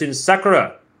 Yeston's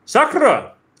Sakura,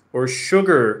 or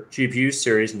Sugar GPU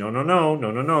series. No.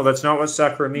 That's not what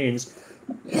Sakura means.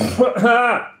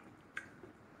 Let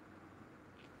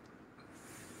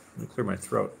me clear my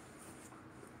throat.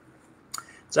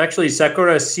 It's actually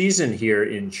Sakura season here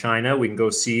in China. We can go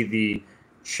see the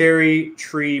cherry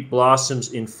tree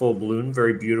blossoms in full bloom.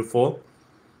 Very beautiful.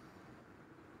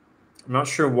 I'm not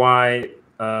sure why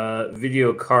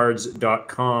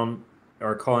videocards.com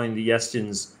are calling the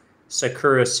Yeston's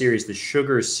Sakura series the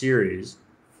Sugar series.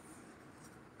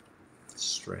 It's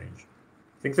strange.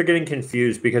 I think they're getting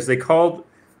confused because they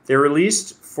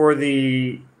released for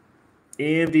the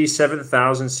AMD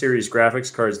 7000 series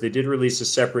graphics cards. They did release a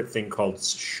separate thing called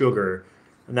Sugar,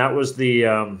 and that was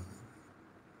the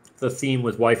theme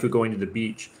with waifu going to the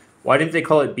beach. Why didn't they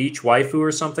call it Beach Waifu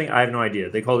or something? I have no idea.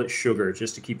 They called it Sugar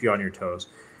just to keep you on your toes.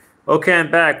 Okay,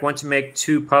 I'm back. Want to make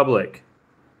 2 public.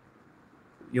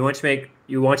 You want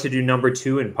to do number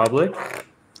 2 in public?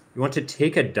 You want to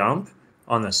take a dump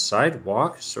on the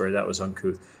sidewalk? Sorry, that was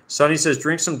uncouth. Sonny says,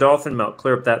 drink some dolphin milk,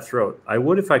 clear up that throat. I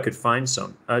would if I could find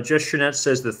some. Just Shernette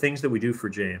says, the things that we do for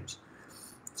James.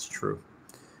 It's true.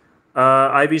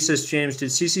 Ivy says, James, did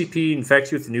CCP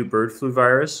infect you with the new bird flu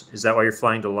virus? Is that why you're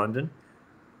flying to London?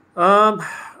 I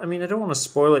mean, I don't want to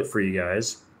spoil it for you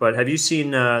guys, but have you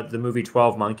seen the movie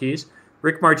 12 Monkeys?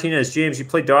 Rick Martinez, James, you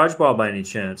play dodgeball by any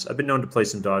chance? I've been known to play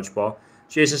some dodgeball.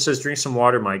 Jason says, drink some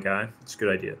water, my guy. It's a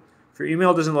good idea. If your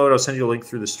email doesn't load, I'll send you a link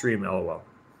through the stream, LOL.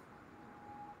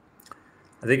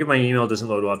 I think if my email doesn't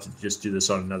load, we'll have to just do this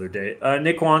on another day.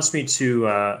 Nick wants me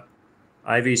to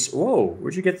Ivy's, whoa,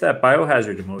 where'd you get that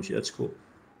biohazard emoji? That's cool.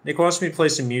 Nick wants me to play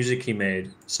some music he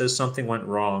made. Says something went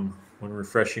wrong when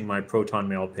refreshing my Proton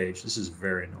Mail page. This is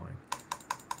very annoying.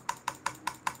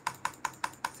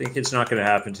 I think it's not going to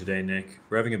happen today, Nick.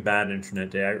 We're having a bad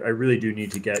internet day. I really do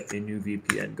need to get a new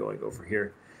VPN going over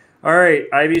here. All right,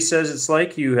 Ivy says it's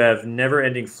like you have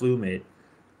never-ending flu, mate.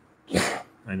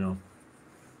 I know.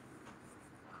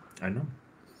 I know.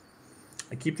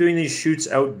 I keep doing these shoots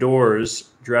outdoors,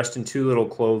 dressed in too little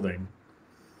clothing.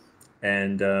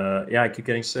 And, yeah, I keep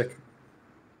getting sick.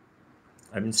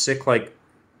 I've been sick, like,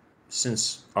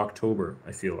 since October,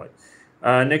 I feel like.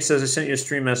 Nick says, I sent you a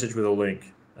stream message with a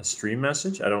link. A stream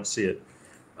message? I don't see it.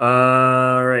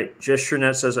 All right. Just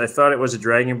Shernette says, I thought it was a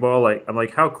Dragon Ball. I'm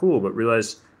like, how cool, but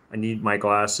realized I need my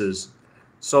glasses.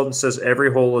 Sultan says,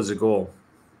 every hole is a goal.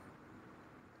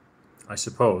 I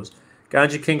suppose.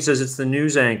 Ganji King says, it's the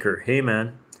news anchor. Hey,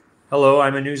 man. Hello,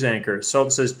 I'm a news anchor. Sultan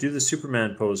says, do the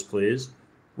Superman pose, please.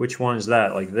 Which one is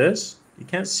that? Like this? You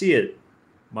can't see it.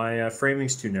 My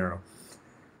framing's too narrow.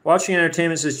 Watching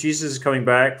Entertainment says, Jesus is coming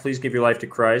back. Please give your life to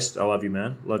Christ. I love you,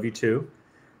 man. Love you, too.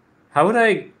 How would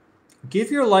I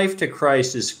give your life to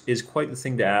Christ is quite the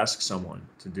thing to ask someone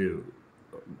to do.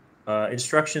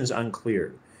 Instructions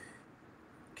unclear.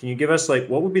 Can you give us, like,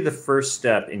 what would be the first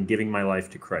step in giving my life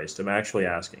to Christ? I'm actually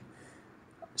asking.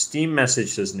 Steam message,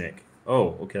 says Nick.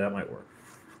 Oh, okay, that might work.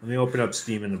 Let me open up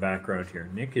Steam in the background here.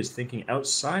 Nick is thinking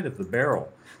outside of the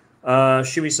barrel.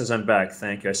 Shimi says, I'm back.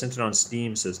 Thank you. I sent it on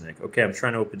Steam, says Nick. Okay, I'm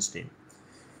trying to open Steam.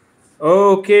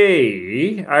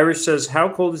 Okay. Irish says, how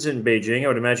cold is it in Beijing? I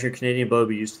would imagine your Canadian blood would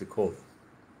be used to the cold.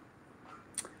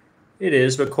 It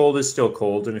is, but cold is still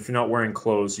cold. And if you're not wearing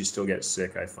clothes, you still get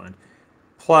sick, I find.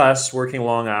 Plus, working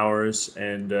long hours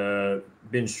and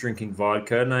binge drinking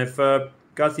vodka. And I've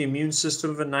got the immune system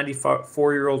of a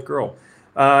 94-year-old girl.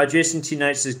 Jason T.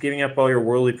 Knight says, giving up all your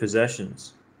worldly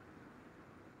possessions.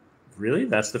 Really?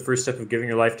 That's the first step of giving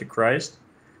your life to Christ?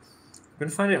 I'm going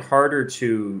to find it harder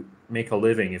to make a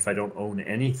living if I don't own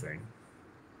anything.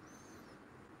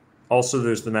 Also,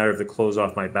 there's the matter of the clothes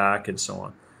off my back and so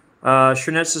on.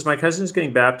 Shernette says, my cousin is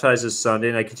getting baptized this Sunday,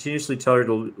 and I continuously tell her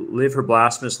to live her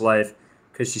blasphemous life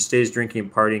because she stays drinking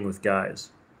and partying with guys.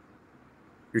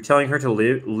 You're telling her to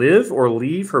live or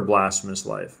leave her blasphemous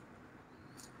life?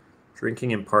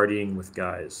 Drinking and partying with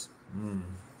guys.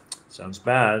 Sounds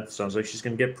bad. Sounds like she's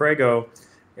going to get prego.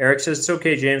 Eric says, it's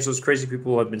okay, James. Those crazy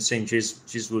people have been saying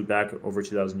Jesus will be back over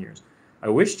 2,000 years. I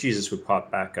wish Jesus would pop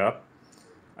back up.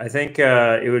 I think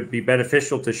it would be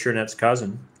beneficial to Shernette's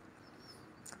cousin.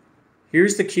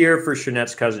 Here's the cure for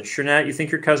Shernette's cousin. Shernette, you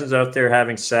think your cousin's out there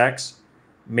having sex,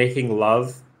 making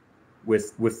love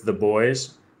with the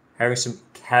boys, having some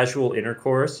casual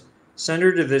intercourse? Send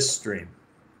her to this stream,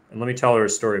 and let me tell her a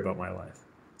story about my life.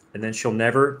 And then she'll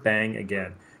never bang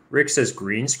again. Rick says,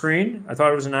 green screen? I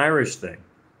thought it was an Irish thing.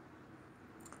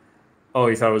 Oh,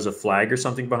 you thought it was a flag or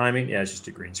something behind me? Yeah, it's just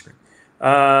a green screen.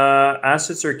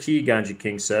 Assets are key, Ganji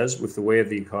King says, with the way of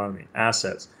the economy.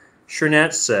 Assets.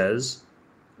 Shernette says,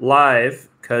 live,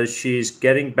 because she's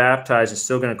getting baptized and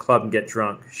still going to club and get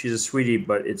drunk. She's a sweetie,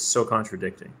 but it's so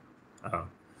contradicting. Oh.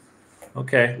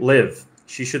 Okay, live.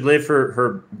 She should live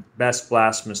her best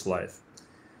blasphemous life.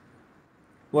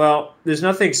 Well, there's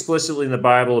nothing explicitly in the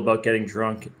Bible about getting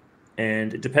drunk,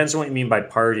 and it depends on what you mean by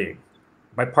partying.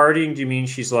 By partying, do you mean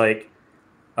she's like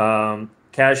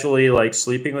casually like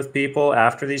sleeping with people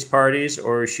after these parties,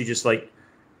 or is she just like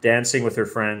dancing with her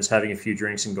friends, having a few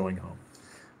drinks and going home?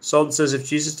 Sultan says, if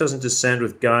Jesus doesn't descend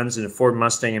with guns in a Ford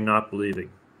Mustang, I'm not believing.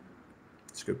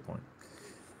 That's a good point.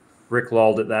 Rick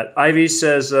lolled at that. Ivy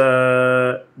says,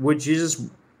 would Jesus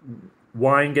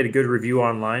wine get a good review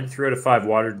online? 3 out of 5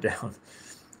 watered down.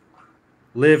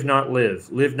 Live, not live.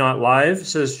 Live, not live,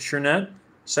 says Shernette.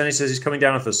 Sonny says he's coming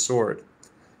down with a sword.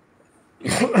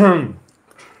 You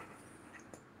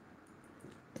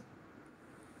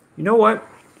know what?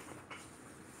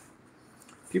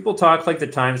 People talk like the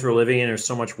times we're living in are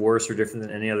so much worse or different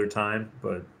than any other time,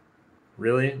 but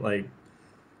really, like,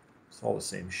 it's all the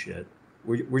same shit.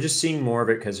 We're just seeing more of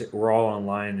it because we're all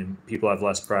online and people have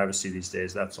less privacy these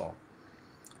days. That's all.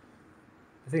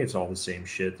 I think it's all the same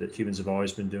shit that humans have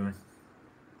always been doing.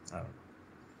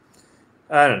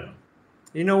 I don't know.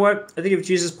 You know what? I think if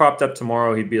Jesus popped up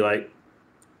tomorrow, he'd be like,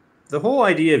 the whole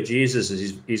idea of Jesus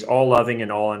is he's all loving and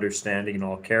all understanding and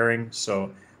all caring. So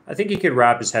I think he could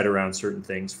wrap his head around certain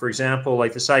things. For example,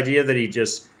 like this idea that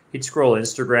he'd scroll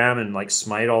Instagram and like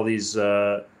smite all these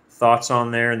thoughts on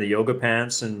there in the yoga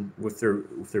pants and with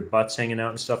their butts hanging out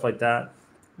and stuff like that.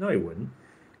 No, he wouldn't.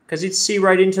 Because he'd see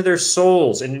right into their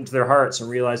souls and into their hearts and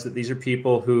realize that these are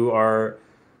people who are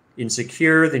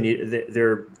insecure.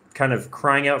 They're kind of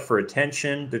crying out for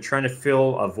attention. They're trying to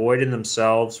fill a void in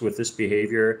themselves with this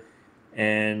behavior,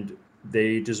 and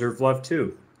they deserve love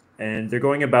too. And they're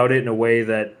going about it in a way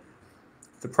that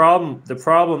the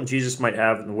problem Jesus might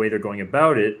have in the way they're going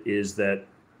about it is that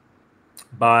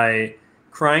by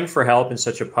crying for help in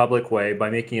such a public way, by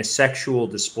making a sexual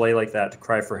display like that to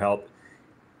cry for help,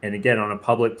 and again on a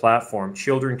public platform,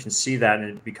 children can see that and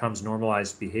it becomes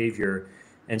normalized behavior.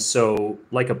 And so,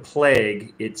 like a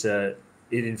plague, it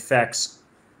infects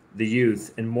the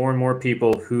youth, and more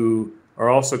people who are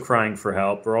also crying for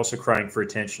help, or also crying for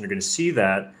attention, are going to see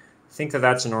that, think that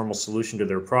that's a normal solution to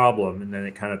their problem, and then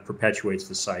it kind of perpetuates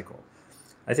the cycle.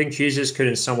 I think Jesus could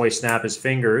in some way snap his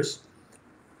fingers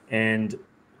and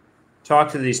talk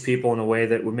to these people in a way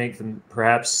that would make them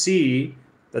perhaps see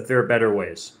that there are better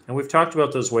ways. And we've talked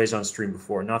about those ways on stream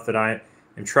before. Not that I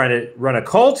am trying to run a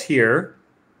cult here,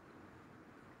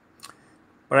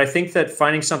 but I think that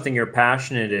finding something you're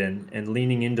passionate in and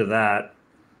leaning into that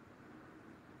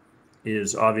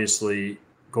is obviously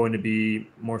going to be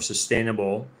more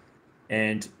sustainable,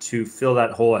 and to fill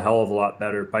that hole a hell of a lot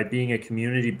better by being a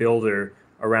community builder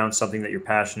around something that you're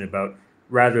passionate about,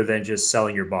 rather than just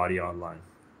selling your body online.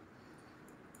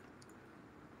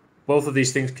 Both of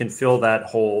these things can fill that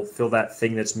hole, fill that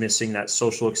thing that's missing, that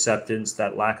social acceptance,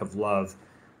 that lack of love.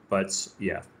 But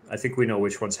yeah, I think we know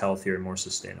which one's healthier and more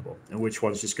sustainable, and which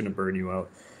one's just going to burn you out,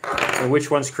 and which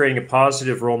one's creating a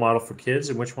positive role model for kids,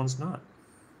 and which one's not.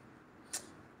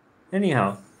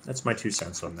 Anyhow, that's my 2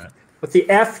 cents on that. What the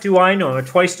F do I know? I'm a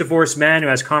twice divorced man who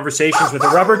has conversations with a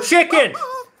rubber chicken.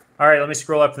 All right, let me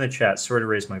scroll up in the chat. Sorry to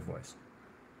raise my voice.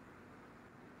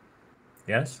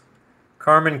 Yes?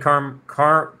 Cameron,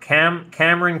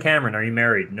 are you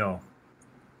married? No.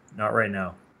 Not right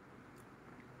now.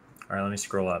 All right, let me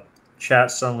scroll up.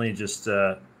 Chat suddenly just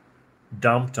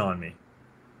dumped on me.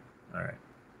 All right.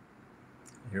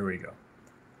 Here we go.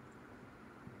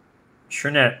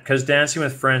 Shernette, because dancing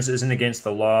with friends isn't against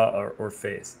the law or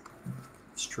faith.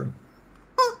 It's true.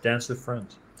 Dance with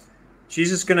friends.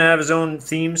 Jesus is going to have his own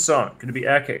theme song. Going to be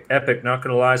epic. Not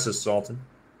going to lie, says Sultan.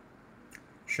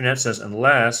 Shernette says,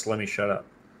 unless, let me shut up.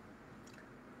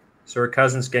 So her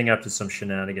cousin's getting up to some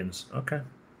shenanigans. Okay.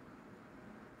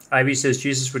 Ivy says,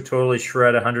 Jesus would totally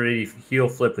shred a 180 heel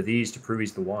flip with ease to prove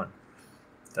he's the one.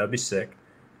 That'd be sick.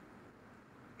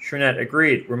 Shernette,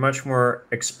 agreed. We're much more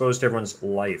exposed to everyone's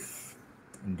life.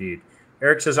 Indeed.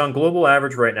 Eric says, on global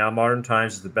average right now, modern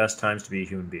times is the best times to be a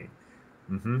human being.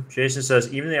 Jason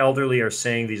says, even the elderly are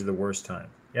saying these are the worst times.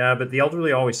 Yeah, but the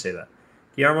elderly always say that.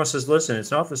 Guillermo says, listen,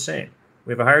 it's not the same.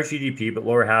 We have a higher GDP, but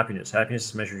lower happiness. Happiness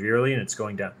is measured yearly, and it's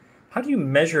going down. How do you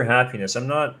measure happiness? I'm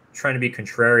not trying to be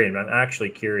contrarian, but I'm actually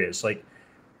curious. Like,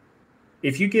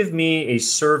 if you give me a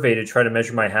survey to try to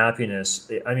measure my happiness,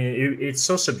 I mean, it's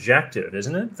so subjective,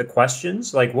 isn't it? The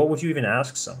questions, like, what would you even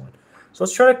ask someone? So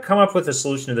let's try to come up with a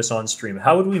solution to this on stream.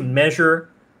 How would we measure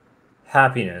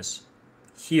happiness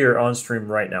here on stream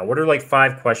right now? What are like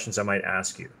 5 questions I might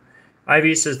ask you?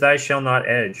 Ivy says, thou shalt not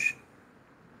edge.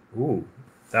 Ooh,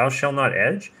 thou shalt not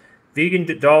edge?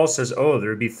 Vegan Doll says, oh, there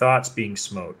would be thoughts being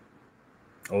smoked.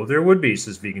 Oh, there would be,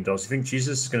 says Vegan Doll. So you think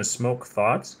Jesus is going to smoke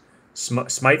thoughts?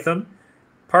 Smite them?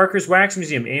 Parker's Wax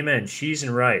Museum, amen. Cheese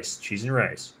and rice. Cheese and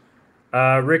rice.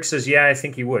 Rick says, yeah, I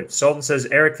think he would. Sultan says,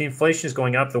 Eric, the inflation is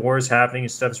going up. The war is happening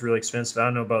and stuff is really expensive. I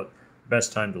don't know about the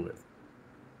best time to live.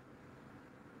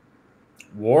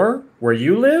 War? Where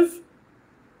you live?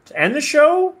 To end the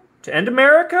show? To end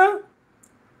America?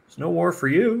 There's no war for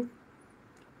you.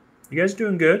 You guys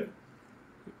doing good?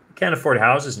 We can't afford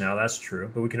houses now, that's true.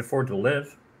 But we can afford to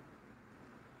live.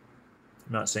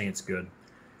 I'm not saying it's good.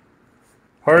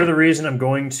 Part of the reason I'm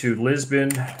going to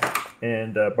Lisbon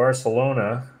and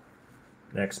Barcelona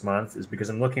next month is because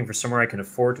I'm looking for somewhere I can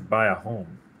afford to buy a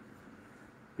home.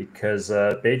 Because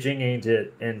Beijing ain't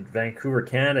it, and Vancouver,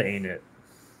 Canada ain't it.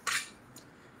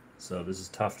 So this is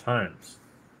tough times.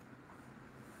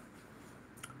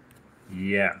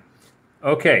 Yeah.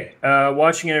 Okay.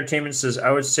 Watching Entertainment says,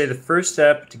 I would say the first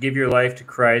step to give your life to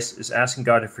Christ is asking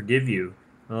God to forgive you.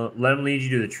 Let him lead you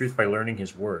to the truth by learning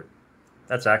his word.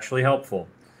 That's actually helpful.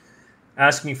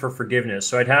 Asking for forgiveness.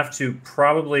 So I'd have to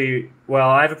probably, well,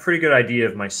 I have a pretty good idea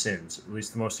of my sins, at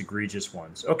least the most egregious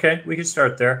ones. Okay, we can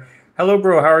start there. Hello,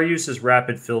 bro. How are you? Says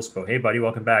Rapid Philspo. Hey, buddy.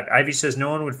 Welcome back. Ivy says,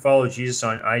 no one would follow Jesus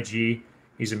on IG.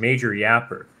 He's a major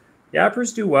yapper.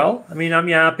 Yappers do well. I mean, I'm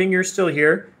yapping. You're still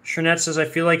here. Shernette says, I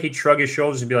feel like he'd shrug his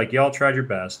shoulders and be like, y'all tried your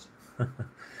best.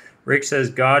 Rick says,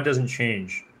 God doesn't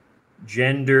change.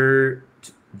 Gender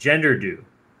do.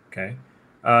 Okay.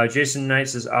 Jason Knight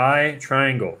says, I,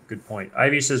 triangle. Good point.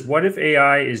 Ivy says, what if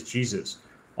AI is Jesus?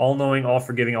 All-knowing,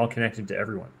 all-forgiving, all-connected to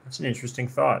everyone. That's an interesting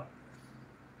thought.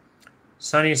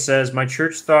 Sonny says, my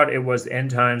church thought it was the end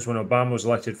times when Obama was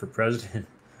elected for president.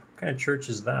 What kind of church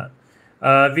is that?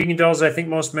 Vegan Dolls, I think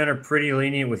most men are pretty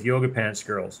lenient with yoga pants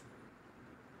girls.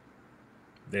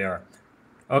 They are.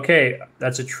 Okay,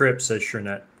 that's a trip, says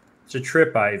Shernette. It's a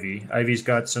trip, Ivy. Ivy's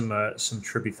got some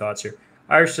trippy thoughts here.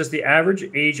 Irish says the average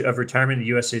age of retirement in the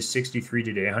USA is 63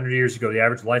 today. 100 years ago, the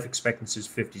average life expectancy is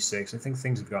 56. I think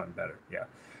things have gotten better. Yeah.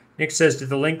 Nick says, did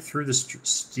the link through the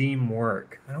Steam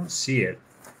work? I don't see it.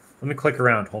 Let me click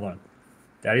around. Hold on.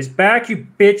 Daddy's back, you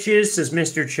bitches, says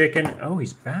Mr. Chicken. Oh,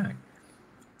 he's back.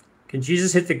 Can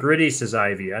Jesus hit the gritty, says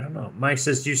Ivy. I don't know. Mike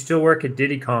says, do you still work at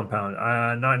Diddy Compound?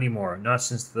 Not anymore. Not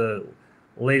since the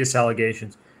latest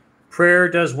allegations. Prayer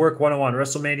does work 101.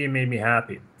 WrestleMania made me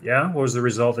happy. Yeah? What was the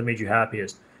result that made you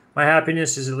happiest? My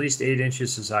happiness is at least 8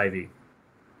 inches, says Ivy.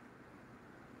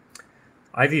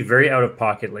 Ivy very out of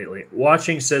pocket lately.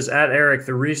 Watching says, at Eric,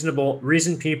 the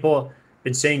reason people have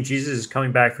been saying Jesus is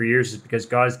coming back for years is because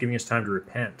God is giving us time to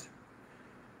repent.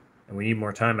 And we need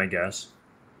more time, I guess.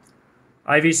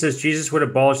 Ivy says Jesus would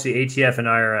abolish the ATF and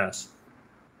IRS.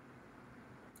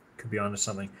 Could be onto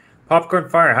something. Popcorn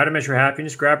Fire, how to measure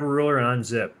happiness. Grab a ruler and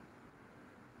unzip.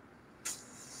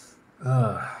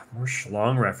 More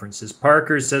schlong references.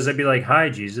 Parker says, I'd be like, hi,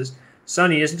 Jesus.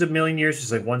 Sonny, isn't a million years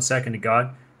just like 1 second to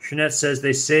God? Shanette says,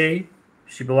 they say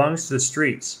she belongs to the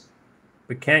streets.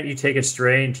 But can't you take a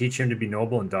stray and teach him to be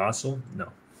noble and docile?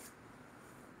 No.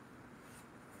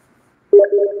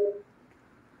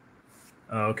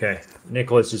 Okay,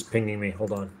 Nicholas is pinging me.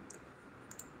 Hold on.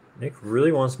 Nick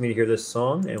really wants me to hear this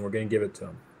song, and we're going to give it to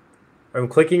him. I'm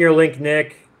clicking your link,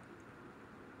 Nick.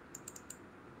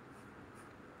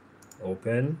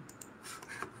 Open.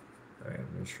 All right,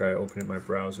 I'm going to try opening my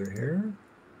browser here.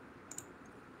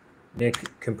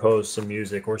 Nick composed some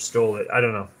music or stole it. I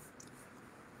don't know.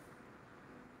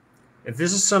 If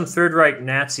this is some Third Reich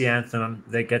Nazi anthem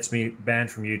that gets me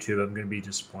banned from YouTube, I'm going to be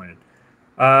disappointed.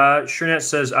 Shernette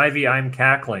says, Ivy, I'm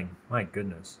cackling. My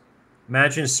goodness.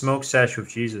 Imagine a smoke sesh with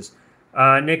Jesus.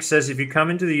 Nick says, if you come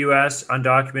into the U.S.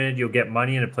 undocumented, you'll get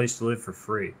money and a place to live for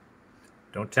free.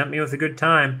 Don't tempt me with a good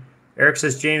time. Eric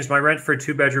says, James, my rent for a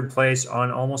 2-bedroom place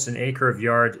on almost an acre of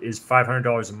yard is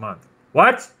 $500 a month.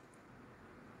 What?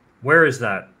 Where is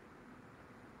that?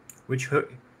 Which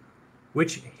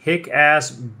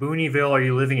hick-ass Booneyville are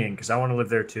you living in? Because I want to live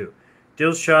there too.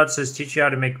 Dilshad says, teach you how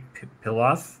to make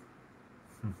pilaf.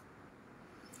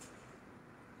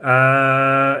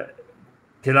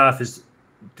 Pilaf is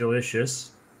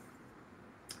delicious.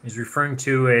 He's referring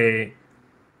to I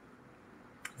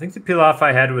think the pilaf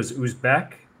I had was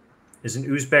Uzbek. Is an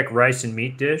Uzbek rice and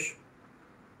meat dish.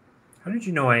 How did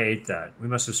you know I ate that? We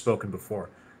must have spoken before.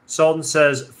 Sultan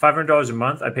says, $500 a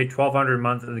month. I pay $1,200 a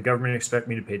month, and the government expect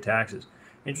me to pay taxes.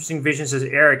 Interesting Vision says,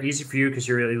 Eric, easy for you because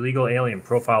you're an illegal alien.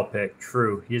 Profile pic.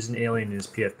 True. He is an alien in his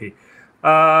PFP.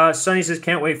 Sonny says,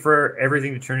 can't wait for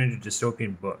everything to turn into a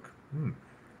dystopian book.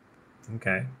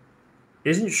 Okay.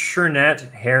 Isn't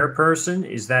Shernette hair person?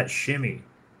 Is that Shimmy?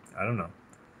 I don't know.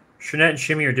 Shernette and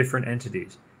Shimmy are different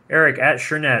entities. Eric, at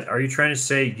Shernette, are you trying to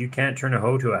say you can't turn a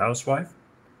hoe to a housewife?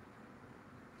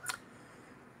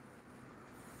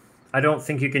 I don't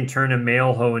think you can turn a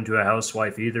male hoe into a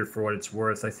housewife either, for what it's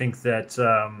worth. I think that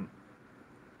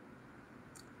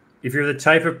if you're the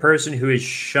type of person who is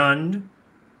shunned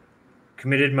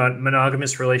committed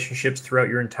monogamous relationships throughout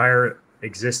your entire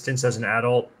existence as an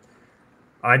adult,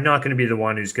 I'm not going to be the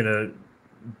one who's going to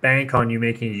bank on you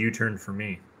making a U-turn for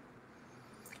me.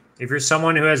 If you're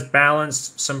someone who has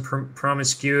balanced some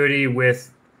promiscuity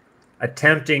with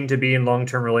attempting to be in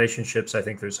long-term relationships, I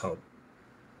think there's hope.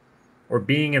 Or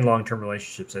being in long-term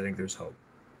relationships, I think there's hope.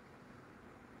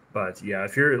 But yeah,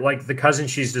 if you're like the cousin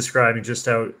she's describing, just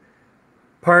out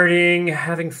partying,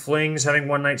 having flings, having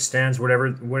one-night stands,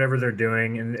 whatever they're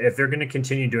doing, and if they're going to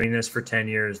continue doing this for 10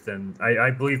 years, then I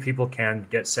believe people can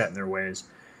get set in their ways.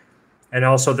 And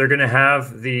also, they're going to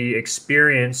have the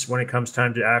experience when it comes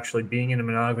time to actually being in a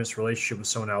monogamous relationship with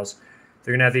someone else.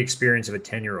 They're going to have the experience of a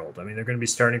 10-year-old. I mean, they're going to be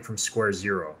starting from square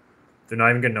zero. They're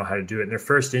not even going to know how to do it. And their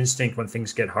first instinct when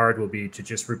things get hard will be to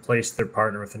just replace their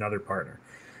partner with another partner.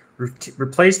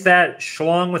 Replace that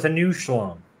schlong with a new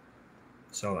schlong.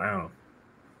 So, I don't know.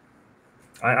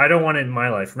 I don't want it in my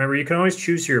life. Remember, you can always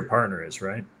choose who your partner is,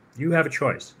 right? You have a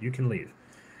choice. You can leave.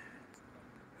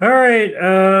 All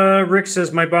right. Rick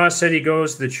says, my boss said he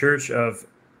goes to the Church of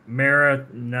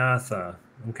Maranatha.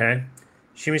 Okay.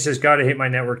 Shimi says, gotta hit my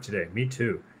network today. Me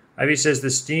too. Ivy says, the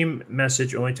Steam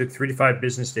message only took 3 to 5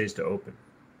 business days to open.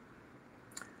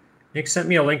 Nick sent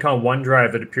me a link on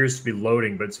OneDrive that appears to be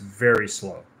loading, but it's very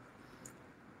slow.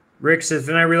 Rick says,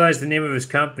 then I realized the name of his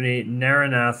company,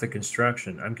 Naranatha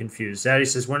Construction. I'm confused. Zaddy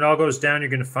says, when it all goes down, you're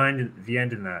going to find the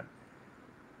end in that.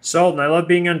 Sultan, I love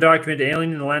being undocumented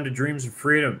alien in the land of dreams and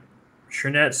freedom.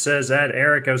 Shernette says, at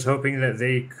Eric, I was hoping that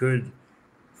they could,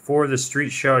 for the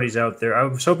street shouties out there. I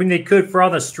was hoping they could for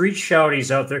all the street shouties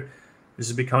out there. This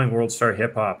is becoming world star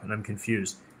hip hop, and I'm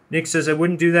confused. Nick says, I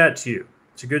wouldn't do that to you.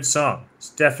 It's a good song. It's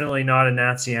definitely not a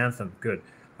Nazi anthem. Good.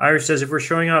 Irish says, if we're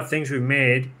showing off things we've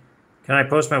made, can I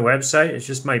post my website? It's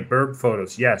just my burb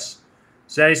photos. Yes.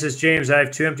 Zaddy says, James, I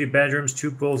have 2 empty bedrooms,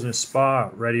 2 pools, and a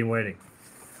spa ready and waiting.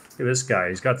 Look at this guy.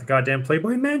 He's got the goddamn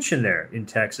Playboy Mansion there in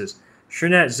Texas.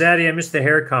 Shernette, Zaddy, I missed the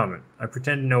hair comment. I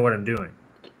pretend to know what I'm doing.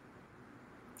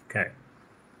 Okay.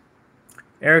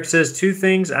 Eric says, 2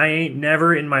 things I ain't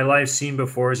never in my life seen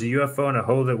before is a UFO and a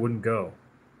hoe that wouldn't go.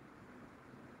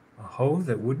 A hoe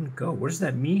that wouldn't go? What does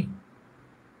that mean?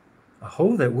 A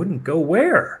hoe that wouldn't go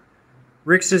where?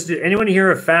 Rick says, did anyone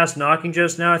hear a fast knocking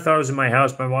just now? I thought it was in my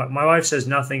house. My wife says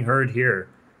nothing heard here.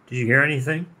 Did you hear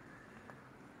anything?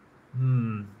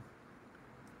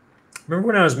 Remember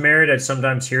when I was married, I'd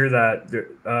sometimes hear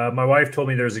that. My wife told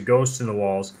me there was a ghost in the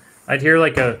walls. I'd hear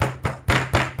like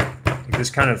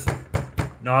this kind of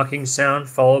knocking sound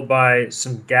followed by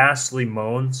some ghastly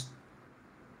moans.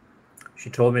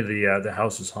 She told me the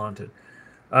house was haunted.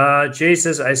 Jay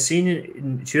says, I seen it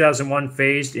in 2001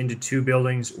 phased into 2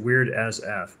 buildings. Weird as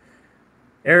F.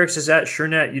 Eric says, at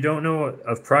Shernette, you don't know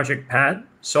of Project Pat?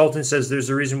 Sultan says, there's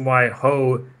a reason why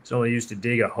hoe is only used to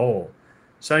dig a hole.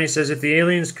 Sonny says, if the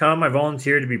aliens come, I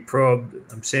volunteer to be probed.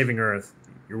 I'm saving Earth.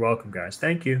 You're welcome, guys.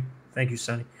 Thank you. Thank you,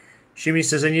 Sonny. Shimi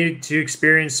says, I needed to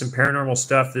experience some paranormal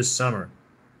stuff this summer.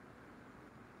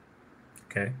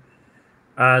 Okay.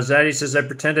 Zaddy says, I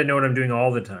pretend I know what I'm doing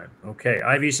all the time. Okay.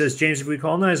 Ivy says, James, if we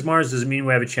colonize Mars, does it mean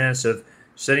we have a chance of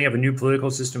setting up a new political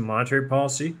system monetary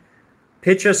policy?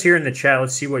 Pitch us here in the chat.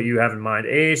 Let's see what you have in mind.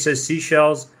 AA says,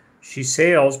 seashells. She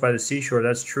sails by the seashore.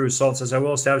 That's true. Salt says, I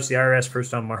will establish the IRS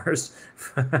first on Mars.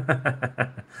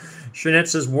 Shanette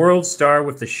says, world star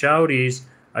with the shouties.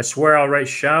 I swear I'll write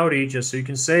shouty just so you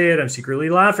can say it. I'm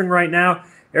secretly laughing right now.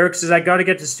 Eric says, I got to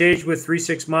get to stage with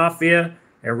 3-6 Mafia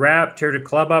and rap, tear the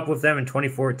club up with them in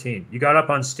 2014. You got up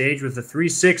on stage with the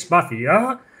 3-6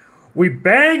 Mafia. We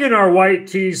bang in our white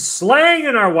tees, slang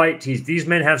in our white tees. These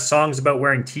men have songs about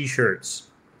wearing t-shirts.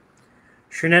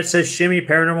 Shanette says, shimmy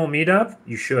paranormal meetup?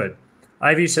 You should.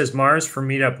 Ivy says, Mars for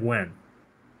meetup when?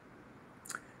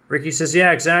 Ricky says,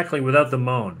 yeah, exactly, without the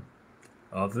moan.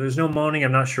 If there's no moaning,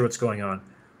 I'm not sure what's going on.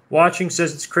 Watching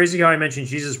says, it's crazy how I mentioned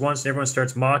Jesus once and everyone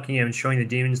starts mocking him and showing the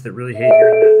demons that really hate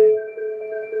hearing that name.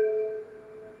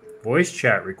 Voice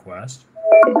chat request.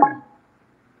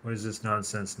 What is this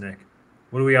nonsense, Nick?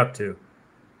 What are we up to?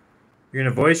 You're going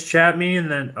to voice chat me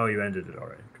and then... Oh, you ended it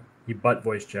already. Okay. You butt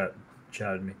voice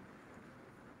chatted me.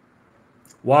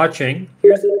 Watching.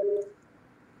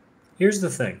 Here's the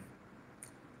thing.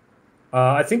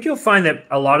 I think you'll find that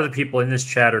a lot of the people in this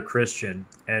chat are Christian,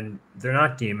 and they're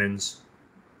not demons.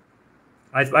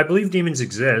 I believe demons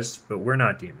exist, but we're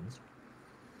not demons.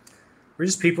 We're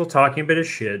just people talking a bit of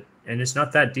shit, and it's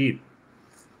not that deep.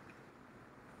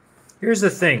 Here's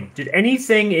the thing. Did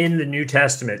anything in the New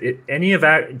Testament, any of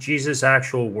Jesus'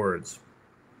 actual words,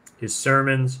 his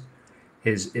sermons,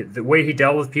 the way he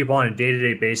dealt with people on a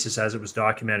day-to-day basis as it was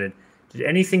documented, did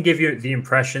anything give you the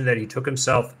impression that he took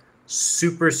himself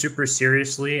super, super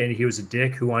seriously and he was a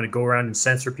dick who wanted to go around and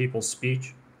censor people's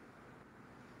speech?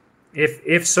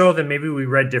 If so, then maybe we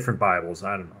read different Bibles.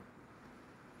 I don't know.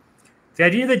 The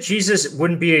idea that Jesus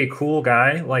wouldn't be a cool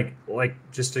guy, like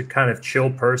just a kind of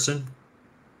chill person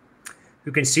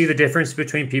who can see the difference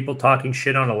between people talking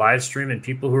shit on a live stream and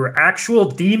people who are actual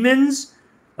demons,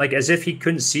 like as if he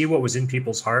couldn't see what was in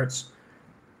people's hearts.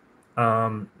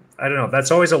 I don't know.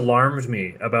 That's always alarmed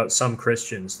me about some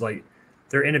Christians, like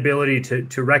their inability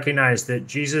to recognize that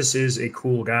Jesus is a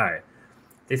cool guy.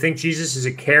 They think Jesus is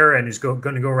a Karen who's going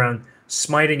to go around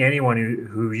smiting anyone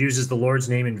who uses the Lord's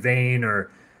name in vain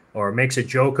or makes a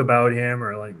joke about him,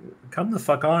 or like, come the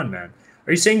fuck on, man.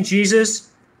 Are you saying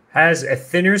Jesus has a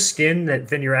thinner skin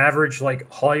than your average like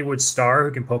Hollywood star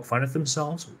who can poke fun at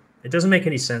themselves? It doesn't make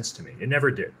any sense to me. It never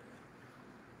did.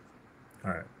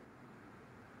 All right.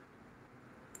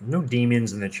 No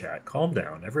demons in the chat. Calm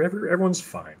down. Everyone's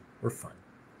fine. We're fine.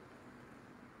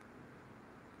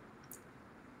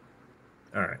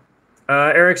 All right.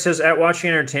 Eric says, at Watching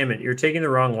Entertainment, you're taking the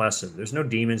wrong lesson. There's no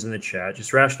demons in the chat.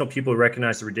 Just rational people who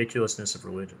recognize the ridiculousness of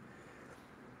religion.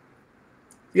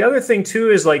 The other thing,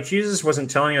 too, is like Jesus wasn't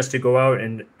telling us to go out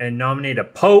and nominate a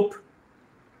pope.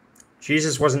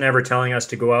 Jesus wasn't ever telling us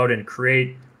to go out and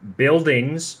create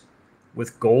buildings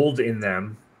with gold in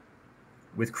them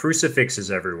with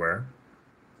crucifixes everywhere.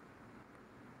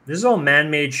 This is all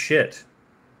man-made shit.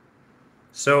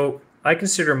 So I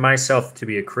consider myself to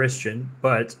be a Christian,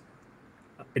 but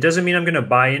it doesn't mean I'm going to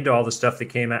buy into all the stuff that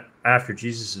came after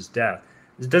Jesus' death.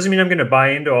 It doesn't mean I'm going to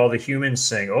buy into all the humans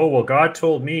saying, oh, well, God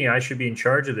told me I should be in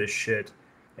charge of this shit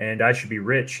and I should be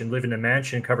rich and live in a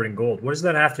mansion covered in gold. What does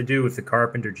that have to do with the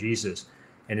carpenter Jesus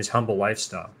and his humble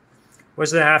lifestyle? What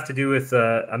does that have to do with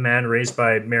a man raised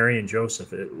by Mary and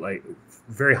Joseph? Like,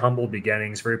 very humble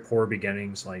beginnings, very poor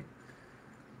beginnings. Like,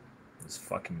 it's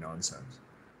fucking nonsense.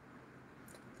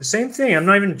 The same thing. I'm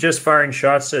not even just firing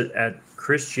shots at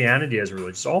Christianity as a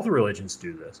religion. All the religions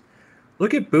do this.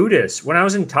 Look at Buddhists. When I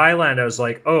was in Thailand, I was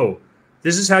like, oh,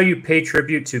 this is how you pay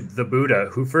tribute to the Buddha,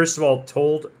 who first of all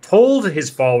told his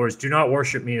followers, do not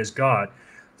worship me as God.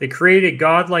 They create a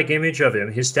godlike image of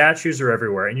him. His statues are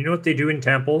everywhere. And you know what they do in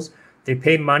temples? They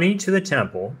pay money to the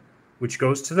temple, which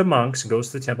goes to the monks and goes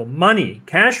to the temple. Money,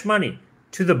 cash money,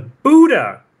 to the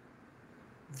Buddha,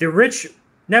 the rich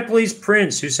Nepalese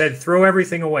prince who said, throw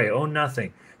everything away, own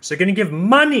nothing. So they're going to give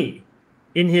money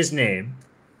in his name.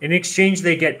 In exchange,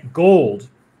 they get gold,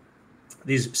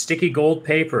 these sticky gold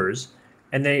papers,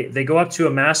 and they go up to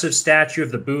a massive statue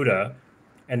of the Buddha,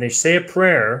 and they say a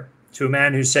prayer to a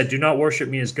man who said, do not worship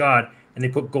me as God, and they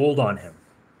put gold on him.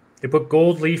 They put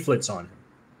gold leaflets on him.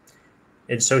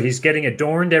 And so he's getting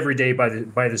adorned every day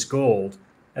by this gold.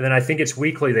 And then I think it's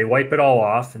weekly. They wipe it all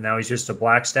off, and now he's just a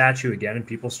black statue again, and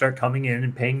people start coming in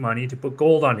and paying money to put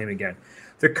gold on him again.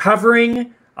 They're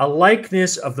covering a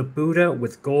likeness of the Buddha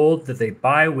with gold that they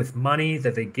buy with money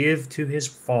that they give to his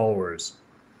followers.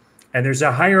 And there's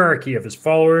a hierarchy of his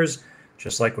followers,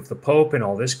 just like with the Pope and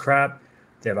all this crap.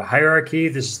 They have a hierarchy.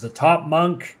 This is the top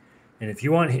monk. And if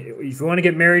you want to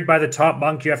get married by the top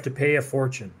monk, you have to pay a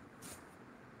fortune.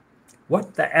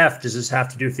 What the F does this have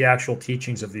to do with the actual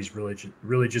teachings of these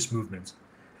religious movements?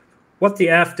 What the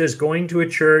F does going to a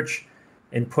church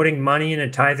and putting money in a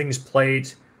tithing's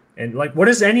plate, and like, what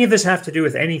does any of this have to do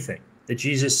with anything that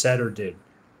Jesus said or did?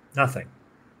 Nothing.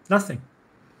 Nothing.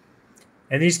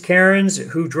 And these Karens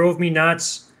who drove me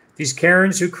nuts, these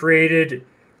Karens who created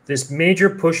this major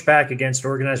pushback against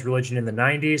organized religion in the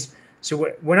 90s.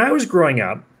 So when I was growing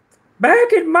up,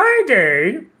 back in my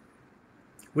day,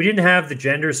 we didn't have the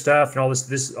gender stuff and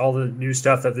all the new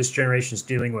stuff that this generation is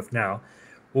dealing with now.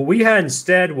 What we had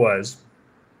instead was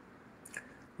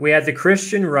we had the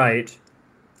Christian right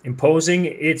imposing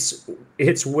its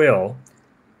will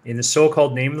in the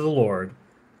so-called name of the Lord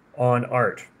on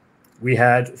art. We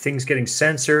had things getting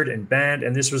censored and banned,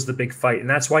 and this was the big fight. And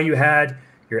that's why you had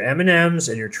your Eminems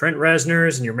and your Trent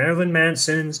Reznors and your Marilyn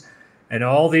Mansons and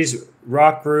all these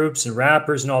rock groups and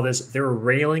rappers and all this. They were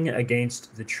railing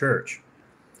against the church.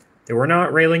 They were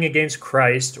not railing against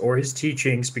Christ or his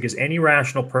teachings, because any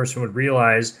rational person would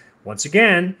realize, once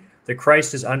again, that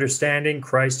Christ is understanding,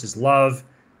 Christ is love,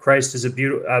 Christ is a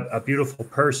beautiful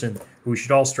person who we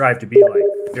should all strive to be like.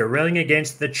 They're railing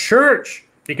against the church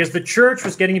because the church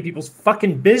was getting in people's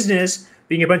fucking business,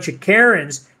 being a bunch of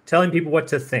Karens, telling people what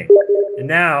to think. And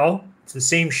now it's the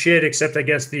same shit, except I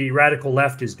guess the radical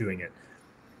left is doing it.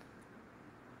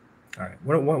 All right,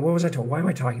 what was I talking? Why am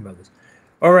I talking about this?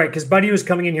 All right, because Buddy was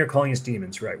coming in here calling us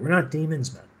demons, right? We're not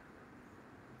demons, man.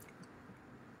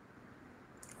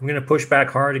 I'm going to push back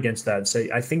hard against that and say,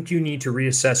 I think you need to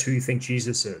reassess who you think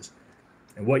Jesus is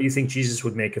and what you think Jesus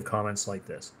would make of comments like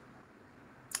this.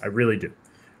 I really do.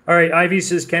 All right, Ivy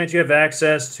says, can't you have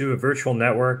access to a virtual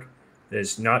network that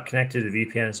is not connected to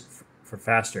VPNs for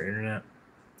faster internet?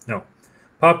 No.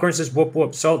 Popcorn says, whoop,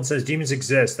 whoop. Sultan says, demons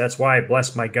exist. That's why I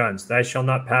bless my guns. They shall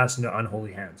not pass into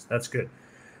unholy hands. That's good.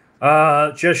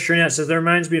 Just Shrinette says, that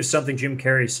reminds me of something Jim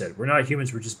Carrey said. We're not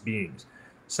humans, we're just beings.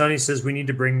 Sonny says, we need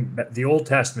to bring the Old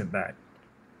Testament back.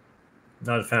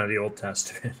 Not a fan of the Old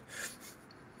Testament.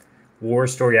 War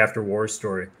story after war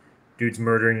story. Dudes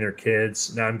murdering their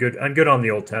kids. No, I'm good. I'm good on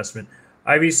the Old Testament.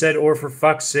 Ivy said, or for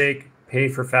fuck's sake, pay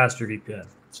for faster VPN.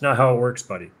 It's not how it works,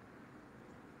 buddy.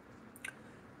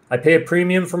 I pay a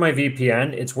premium for my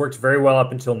VPN. It's worked very well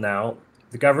up until now.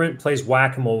 The government plays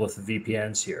whack-a-mole with the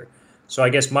VPNs here. So I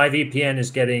guess my VPN is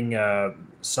getting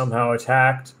somehow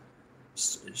attacked,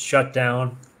 shut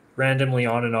down, randomly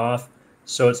on and off.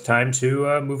 So it's time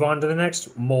to move on to the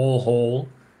next mole hole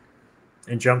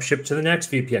and jump ship to the next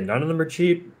VPN. None of them are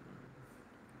cheap.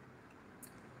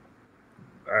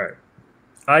 All right.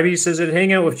 Ivy says, I'd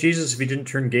hang out with Jesus if he didn't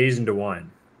turn gays into wine.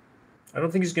 I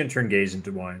don't think he's going to turn gays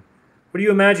into wine. What do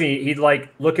you imagine? He'd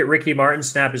like look at Ricky Martin,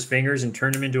 snap his fingers, and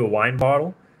turn him into a wine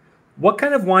bottle? What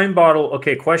kind of wine bottle?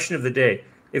 Okay, question of the day.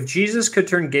 If Jesus could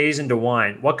turn gays into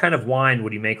wine, what kind of wine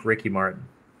would he make Ricky Martin?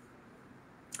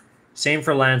 Same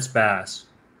for Lance Bass.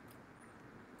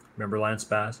 Remember Lance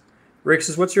Bass? Rick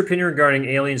says, what's your opinion regarding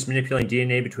aliens manipulating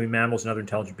DNA between mammals and other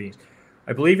intelligent beings?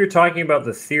 I believe you're talking about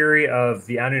the theory of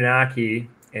the Anunnaki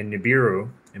and Nibiru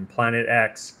in Planet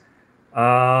X.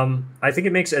 I think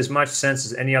it makes as much sense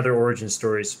as any other origin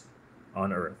stories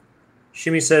on Earth.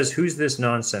 Shimmy says, who's this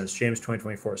nonsense? James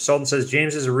 2024. Sultan says,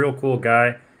 James is a real cool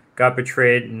guy. Got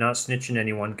betrayed and not snitching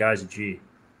anyone. Guy's a G.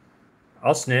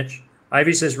 I'll snitch.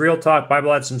 Ivy says, real talk.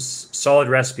 Bible had some solid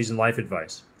recipes and life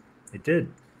advice. It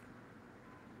did.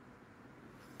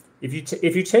 If you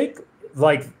take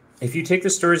the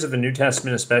stories of the New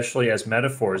Testament, especially as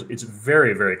metaphors, it's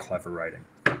very, very clever writing.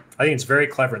 I think it's very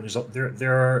clever. And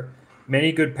there are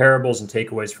many good parables and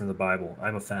takeaways from the Bible.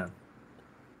 I'm a fan.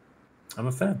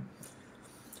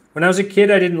 When I was a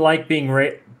kid, I didn't like being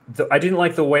I didn't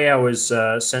like the way I was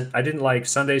sent. I didn't like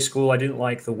Sunday school. I didn't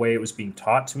like the way it was being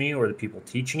taught to me or the people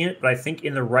teaching it. But I think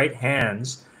in the right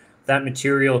hands, that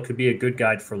material could be a good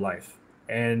guide for life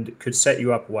and could set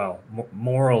you up well,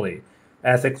 morally,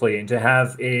 ethically, and to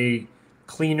have a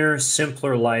cleaner,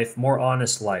 simpler life, more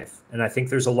honest life. And I think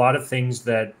there's a lot of things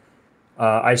that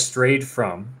I strayed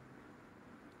from,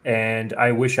 and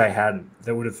I wish I hadn't,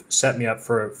 that would have set me up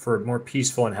for a more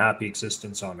peaceful and happy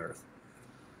existence on earth.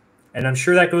 And I'm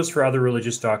sure that goes for other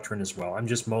religious doctrine as well. I'm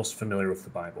just most familiar with the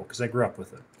Bible because I grew up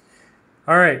with it.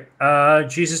 All right.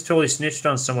 Jesus totally snitched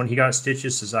on someone. He got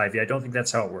stitches, says Ivy. I don't think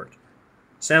that's how it worked.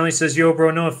 Stanley says, yo, bro,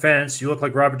 no offense. You look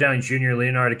like Robert Downey Jr. and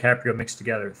Leonardo DiCaprio mixed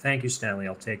together. Thank you, Stanley.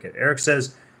 I'll take it. Eric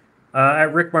says,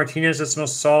 at Rick Martinez, that's the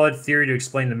most solid theory to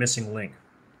explain the missing link.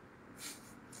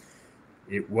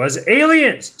 It was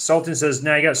aliens. Sultan says,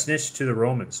 nah, you got snitched to the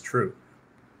Romans. True.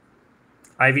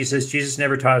 Ivy says, Jesus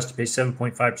never taught us to pay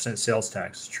 7.5% sales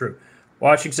tax. True.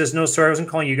 Watching says, no, sorry, I wasn't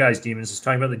calling you guys demons. I was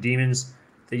talking about the demons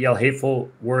that yell hateful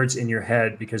words in your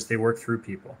head because they work through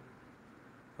people.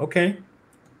 Okay.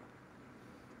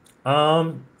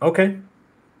 Okay.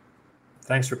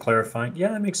 Thanks for clarifying. Yeah,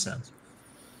 that makes sense.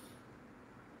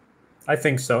 I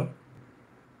think so.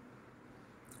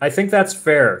 I think that's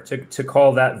fair to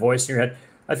call that voice in your head.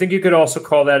 I think you could also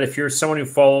call that, if you're someone who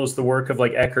follows the work of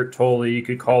like Eckhart Tolle, you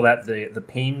could call that the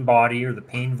pain body or the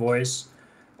pain voice.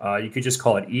 You could just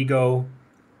call it ego.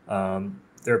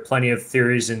 There are plenty of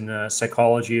theories in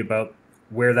psychology about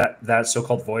where that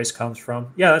so-called voice comes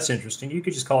from. Yeah, that's interesting. You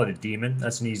could just call it a demon.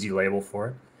 That's an easy label for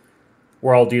it.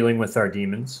 We're all dealing with our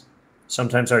demons.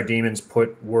 Sometimes our demons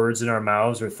put words in our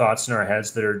mouths or thoughts in our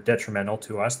heads that are detrimental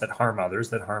to us, that harm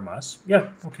others, that harm us. Yeah,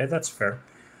 okay, that's fair.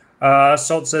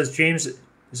 Salt says, James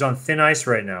is on thin ice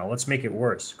right now. Let's make it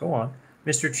worse. Go on.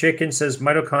 Mr. Chicken says,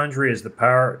 mitochondria is the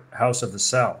powerhouse of the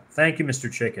cell. Thank you,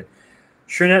 Mr. Chicken.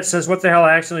 Shernette says, what the hell?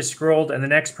 I accidentally scrolled, and the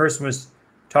next person was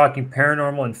talking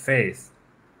paranormal and faith.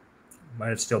 Might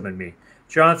have still been me.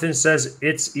 Jonathan says,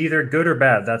 it's either good or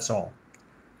bad, that's all.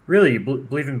 Really, you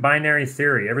believe in binary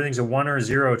theory. Everything's a 1 or a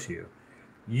 0 to you.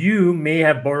 You may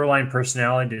have borderline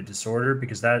personality disorder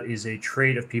because that is a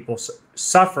trait of people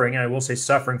suffering, and I will say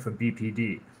suffering from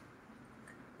BPD.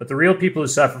 But the real people who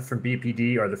suffer from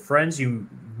BPD are the friends you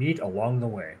meet along the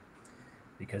way.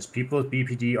 Because people with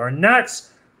BPD are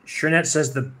nuts. Shernette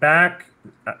says then back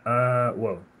I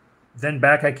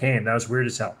came. That was weird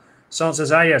as hell. Someone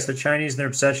says, yes, the Chinese and their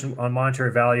obsession on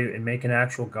monetary value and making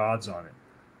actual gods on it.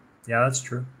 Yeah, that's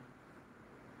true.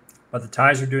 But the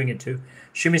Thais are doing it too.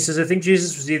 Shimi says, I think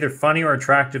Jesus was either funny or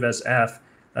attractive as F.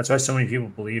 That's why so many people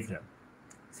believed him.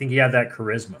 I think he had that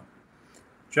charisma.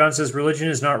 John says, religion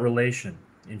is not relation.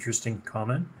 Interesting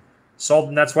comment.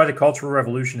 Sultan, that's why the Cultural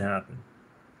Revolution happened.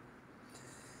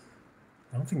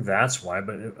 I don't think that's why,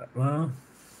 but well.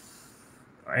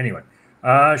 Anyway.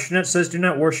 Shanette says, do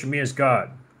not worship me as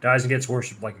God. Dies and gets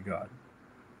worshipped like a god.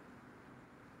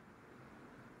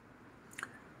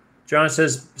 John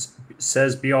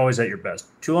says, be always at your best.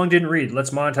 Too long didn't read.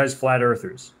 Let's monetize flat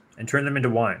earthers and turn them into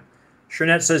wine.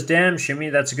 Shernette says, damn, Shimmy,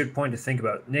 that's a good point to think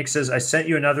about. Nick says, I sent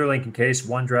you another link in case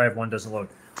OneDrive 1 doesn't load.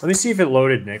 Let me see if it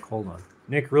loaded, Nick. Hold on.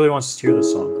 Nick really wants to hear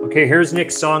this song. Okay, here's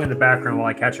Nick's song in the background while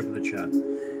I catch up with the chat.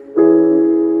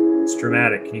 It's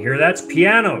dramatic. Can you hear that? It's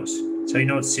pianos. That's how you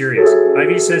know it's serious.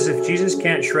 Ivy says, if Jesus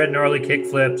can't shred gnarly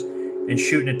kickflips and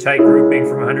shoot in a tight grouping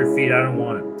from 100 feet, I don't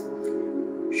want him.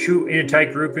 Shoot in a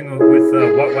tight grouping with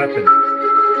what weapon?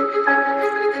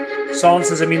 Solon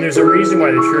says, I mean, there's a reason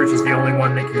why the church is the only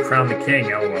one that can crown the king.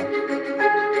 LOL.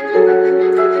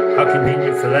 How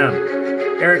convenient for them.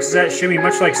 Eric says that, Shimmy,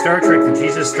 much like Star Trek, the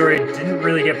Jesus story didn't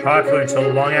really get popular until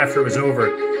long after it was over.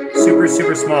 Super,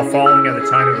 super small following at the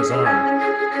time it was on.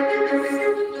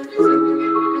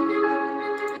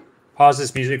 Pause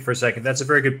this music for a second. That's a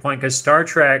very good point, because Star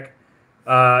Trek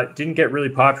didn't get really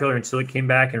popular until it came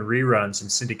back in reruns and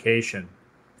syndication,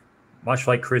 much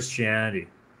like Christianity.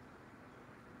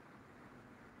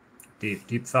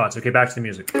 Deep thoughts. Okay, back to the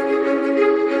music.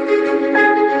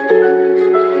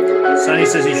 Sonny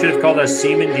says he should have called us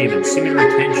semen demons, semen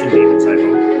retention demons, I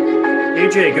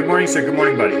hope. AJ, good morning, sir. Good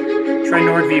morning, buddy. Try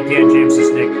NordVPN, James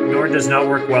says Nick. Nord does not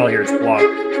work well here. It's blocked.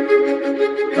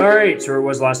 All right, so it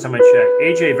was last time I checked.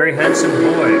 AJ, very handsome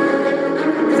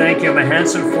boy. Thank you. I'm a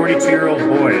handsome 42-year-old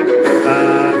boy.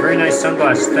 Very nice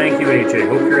sunglasses. Thank you, AJ.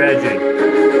 Hope you're edging.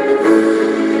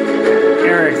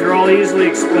 Eric, they're all easily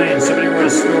explained. Somebody wrote a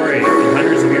story, and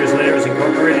hundreds of years later it was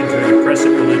incorporated into an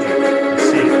oppressive religion. I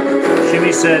see.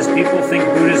 Shimmy says people think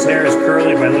Buddha's hair is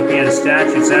curly by looking at a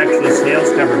statue. It's actually snails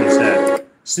covering his head.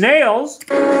 Snails?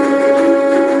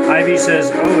 Ivy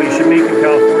says, oh, you should make him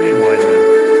Californian wine then.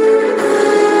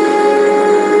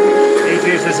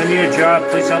 AJ says, I need a job.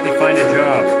 Please help me find a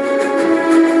job.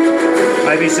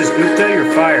 Ivy says, Gupta, you're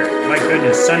fired. My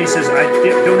goodness. Sunny says, I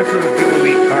don't approve of people who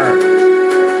eat carbs.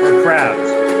 Or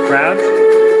crabs. Crabs?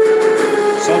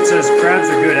 Salt says, crabs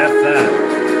are good. F that.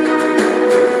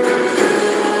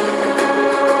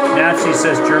 Nazi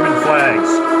says, German flags.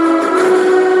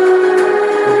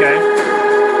 Okay.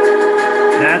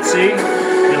 Nazi,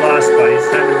 you lost, buddy. It's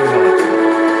time to move on.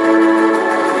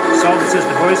 Salt says,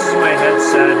 the voices in my head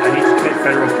said, I need to commit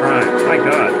federal crime. My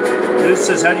God. Liz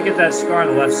says, how do you get that scar on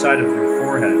the left side of your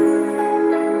forehead?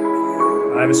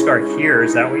 I have a scar here.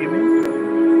 Is that what you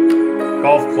mean?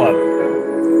 Golf club.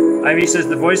 Ivy says,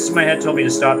 the voices in my head told me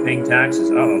to stop paying taxes.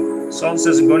 Uh-oh. Salt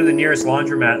says, I'm going to the nearest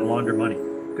laundromat and launder money.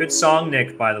 Good song,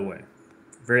 Nick, by the way.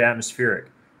 Very atmospheric.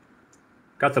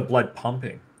 Got the blood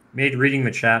pumping. Made reading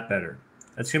the chat better.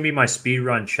 That's going to be my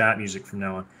speedrun chat music from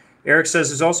now on. Eric says,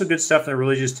 there's also good stuff in the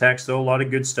religious text, though. A lot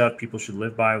of good stuff people should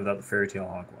live by without the fairy tale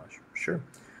hogwash. Sure.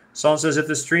 Salt says, if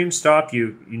the stream stopped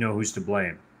you, you know who's to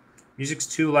blame. Music's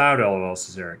too loud, LOL,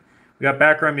 says Eric. We got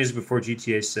background music before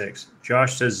GTA 6.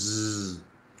 Josh says, zzz.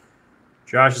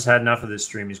 Josh has had enough of this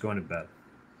stream. He's going to bed.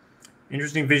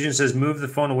 Interesting Vision says, move the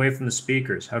phone away from the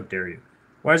speakers. How dare you?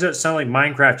 Why does that sound like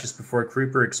Minecraft just before a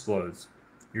creeper explodes?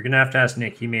 You're going to have to ask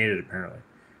Nick. He made it, apparently.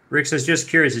 Rick says, just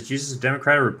curious, is Jesus a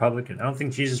Democrat or Republican? I don't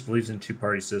think Jesus believes in a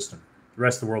two-party system. The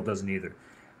rest of the world doesn't either.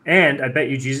 And I bet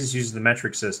you Jesus uses the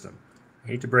metric system. I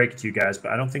hate to break it to you guys,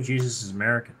 but I don't think Jesus is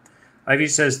American. Ivy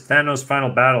says, Thanos' final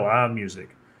battle. Ah,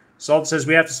 music. Salt says,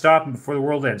 we have to stop him before the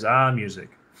world ends. Ah, music.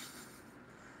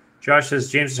 Josh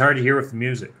says, James, is hard to hear with the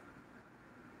music.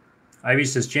 Ivy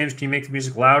says, James, can you make the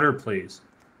music louder, please?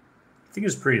 I think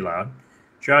it's pretty loud.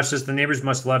 Josh says, the neighbors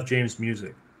must love James'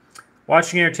 music.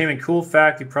 Watching entertainment, cool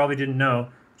fact you probably didn't know.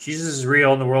 Jesus is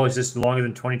real and the world existed longer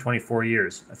than 24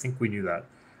 years. I think we knew that.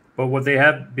 But what they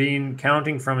have been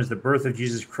counting from is the birth of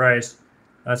Jesus Christ.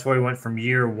 That's why we went from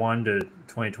year 1 to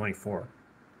 2024.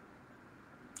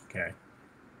 Okay.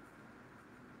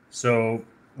 So,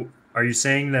 are you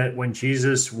saying that when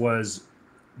Jesus was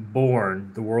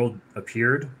born, the world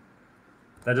appeared?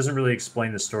 That doesn't really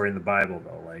explain the story in the Bible,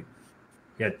 though. Like,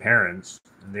 he had parents,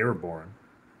 and they were born.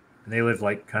 And they lived,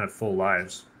 like, kind of full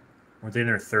lives. Weren't they in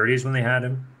their 30s when they had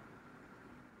him?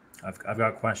 I've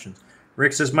got questions.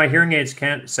 Rick says, my hearing aids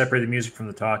can't separate the music from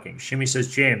the talking. Shimmy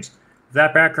says, James, with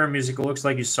that background music, it looks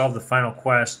like you solved the final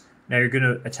quest. Now you're going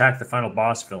to attack the final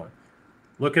boss villain.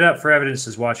 Look it up for evidence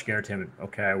as watching entertainment.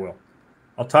 Okay, I will.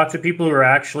 I'll talk to people who are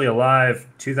actually alive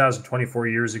 2024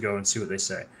 years ago and see what they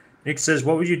say. Nick says,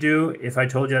 what would you do if I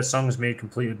told you that song was made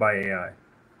completely by AI?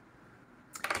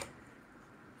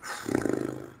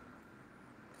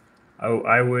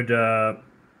 I would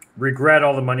regret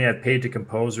all the money I've paid to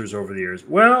composers over the years.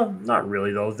 Well, not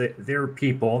really, though. They're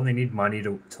people, and they need money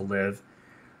to live.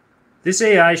 This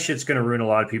AI shit's going to ruin a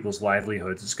lot of people's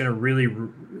livelihoods. It's going to really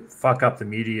fuck up the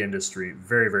media industry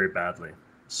very, very badly.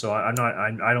 So I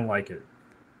don't like it.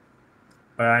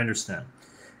 But I understand.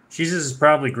 Jesus is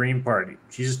probably Green Party.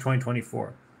 Jesus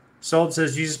 2024. Salt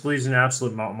says Jesus believes in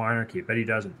absolute monarchy, but he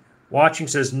doesn't. Watching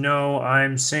says, no,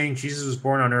 I'm saying Jesus was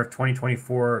born on Earth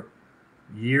 2024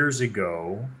 years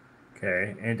ago.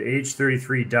 Okay. And age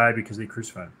 33 died because they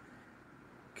crucified him.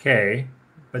 Okay.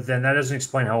 But then that doesn't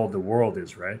explain how old the world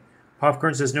is, right?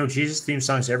 Popcorn says, no, Jesus theme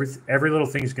songs, every little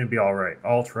thing is going to be all right.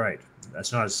 Alt-right.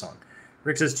 That's not his song.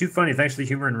 Rick says, too funny. Thanks for the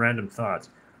humor and random thoughts.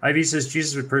 Ivy says,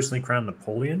 Jesus would personally crown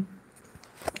Napoleon.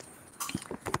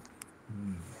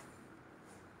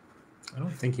 I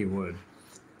don't think he would.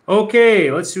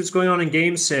 Okay, let's see what's going on in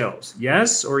game sales.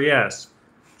 Yes or yes?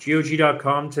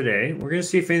 GOG.com today. We're going to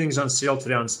see if anything's on sale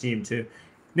today on Steam, too.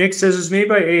 Nick says, it's made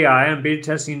by AI. I'm beta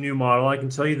testing a new model. I can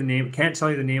tell you the name. Can't tell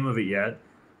you the name of it yet.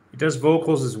 It does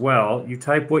vocals as well. You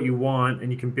type what you want,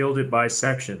 and you can build it by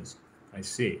sections. I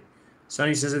see.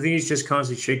 Sonny says, I think he's just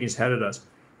constantly shaking his head at us.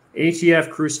 ATF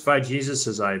crucified Jesus,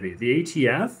 says Ivy. The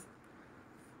ATF?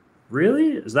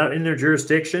 Really? Is that in their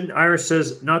jurisdiction? Iris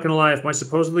says, not gonna lie, if my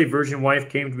supposedly virgin wife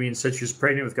came to me and said she was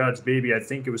pregnant with God's baby, I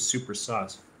think it was super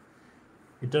sus.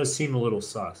 It does seem a little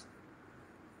sus.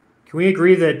 Can we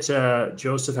agree that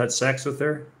Joseph had sex with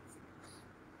her?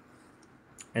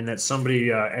 And that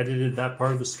somebody edited that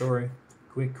part of the story?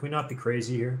 Can we not be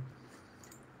crazy here?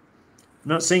 I'm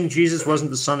not saying Jesus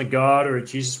wasn't the Son of God or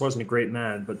Jesus wasn't a great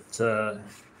man, but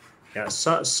yeah,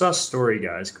 sus story,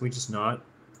 guys. Can we just not?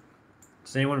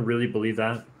 Does anyone really believe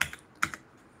that?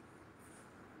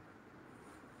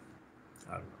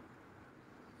 I don't know.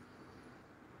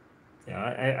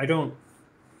 Yeah,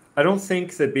 I don't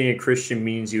think that being a Christian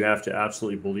means you have to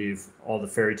absolutely believe all the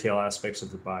fairy tale aspects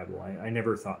of the Bible. I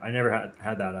never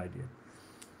had that idea.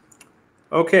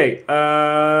 Okay,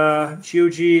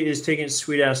 GOG is taking its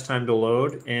sweet ass time to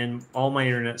load, and all my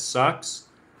internet sucks.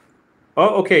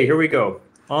 Oh, okay, here we go.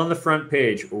 On the front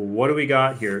page, what do we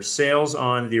got here? Sales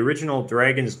on the original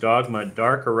Dragon's Dogma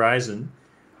Dark Horizon.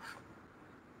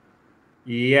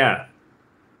 Yeah.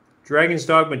 Dragon's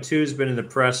Dogma 2 has been in the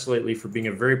press lately for being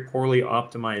a very poorly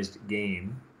optimized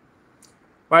game.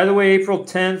 By the way, April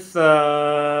 10th,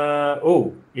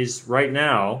 is right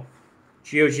now.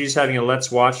 GOG is having a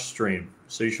Let's Watch stream,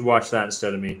 so you should watch that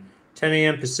instead of me. 10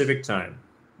 a.m. Pacific time,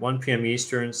 1 p.m.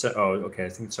 Eastern. Oh, okay, I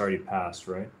think it's already passed,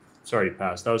 right? It's already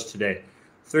passed. That was today.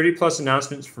 30 plus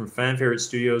announcements from fan favorite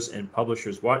studios and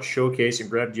publishers. Watch, showcase, and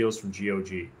grab deals from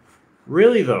GOG.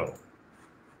 Really, though?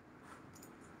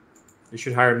 They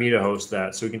should hire me to host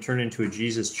that so we can turn it into a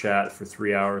Jesus chat for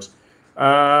 3 hours.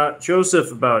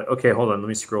 Joseph about... Okay, hold on. Let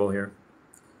me scroll here.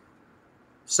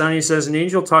 Sonny says, an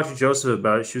angel talked to Joseph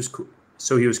about it. She was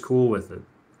so he was cool with it.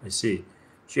 I see.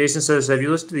 Jason says, have you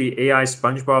listened to the AI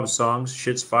SpongeBob songs?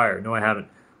 Shit's fire. No, I haven't.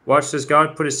 Watch says,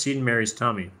 God put a seed in Mary's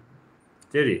tummy.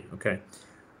 Did he? Okay.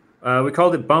 We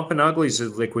called it Bumpin' Uglies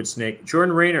of Liquid Snake.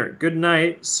 Jordan Rayner, good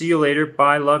night. See you later.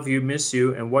 Bye. Love you. Miss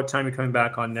you. And what time are you coming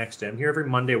back on next? I'm here every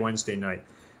Monday, Wednesday night.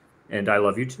 And I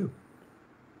love you too.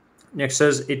 Nick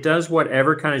says, it does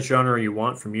whatever kind of genre you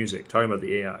want for music. Talking about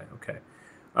the AI. Okay.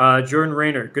 Jordan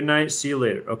Rayner, good night. See you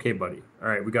later. Okay, buddy. All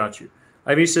right, we got you.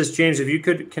 Ivy says, James, if you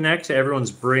could connect to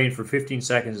everyone's brain for 15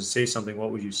 seconds and say something,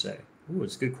 what would you say? Ooh,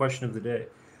 it's a good question of the day.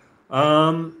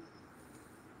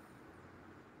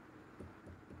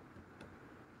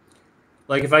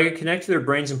 Like if I could connect to their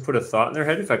brains and put a thought in their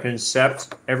head, if I could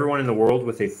incept everyone in the world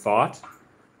with a thought.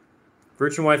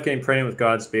 Virgin wife getting pregnant with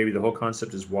God's baby, the whole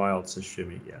concept is wild, says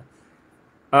Shimmy. Yeah.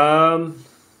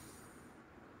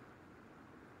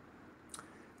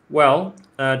 Well,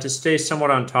 to stay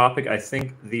somewhat on topic, I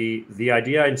think the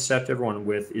idea I incept everyone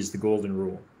with is the golden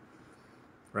rule,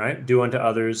 right? Do unto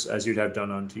others as you'd have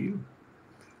done unto you.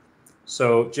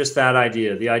 So just that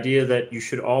idea, the idea that you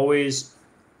should always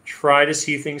try to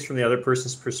see things from the other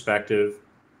person's perspective.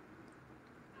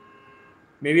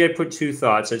 Maybe I'd put two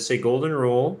thoughts. I'd say golden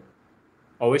rule,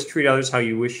 always treat others how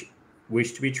you wish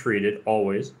to be treated,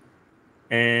 always.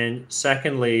 And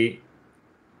secondly,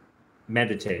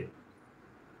 meditate.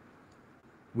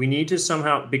 We need to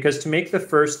somehow, because to make the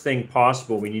first thing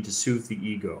possible, we need to soothe the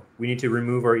ego. We need to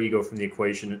remove our ego from the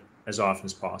equation as often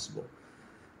as possible.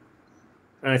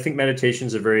 And I think meditation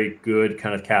is a very good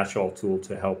kind of catch-all tool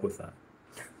to help with that.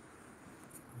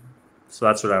 So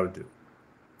that's what I would do.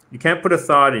 You can't put a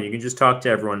thought in. You can just talk to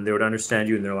everyone. They would understand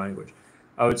you in their language.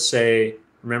 I would say,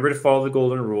 remember to follow the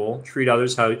golden rule. Treat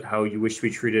others how you wish to be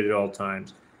treated at all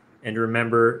times. And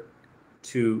remember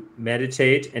to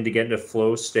meditate and to get into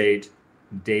flow state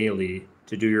daily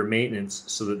to do your maintenance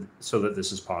so that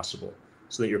this is possible.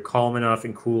 So that you're calm enough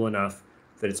and cool enough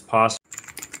that it's possible.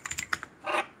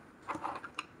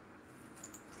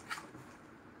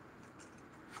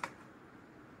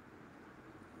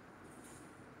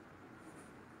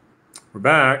 We're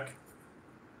back.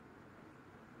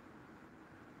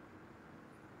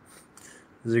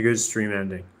 This is a good stream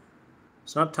ending.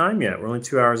 It's not time yet. We're only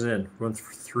 2 hours in. We're on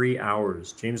for 3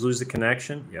 hours. James lose the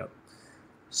connection? Yep.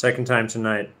 Second time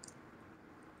tonight.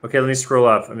 Okay, let me scroll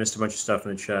up. I missed a bunch of stuff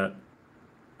in the chat.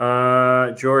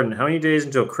 Jordan, how many days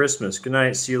until Christmas? Good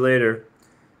night. See you later.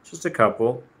 Just a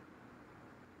couple.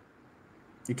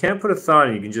 You can't put a thought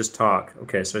in. You can just talk.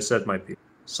 Okay, so I said my piece.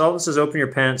 Sultan says, open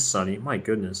your pants, Sonny. My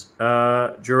goodness.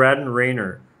 Jaradin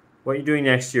Rayner, what are you doing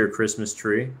next year, Christmas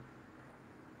tree?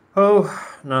 Oh,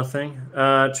 nothing.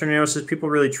 Tornado says, people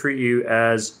really treat you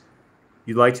as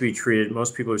you'd like to be treated.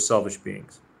 Most people are selfish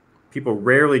beings. People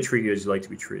rarely treat you as you like to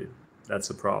be treated. That's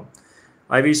the problem.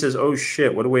 Ivy says, oh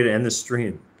shit, what a way to end the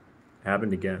stream.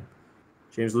 Happened again.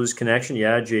 James lose connection?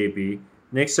 Yeah, JB.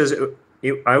 Nick says,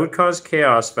 I would cause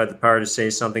chaos if I had the power to say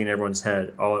something in everyone's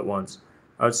head all at once.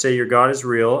 I would say your God is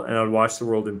real, and I would watch the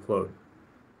world implode.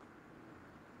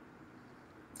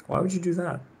 Why would you do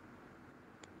that?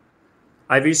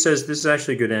 Ivy says this is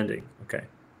actually a good ending. Okay.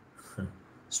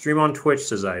 Stream on Twitch,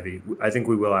 says Ivy. I think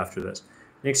we will after this.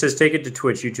 Nick says take it to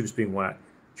Twitch. YouTube's being whacked.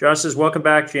 Josh says welcome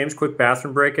back, James. Quick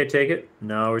bathroom break, I take it?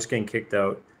 No, we're just getting kicked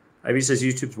out. Ivy says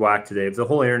YouTube's whack today. The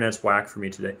whole internet's whack for me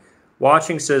today.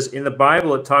 Watching says in the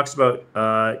Bible it talks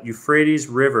about Euphrates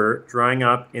River drying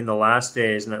up in the last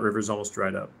days, and that river's almost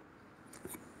dried up.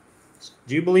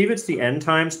 Do you believe it's the end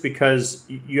times? Because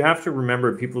you have to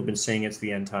remember people have been saying it's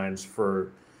the end times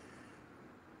for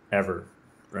ever,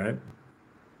 right?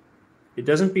 It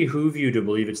doesn't behoove you to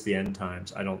believe it's the end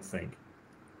times, I don't think.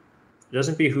 It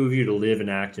doesn't behoove you to live and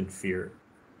act in fear.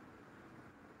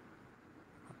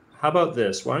 How about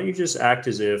this? Why don't you just act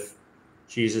as if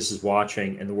Jesus is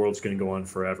watching and the world's going to go on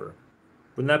forever?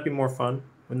 Wouldn't that be more fun?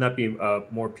 Wouldn't that be a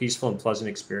more peaceful and pleasant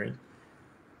experience?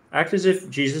 Act as if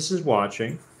Jesus is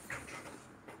watching.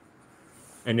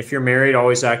 And if you're married,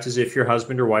 always act as if your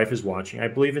husband or wife is watching. I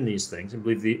believe in these things. I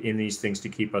believe in these things to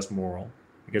keep us moral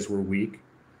because we're weak.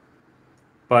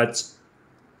 But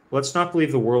let's not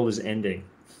believe the world is ending,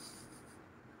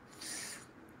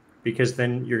 because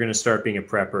then you're going to start being a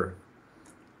prepper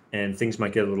and things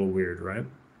might get a little weird, right?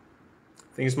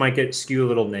 Things might get skew a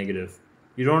little negative.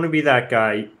 You don't want to be that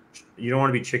guy. You don't want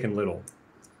to be Chicken Little.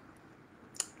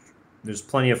 There's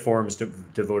plenty of forums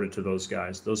devoted to those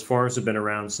guys. Those forums have been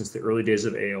around since the early days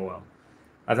of AOL.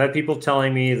 I've had people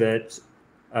telling me that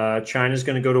China's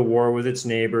going to go to war with its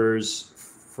neighbors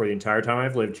for the entire time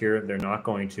I've lived here. They're not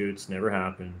going to. It's never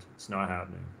happened. It's not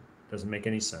happening. Doesn't make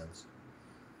any sense.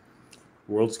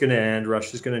 The world's going to end.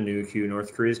 Russia's going to nuke you.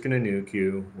 North Korea's going to nuke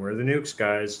you. Where are the nukes,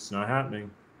 guys? It's not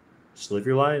happening. Just live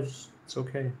your lives. It's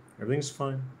okay. Everything's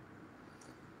fine.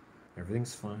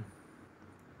 Everything's fine.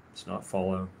 It's not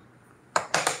Fallout.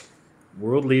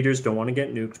 World leaders don't want to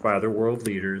get nuked by other world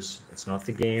leaders. It's not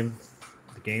the game.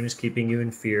 The game is keeping you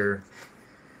in fear,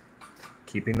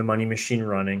 keeping the money machine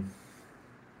running.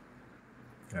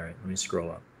 All right, let me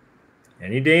scroll up.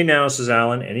 Any day now, says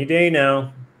Alan. Any day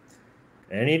now.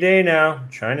 Any day now.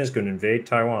 China's going to invade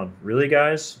Taiwan. Really,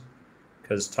 guys?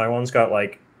 Because Taiwan's got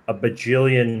like a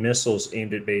bajillion missiles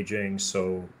aimed at Beijing.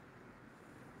 So,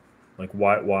 like,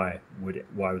 why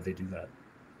would they do that?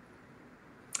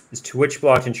 Is Twitch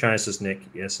blocked in China, says Nick?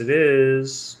 Yes, it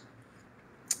is.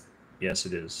 Yes,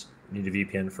 it is. You need a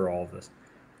VPN for all of this.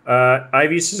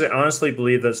 Ivy says, I honestly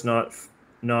believe that's not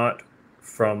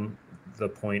from the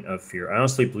point of fear. I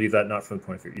honestly believe that not from the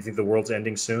point of fear. You think the world's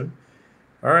ending soon?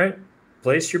 All right.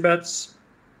 Place your bets.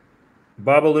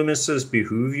 Baba Loomis says,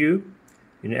 behoove you.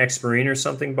 You're an ex-Marine or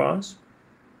something, boss?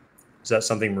 Is that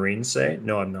something Marines say?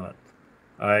 No, I'm not.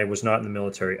 I was not in the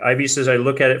military. Ivy says, I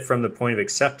look at it from the point of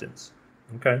acceptance.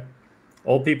 Okay.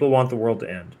 Old people want the world to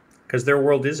end because their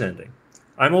world is ending.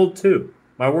 I'm old too.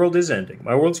 My world is ending.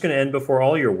 My world's going to end before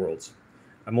all your worlds.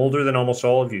 I'm older than almost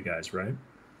all of you guys, right?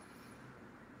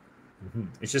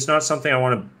 It's just not something I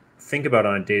want to think about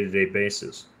on a day-to-day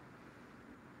basis.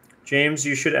 James,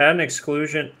 you should add an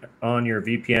exclusion on your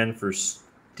VPN for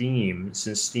Steam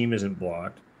since Steam isn't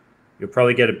blocked. You'll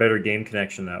probably get a better game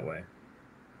connection that way.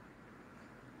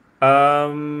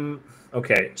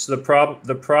 Okay, so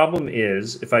the problem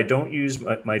is if I don't use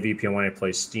my VPN when I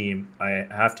play Steam, I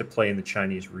have to play in the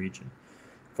Chinese region.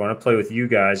 If I want to play with you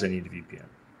guys, I need a VPN.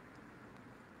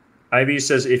 Ivy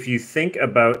says, if you think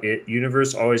about it,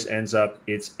 universe always ends up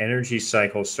its energy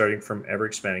cycle starting from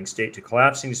ever-expanding state to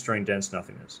collapsing, destroying dense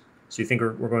nothingness. So you think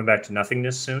we're going back to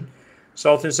nothingness soon?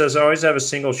 Sultan says, I always have a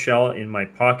single shell in my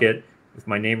pocket with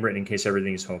my name written in case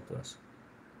everything is hopeless.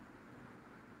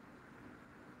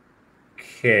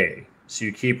 Okay, so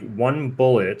you keep one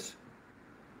bullet.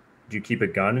 Do you keep a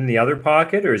gun in the other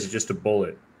pocket, or is it just a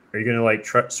bullet? Are you going to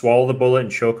like swallow the bullet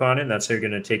and choke on it, and that's how you're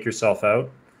going to take yourself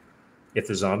out if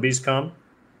the zombies come?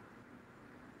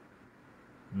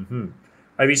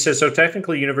 Ivy says, so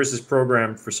technically universe is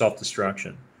programmed for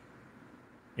self-destruction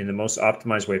in the most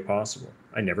optimized way possible.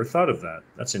 I never thought of that.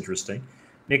 That's interesting.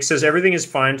 Nick says, everything is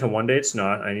fine until one day it's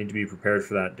not. I need to be prepared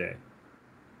for that day.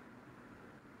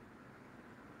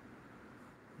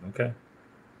 Okay.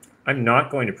 I'm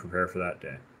not going to prepare for that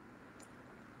day.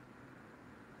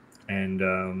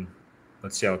 And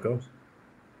let's see how it goes.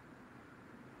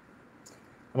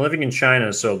 I'm living in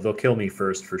China, so they'll kill me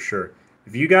first for sure.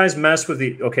 If you guys mess with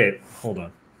the... Okay, hold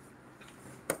on.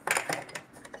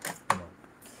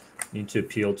 Need to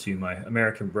appeal to my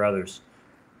American brothers.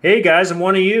 Hey, guys, I'm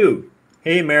one of you.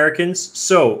 Hey, Americans.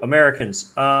 So,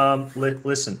 Americans,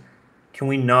 listen. Can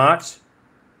we not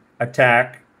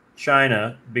attack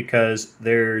China because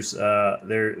there's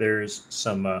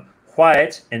some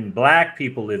white and black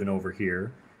people living over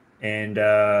here, and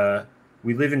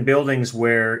We live in buildings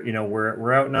where, you know,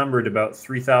 we're outnumbered about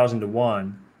 3,000 to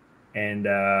 1, and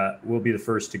we'll be the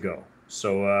first to go.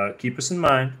 So keep us in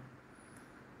mind.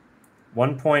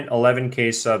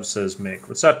 1.11K subs, says Mick.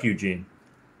 What's up, Eugene?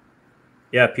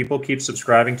 Yeah, people keep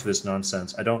subscribing to this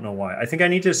nonsense. I don't know why. I think I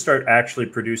need to start actually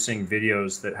producing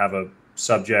videos that have a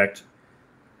subject,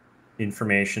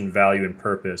 information, value, and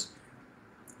purpose.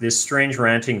 This strange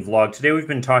ranting vlog. Today we've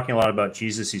been talking a lot about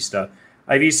Jesus-y stuff.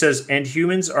 Ivy says, and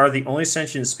humans are the only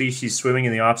sentient species swimming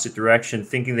in the opposite direction,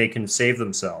 thinking they can save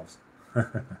themselves.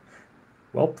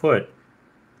 Well put.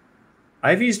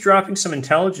 Ivy's dropping some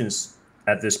intelligence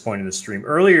at this point in the stream.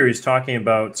 Earlier he's talking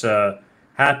about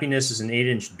happiness is an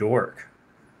 8-inch dork.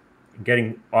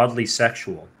 Getting oddly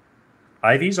sexual.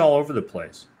 Ivy's all over the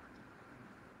place.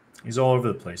 He's all over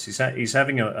the place. He's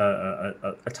having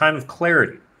a time of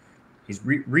clarity. He's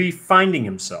re-finding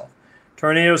himself.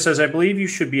 Tornado says, I believe you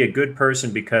should be a good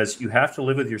person because you have to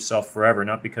live with yourself forever,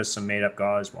 not because some made-up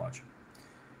God is watching.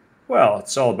 Well,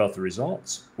 it's all about the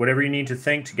results. Whatever you need to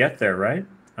think to get there, right?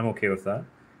 I'm okay with that.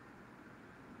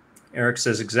 Eric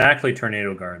says, exactly,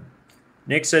 Tornado Garden.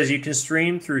 Nick says, you can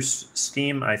stream through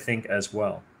Steam, I think, as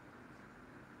well.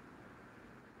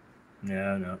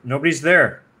 Yeah, no. Nobody's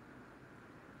there.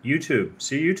 YouTube.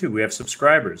 See, YouTube, we have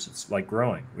subscribers. It's like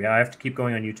growing. I have to keep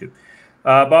going on YouTube.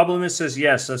 Bob Loomis says,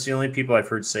 yes, that's the only people I've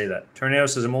heard say that. Tornado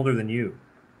says, I'm older than you.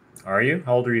 Are you?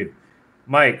 How old are you?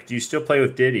 Mike, do you still play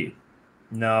with Diddy?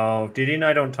 No, Diddy and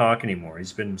I don't talk anymore.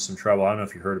 He's been in some trouble. I don't know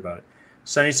if you heard about it.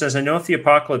 Sonny says, I know if the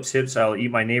apocalypse hits, I'll eat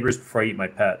my neighbors before I eat my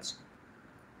pets.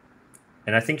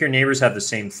 And I think your neighbors have the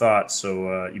same thoughts,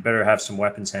 so you better have some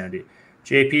weapons handy.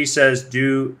 JP says,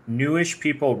 do newish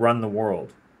people run the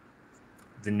world?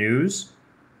 The news?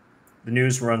 The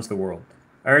news runs the world.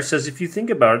 Iris says, if you think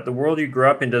about it, the world you grew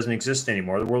up in doesn't exist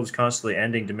anymore. The world is constantly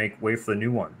ending to make way for the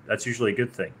new one. That's usually a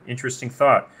good thing. Interesting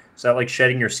thought. Is that like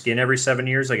shedding your skin every 7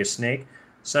 years like a snake?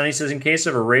 Sonny says, in case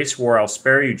of a race war, I'll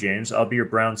spare you, James. I'll be your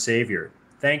brown savior.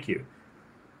 Thank you.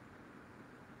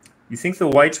 You think the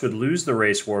whites would lose the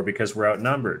race war because we're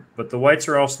outnumbered, but the whites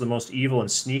are also the most evil and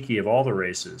sneaky of all the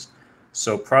races.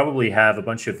 So probably have a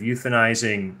bunch of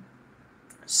euthanizing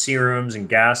serums and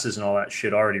gases and all that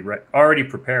shit already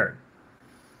prepared.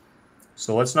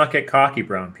 So let's not get cocky,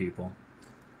 brown people.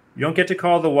 You don't get to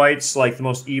call the whites like the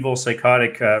most evil,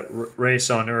 psychotic race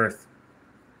on earth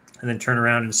and then turn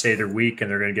around and say they're weak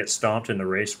and they're going to get stomped in the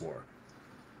race war.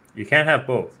 You can't have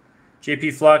both.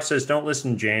 JP Flock says, don't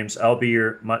listen, James. I'll be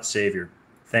your mutt savior.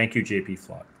 Thank you, JP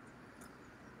Flock.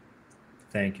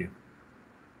 Thank you.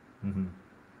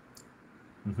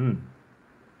 Who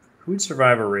would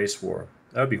survive a race war?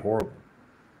 That would be horrible.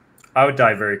 I would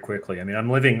die very quickly. I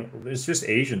mean, it's just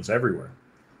Asians everywhere.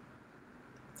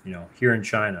 You know, here in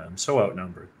China, I'm so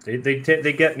outnumbered. They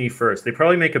get me first. They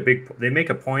probably make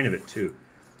a point of it too.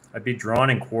 I'd be drawn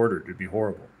and quartered. It'd be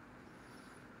horrible.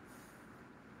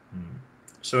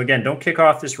 So again, don't kick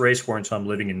off this race war until I'm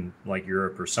living in like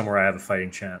Europe or somewhere I have a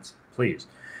fighting chance, please.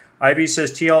 Ivy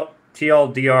says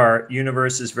TLDR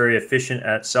universe is very efficient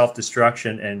at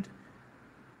self-destruction, and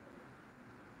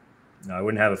no, I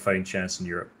wouldn't have a fighting chance in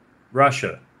Europe.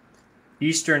 Russia,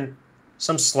 Eastern,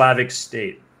 some Slavic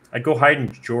state. I'd go hide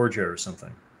in Georgia or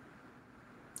something.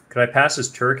 Could I pass as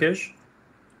Turkish?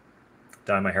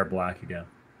 Dye my hair black again.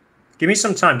 Give me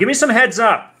some time. Give me some heads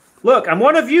up. Look, I'm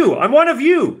one of you. I'm one of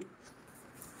you.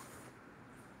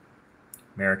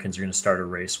 Americans are going to start a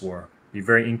race war. Be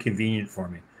very inconvenient for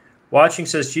me. Watching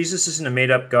says, Jesus isn't a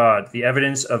made-up God. The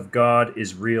evidence of God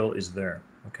is real is there.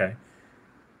 Okay.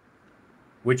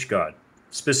 Which God?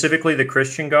 Specifically the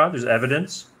Christian God? There's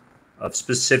evidence of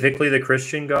specifically the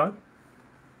Christian God?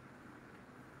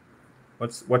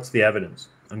 What's the evidence?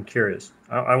 I'm curious.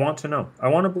 I want to know. I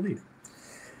want to believe.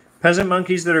 Peasant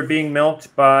monkeys that are being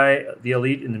milked by the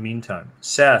elite in the meantime.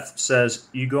 Seth says,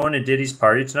 you going to Diddy's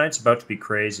party tonight? It's about to be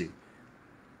crazy.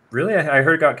 Really? I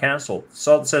heard it got canceled.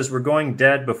 Salt says, we're going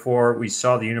dead before we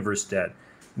saw the universe dead.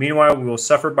 Meanwhile, we will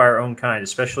suffer by our own kind,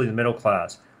 especially the middle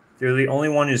class. They're the only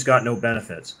one who's got no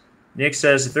benefits. Nick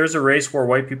says, if there's a race war,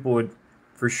 white people would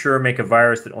for sure make a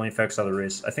virus that only affects other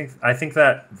races. I think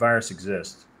that virus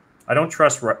exists. I don't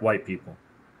trust white people.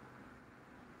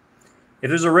 If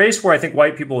there's a race war, I think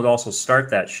white people would also start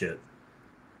that shit.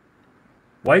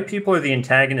 White people are the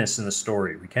antagonists in the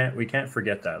story. We can't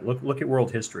forget that. Look at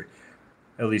world history.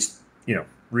 At least, you know,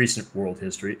 recent world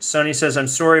history. Sonny says, I'm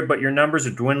sorry, but your numbers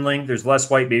are dwindling. There's less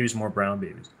white babies, more brown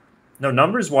babies. No,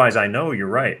 numbers-wise, I know you're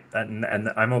right. And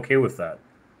I'm okay with that.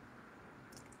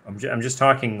 I'm just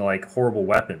talking like horrible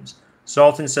weapons.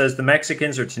 Salton says, the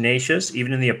Mexicans are tenacious.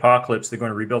 Even in the apocalypse, they're going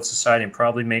to rebuild society and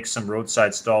probably make some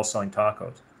roadside stall selling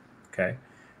tacos. Okay.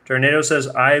 Tornado says,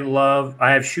 I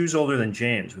have shoes older than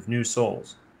James with new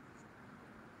soles.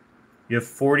 You have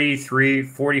 43,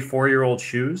 44-year-old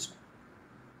shoes?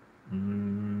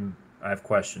 I have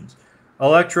questions.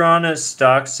 Electrona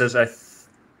Stock says,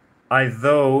 I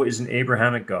though is an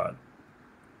Abrahamic god.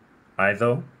 I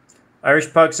though?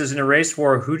 Irish Pug says, in a race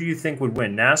war, who do you think would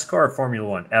win, NASCAR or Formula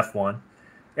One? F1.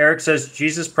 Eric says,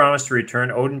 Jesus promised to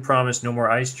return. Odin promised no more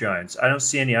ice giants. I don't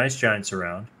see any ice giants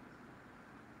around.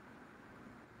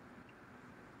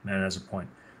 Man has a point.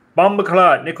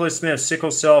 Bombaclot, Nicholas Smith,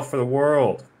 sickle cell for the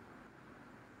world.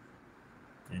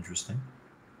 Interesting.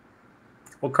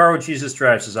 What car would Jesus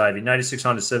drive, says Ivy? 96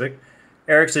 Honda Civic.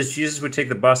 Eric says Jesus would take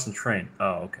the bus and train.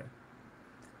 Oh, okay.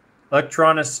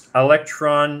 Electron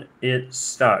it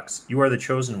stocks. You are the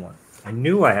chosen one. I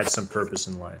knew I had some purpose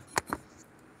in life.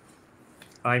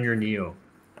 I'm your Neo.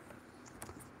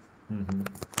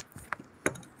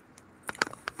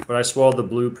 But I swallowed the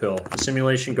blue pill. The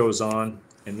simulation goes on,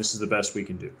 and this is the best we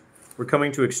can do. We're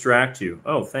coming to extract you.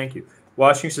 Oh, thank you.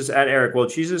 Washington says, at Eric, well,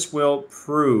 Jesus will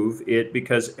prove it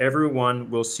because everyone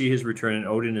will see his return and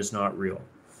Odin is not real.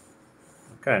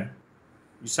 Okay.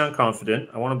 You sound confident.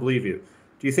 I want to believe you.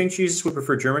 Do you think Jesus would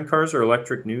prefer German cars or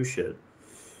electric new shit?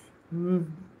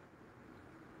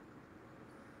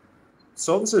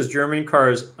 Sultan says German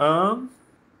cars. What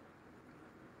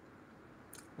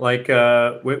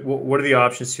are the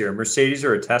options here? Mercedes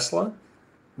or a Tesla?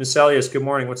 Miss Elias, good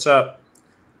morning. What's up?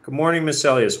 Good morning, Miss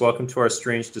Elias. Welcome to our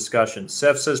strange discussion.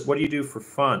 Seth says, what do you do for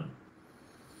fun?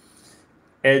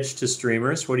 Edge to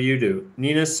streamers. What do you do?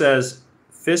 Nina says,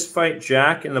 fist fight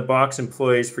Jack in the Box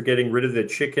employees for getting rid of the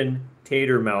chicken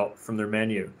tater melt from their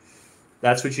menu.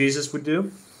 That's what Jesus would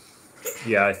do?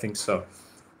 Yeah, I think so.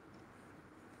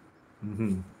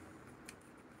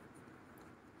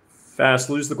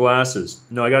 Fast, lose the glasses.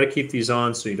 No, I got to keep these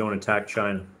on so you don't attack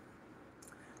China.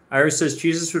 Iris says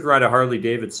Jesus would ride a Harley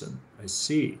Davidson. I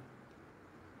see.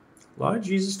 A lot of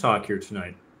Jesus talk here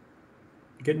tonight.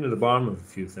 Getting to the bottom of a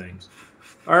few things.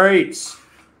 All right.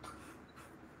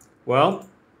 Well,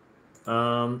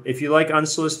 if you like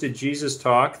unsolicited Jesus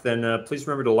talk, then please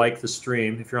remember to like the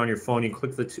stream. If you're on your phone, you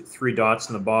click the three dots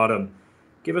in the bottom.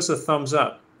 Give us a thumbs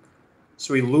up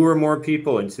so we lure more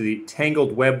people into the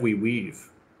tangled web we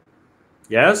weave.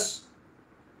 Yes?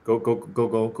 Go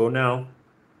now.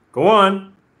 Go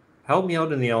on. Help me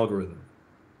out in the algorithm.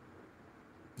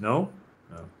 No?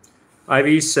 No.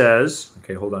 Ivy says,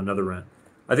 okay, hold on, another rant.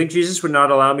 I think Jesus would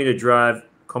not allow me to drive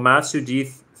Komatsu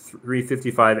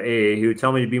D355A. He would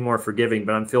tell me to be more forgiving,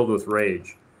 but I'm filled with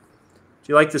rage. Do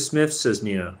you like the Smiths, says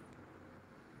Nina.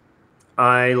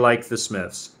 I like the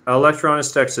Smiths.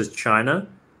 Electronist Tech says China.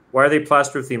 Why are they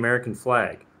plastered with the American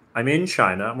flag? I'm in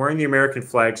China. I'm wearing the American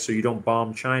flag so you don't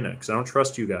bomb China, because I don't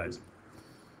trust you guys.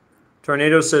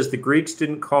 Tornado says the Greeks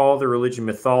didn't call their religion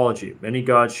mythology. Many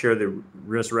gods share the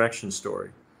resurrection story.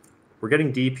 We're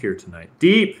getting deep here tonight.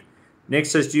 Deep! Nick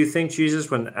says, do you think Jesus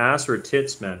was an ass or a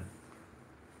tits man?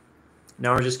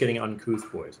 Now we're just getting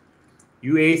uncouth, boys.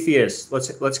 You atheists,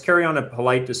 let's carry on a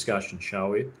polite discussion, shall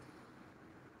we?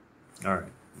 All right,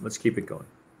 let's keep it going.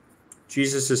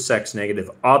 Jesus is sex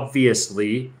negative.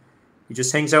 Obviously, he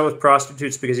just hangs out with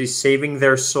prostitutes because he's saving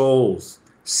their souls.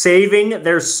 Saving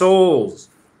their souls.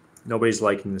 Nobody's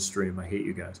liking the stream. I hate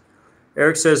you guys.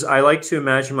 Eric says, I like to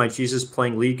imagine my Jesus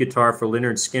playing lead guitar for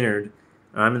Lynyrd Skynyrd,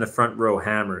 and I'm in the front row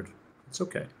hammered. It's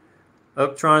okay.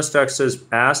 Electronic says,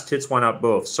 ass, tits, why not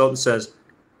both? Sultan says,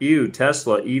 ew,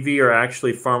 Tesla, EV are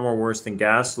actually far more worse than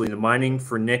gasoline. The mining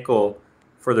for nickel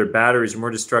for their batteries are more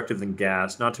destructive than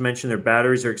gas. Not to mention their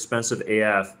batteries are expensive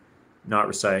AF, not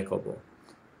recyclable.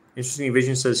 Interesting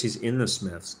Vision says he's in the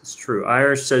Smiths. It's true.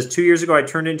 Irish says 2 years ago I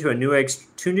tuned into a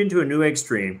Newegg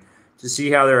stream to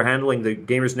see how they're handling the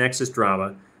Gamers Nexus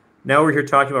drama. Now we're here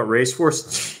talking about race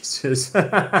wars. Jesus.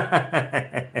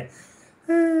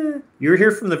 You were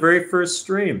here from the very first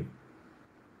stream.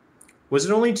 Was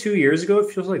it only 2 years ago?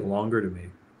 It feels like longer to me.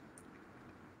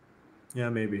 Yeah,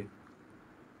 maybe.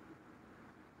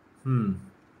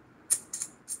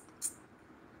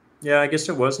 Yeah, I guess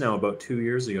it was now about 2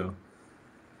 years ago.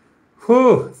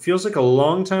 Whew, feels like a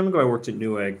long time ago I worked at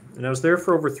Newegg, and I was there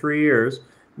for over 3 years.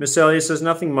 Miss Elliott says,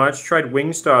 nothing much. Tried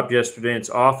Wingstop yesterday, and it's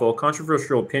awful.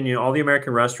 Controversial opinion. All the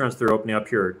American restaurants that are opening up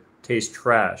here taste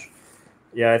trash.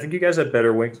 Yeah, I think you guys have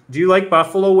better wings. Do you like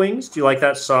buffalo wings? Do you like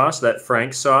that sauce, that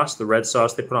Frank's sauce, the red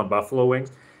sauce they put on buffalo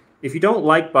wings? If you don't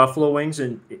like buffalo wings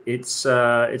and it's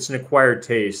an acquired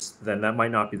taste, then that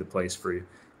might not be the place for you.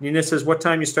 Nina says, what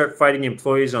time you start fighting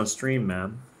employees on stream,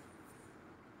 ma'am?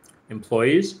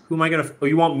 Employees? Who am I going to... Oh,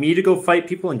 you want me to go fight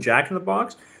people in Jack in the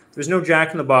Box? There's no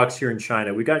Jack in the Box here in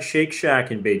China. We got Shake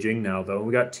Shack in Beijing now, though.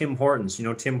 We got Tim Hortons. You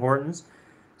know Tim Hortons?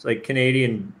 It's like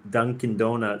Canadian Dunkin'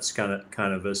 Donuts kind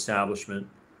of establishment.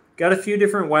 Got a few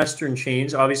different Western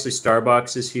chains. Obviously,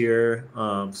 Starbucks is here.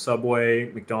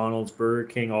 Subway, McDonald's, Burger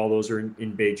King, all those are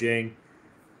in Beijing.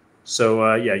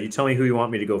 So, yeah, you tell me who you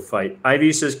want me to go fight.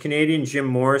 Ivy says Canadian Jim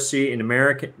Morrissey, in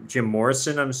American Jim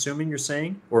Morrison, I'm assuming you're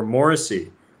saying? Or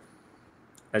Morrissey,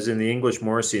 as in the English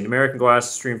Morrissey. An American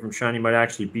glasses stream from China might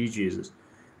actually be Jesus.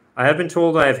 I have been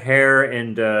told I have hair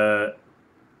and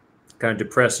kind of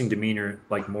depressing demeanor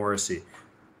like Morrissey.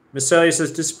 Miss Sally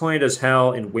says, disappointed as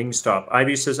hell in Wingstop.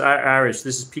 Ivy says, Irish,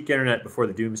 this is peak internet before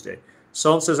the doomsday.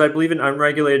 Salt says, I believe in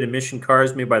unregulated emission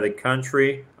cars made by the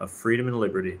country of freedom and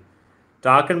liberty.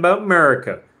 Talking about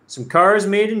America. Some cars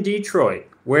made in Detroit,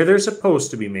 where they're supposed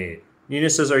to be made.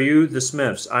 Nina says, are you the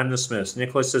Smiths? I'm the Smiths.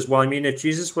 Nicholas says, well, I mean, if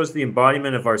Jesus was the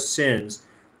embodiment of our sins,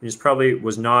 he probably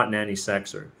was not an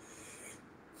anti-sexer.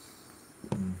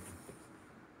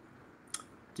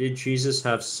 Did Jesus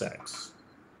have sex?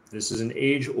 This is an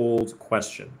age-old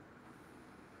question.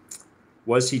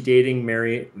 Was he dating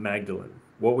Mary Magdalene?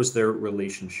 What was their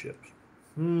relationship?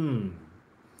 I'll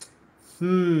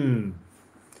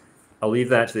leave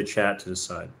that to the chat to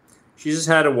decide. Jesus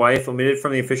had a wife omitted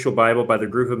from the official Bible by the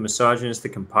group of misogynists that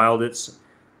compiled it.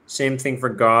 Same thing for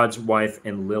God's wife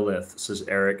and Lilith, says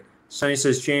Eric. Sonny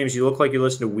says, James, you look like you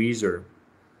listen to Weezer.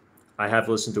 I have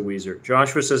listened to Weezer.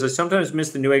 Joshua says, I sometimes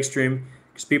miss the Newegg stream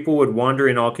because people would wander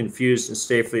in all confused and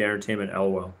stay for the entertainment.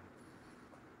 LOL.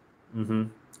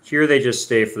 Here they just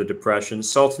stay for the depression.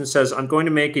 Sultan says, I'm going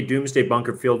to make a doomsday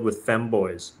bunker filled with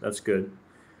femboys. That's good.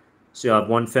 So you'll have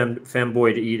one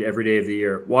femboy to eat every day of the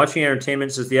year. Watching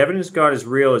entertainment says, the evidence God is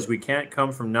real is we can't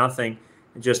come from nothing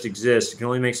and just exist. It can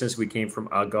only make sense if we came from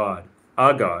a God.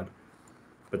 A God.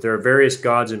 But there are various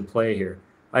gods in play here.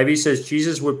 Ivy says,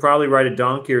 Jesus would probably ride a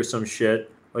donkey or some shit,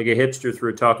 like a hipster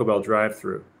through a Taco Bell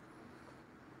drive-thru.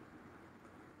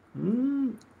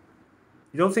 You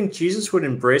don't think Jesus would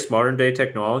embrace modern-day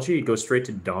technology? He'd go straight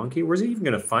to donkey? Where's he even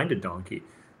going to find a donkey?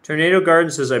 Tornado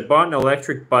Garden says, I bought an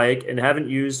electric bike and haven't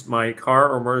used my car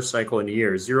or motorcycle in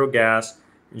years. Zero gas,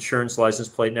 insurance, license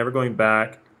plate, never going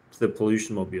back to the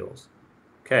pollution mobiles.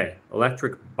 Okay,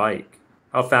 electric bike.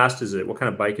 How fast is it? What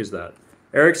kind of bike is that?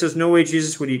 Eric says, no way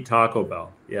Jesus would eat Taco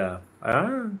Bell. Yeah.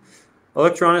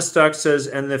 Electronic Stock says,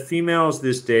 and the females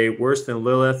this day, worse than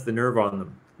Lilith, the nerve on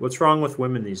them. What's wrong with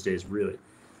women these days, really?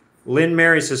 Lynn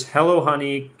Mary says, hello,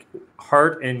 honey,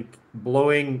 heart and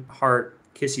blowing heart,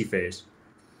 kissy face.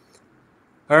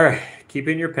 All right, keep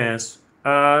it in your pants.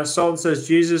 Sultan says,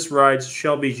 Jesus rides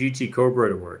Shelby GT Cobra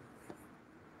to work.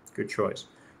 Good choice.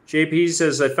 JP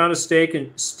says, I found a steak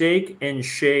and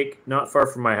shake not far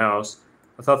from my house.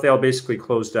 I thought they all basically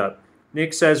closed up.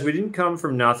 Nick says, we didn't come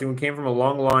from nothing. We came from a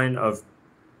long line of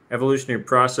evolutionary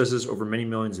processes over many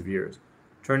millions of years.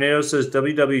 Tornado says,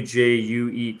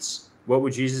 WWJU eats. What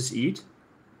would Jesus eat?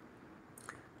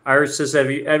 Iris says,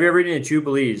 have you ever eaten at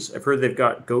Jubilees? I've heard they've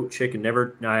got goat chicken.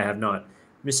 Never. No, I have not.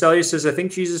 Miss Elliott says, I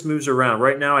think Jesus moves around.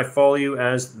 Right now, I follow you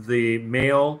as the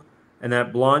male and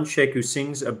that blonde chick who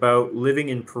sings about living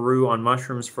in Peru on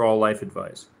mushrooms for all life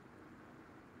advice.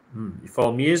 You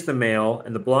follow me as the male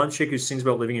and the blonde chick who sings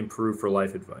about living in Peru for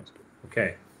life advice.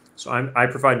 Okay. So I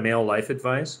provide male life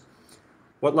advice.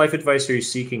 What life advice are you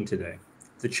seeking today?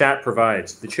 The chat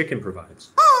provides. The chicken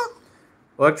provides.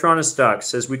 Electronic Stock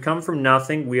says, we come from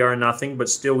nothing. We are nothing, but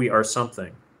still we are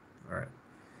something. All right.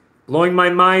 Blowing my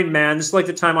mind, man. This is like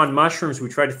the time on mushrooms we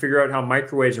tried to figure out how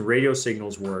microwaves and radio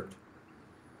signals worked.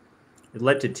 It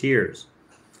led to tears.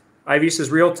 Ivy says,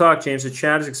 real talk, James. The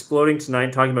chat is exploding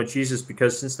tonight talking about Jesus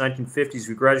because since 1950s,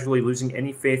 we're gradually losing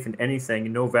any faith in anything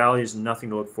and no values and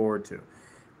nothing to look forward to.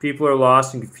 People are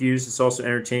lost and confused. It's also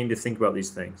entertaining to think about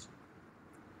these things.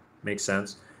 Makes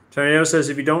sense. Tornado says,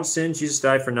 if you don't sin, Jesus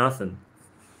died for nothing.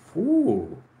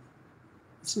 Ooh.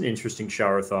 That's an interesting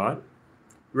shower thought.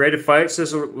 Ready to fight,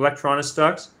 says Electronic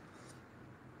Stux.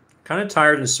 Kind of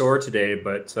tired and sore today,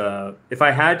 but if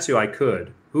I had to, I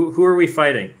could. Who are we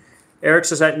fighting? Eric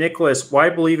says, at Nicholas, why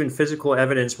believe in physical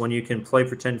evidence when you can play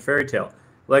pretend fairy tale?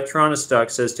 Electronic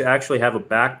Stux says, to actually have a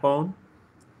backbone.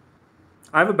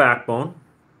 I have a backbone.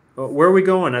 Where are we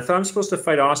going? I thought I'm supposed to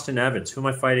fight Austin Evans. Who am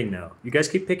I fighting now? You guys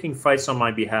keep picking fights on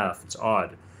my behalf. It's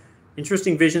odd.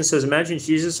 Interesting Vision says, imagine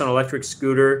Jesus on an electric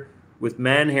scooter with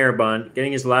man hair bun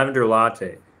getting his lavender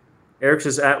latte. Eric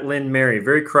says, at Lynn Mary.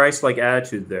 Very Christ-like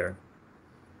attitude there.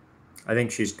 I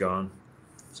think she's gone.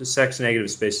 It's a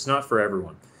sex-negative space. It's not for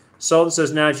everyone. Sultan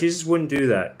says, nah, Jesus wouldn't do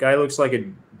that. Guy looks like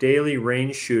a daily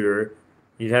range shooter.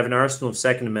 He'd have an arsenal of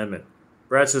Second Amendment.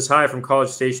 Brad says, hi from College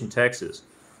Station, Texas.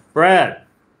 Brad,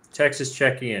 Texas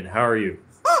checking in. How are you?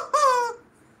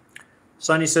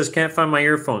 Sonny says, can't find my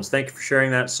earphones. Thank you for sharing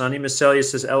that, Sonny. Miss Celia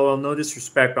says, LOL, no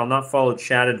disrespect, but I'll not follow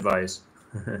chat advice.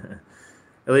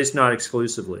 At least not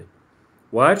exclusively.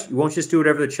 What? You won't just do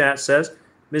whatever the chat says?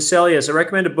 Miss Elias, I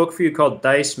recommend a book for you called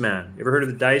Dice Man. You ever heard of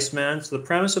the Dice Man? So the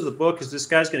premise of the book is this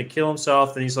guy's going to kill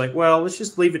himself, and he's like, well, let's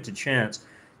just leave it to chance.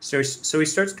 So he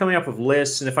starts coming up with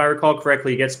lists, and if I recall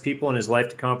correctly, he gets people in his life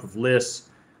to come up with lists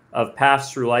of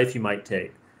paths through life he might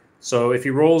take. So if he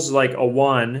rolls like a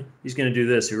 1, he's going to do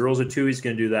this. If he rolls a 2, he's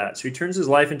going to do that. So he turns his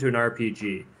life into an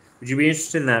RPG. Would you be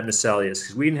interested in that, Miss Elias?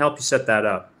 Because we can help you set that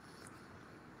up.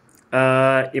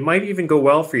 It might even go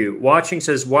well for you. Watching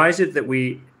says, why is it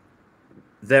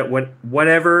that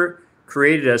whatever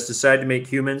created us decided to make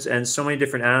humans and so many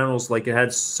different animals, like it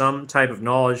had some type of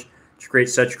knowledge to create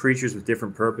such creatures with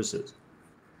different purposes?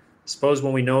 Suppose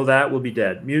when we know that, we'll be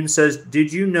dead. Mune says,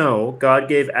 did you know God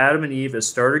gave Adam and Eve a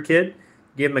starter kit,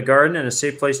 gave them a garden and a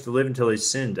safe place to live until they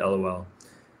sinned, LOL.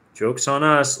 Joke's on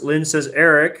us. Lynn says,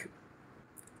 Eric,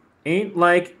 ain't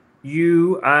like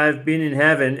you, I've been in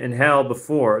heaven and hell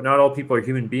before. Not all people are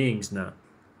human beings now.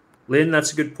 Lynn,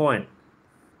 that's a good point.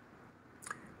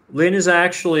 Lynn is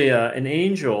actually an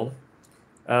angel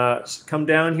come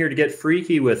down here to get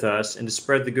freaky with us and to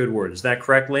spread the good word. Is that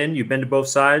correct, Lynn? You've been to both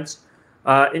sides?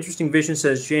 Interesting Vision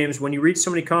says, James, when you read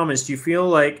so many comments, do you feel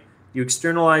like you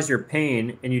externalize your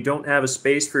pain and you don't have a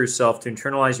space for yourself to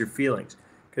internalize your feelings?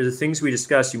 Because the things we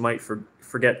discuss, you might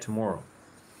forget tomorrow.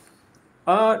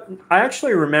 I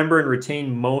actually remember and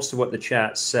retain most of what the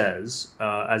chat says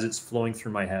as it's flowing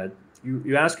through my head.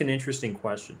 You ask an interesting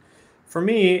question. For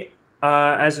me,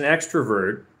 as an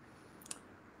extrovert,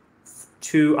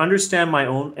 to understand my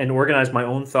own and organize my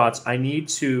own thoughts, I need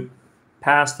to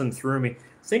pass them through me.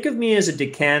 Think of me as a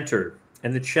decanter,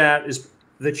 and the chat is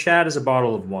a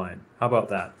bottle of wine. How about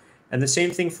that? And the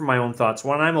same thing for my own thoughts.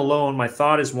 When I'm alone, my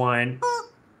thought is wine.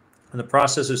 In the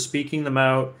process of speaking them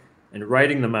out and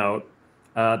writing them out,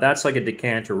 that's like a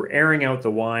decanter. We're airing out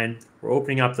the wine. We're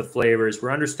opening up the flavors.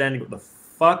 We're understanding what the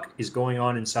fuck is going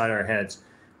on inside our heads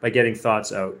by getting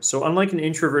thoughts out. So unlike an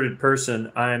introverted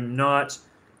person, I'm not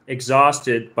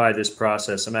exhausted by this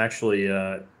process. I'm actually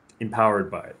empowered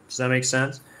by it. Does that make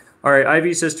sense? All right,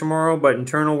 Ivy says tomorrow, but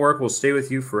internal work will stay with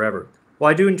you forever.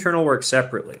 Well, I do internal work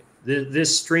separately.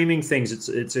 This streaming things,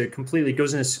 it's a completely,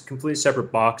 goes in a completely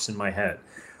separate box in my head.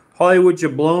 Holly, would you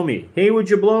blow me? Hey,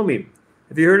 would you blow me?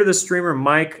 Have you heard of the streamer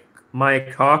Mike? My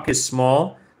Cock is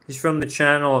Small? He's from the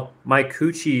channel My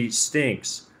Coochie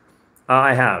Stinks.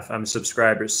 I have. I'm a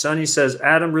subscriber. Sonny says,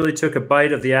 Adam really took a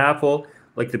bite of the apple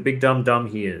like the big dumb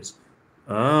he is.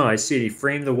 Oh, I see it. He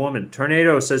framed the woman.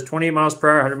 Tornado says 28 miles per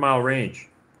hour, 100-mile range.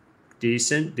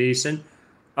 Decent.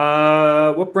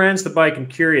 What brand's the bike? I'm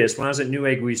curious. When I was at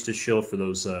Newegg, we used to shill for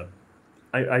those.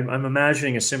 I'm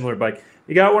imagining a similar bike.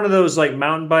 You got one of those like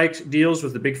mountain bike deals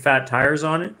with the big fat tires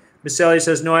on it? Miss Ellie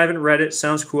says, no, I haven't read it.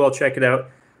 Sounds cool. I'll check it out.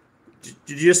 Did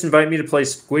you just invite me to play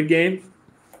Squid Game?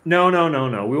 No.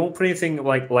 We won't put anything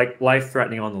like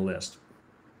life-threatening on the list.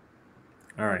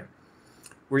 All right.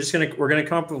 We're gonna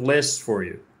come up with lists for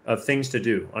you of things to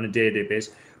do on a day-to-day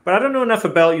basis. But I don't know enough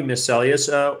about you, Miss Elias.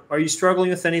 Are you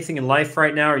struggling with anything in life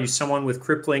right now? Are you someone with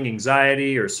crippling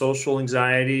anxiety or social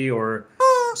anxiety or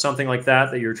something like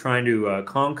that you're trying to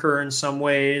conquer in some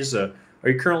ways? Are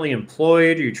you currently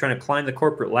employed? Are you trying to climb the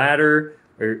corporate ladder?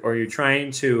 Or are you trying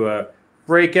to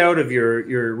break out of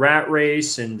your rat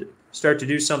race and start to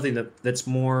do something that's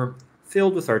more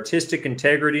filled with artistic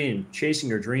integrity and chasing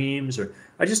your dreams? Or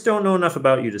I just don't know enough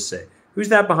about you to say. Who's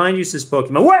that behind you, says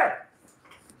Pokemon? Where?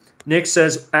 Nick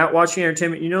says, at Watching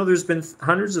Entertainment, there's been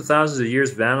hundreds of thousands of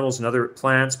years of animals and other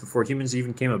plants before humans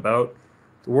even came about.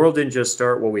 The world didn't just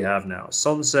start what we have now.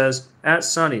 Sultan says, at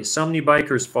Sunny, so many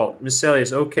bikers' fault. Miss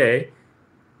Elias, okay.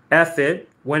 F it.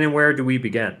 When and where do we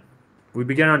begin? We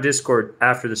begin on Discord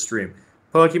after the stream.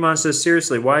 Pokemon says,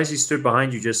 seriously, why has he stood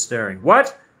behind you just staring?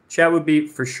 What? Chat would be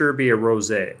for sure be a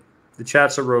rosé. The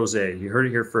chat's a rosé. You heard it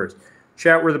here first.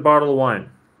 Chat, we're the bottle of wine.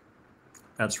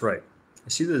 That's right. I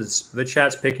see the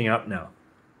chat's picking up now.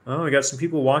 Oh, we got some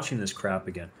people watching this crap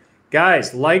again.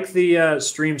 Guys, like the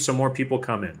stream so more people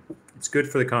come in. It's good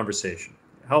for the conversation.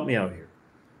 Help me out here.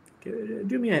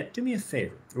 Do me a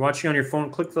favor. You're watching on your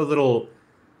phone. Click the little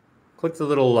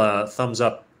thumbs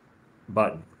up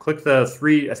button. Click the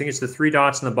three. I think it's the 3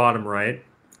 dots in the bottom right,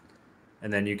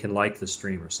 and then you can like the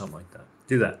stream or something like that.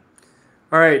 Do that.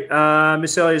 All right.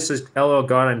 Miss Elliott says, "LOL,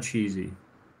 God, I'm cheesy.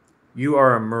 You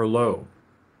are a Merlot."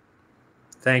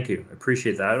 Thank you. I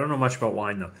appreciate that. I don't know much about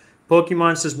wine, though.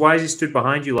 Pokemon says, why has he stood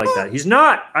behind you like that? He's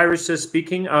not! Irish says,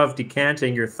 speaking of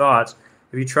decanting your thoughts,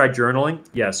 have you tried journaling?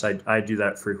 Yes, I do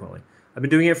that frequently. I've been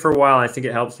doing it for a while. I think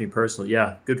it helps me personally.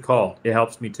 Yeah, good call. It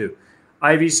helps me, too.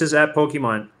 Ivy says at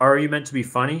Pokemon, are you meant to be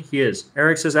funny? He is.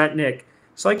 Eric says at Nick,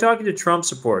 it's like talking to Trump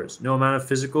supporters. No amount of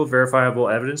physical, verifiable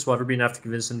evidence will ever be enough to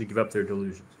convince them to give up their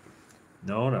delusions.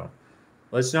 No.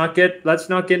 Let's not get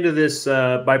into this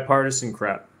bipartisan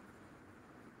crap.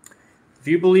 If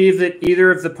you believe that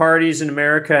either of the parties in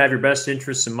America have your best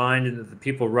interests in mind and that the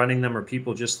people running them are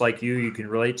people just like you can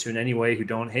relate to in any way who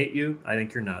don't hate you, I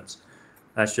think you're nuts.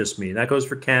 That's just me. That goes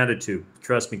for Canada too.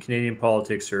 Trust me, Canadian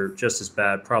politics are just as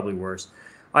bad, probably worse.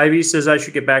 Ivy says I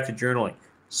should get back to journaling.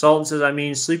 Sultan says, I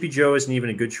mean, Sleepy Joe isn't even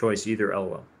a good choice either,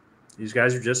 lol. These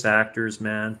guys are just actors,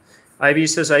 man. Ivy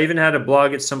says, I even had a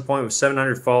blog at some point with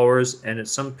 700 followers, and at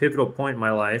some pivotal point in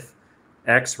my life,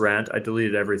 X rant, I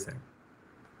deleted everything.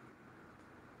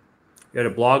 You had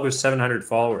a blog with 700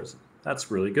 followers.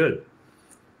 That's really good.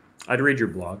 I'd read your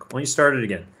blog. Why don't you start it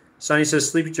again? Sonny says,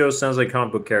 Sleepy Joe sounds like a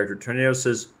comic book character. Tornado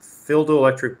says, Fildo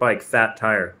electric bike, fat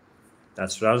tire.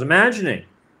 That's what I was imagining.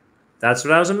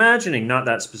 Not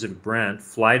that specific brand.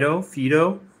 Flido,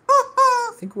 Fido.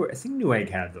 I think Newegg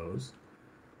had those.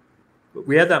 But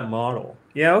we had that model.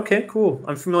 Yeah, okay, cool.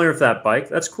 I'm familiar with that bike.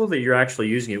 That's cool that you're actually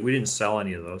using it. We didn't sell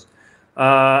any of those.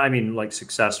 I mean, like,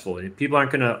 successfully. People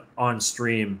aren't going to, on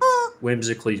stream,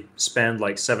 whimsically spend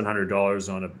like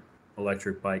 $700 on an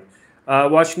electric bike.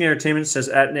 Watching Entertainment says,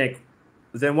 at Nick,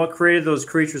 then what created those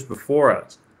creatures before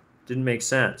us? Didn't make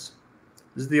sense.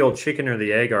 This is the old chicken or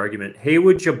the egg argument. Hey,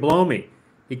 would you blow me?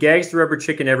 He gags the rubber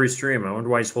chicken every stream. I wonder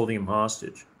why he's holding him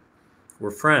hostage.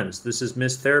 We're friends. This is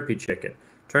Miss Therapy Chicken.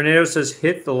 Tornado says,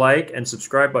 hit the like and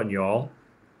subscribe button, y'all.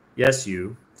 Yes,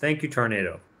 you. Thank you,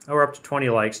 Tornado. Oh, we're up to 20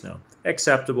 likes now.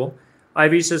 Acceptable.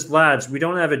 Ivy says, lads, we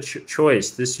don't have a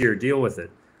choice this year. Deal with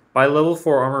it. Buy level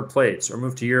 4 armor plates or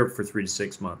move to Europe for 3 to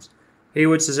 6 months.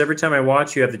 Haywood says, every time I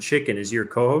watch you have the chicken. Is he your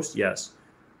co-host? Yes.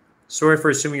 Sorry for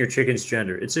assuming your chicken's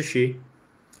gender. It's a she.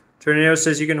 Tornado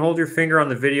says, you can hold your finger on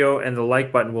the video and the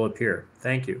like button will appear.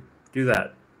 Thank you. Do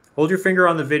that. Hold your finger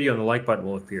on the video and the like button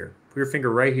will appear. Put your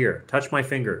finger right here. Touch my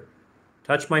finger.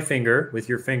 Touch my finger with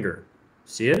your finger.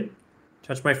 See it?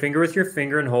 Touch my finger with your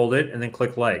finger and hold it and then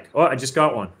click like. Oh, I just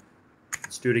got one.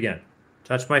 Let's do it again.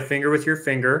 Touch my finger with your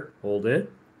finger. Hold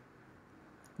it.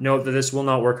 Note that this will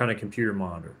not work on a computer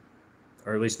monitor.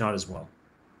 Or at least not as well.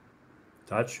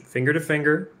 Touch finger to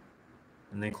finger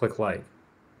and then click like.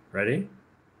 Ready?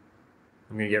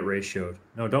 I'm going to get ratioed.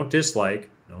 No, don't dislike.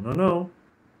 No.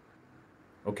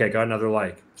 Okay, got another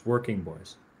like. It's working,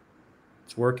 boys.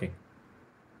 It's working.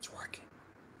 It's working.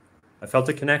 I felt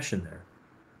a connection there.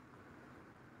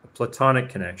 A platonic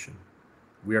connection.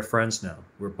 We are friends now.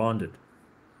 We're bonded.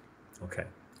 Okay.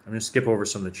 I'm going to skip over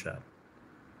some of the chat.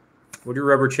 What are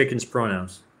Rubber Chicken's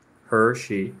pronouns? Her,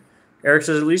 she. Eric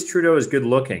says, at least Trudeau is good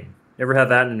looking. Never had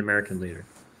that in an American leader.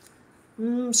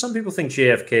 Some people think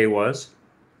JFK was.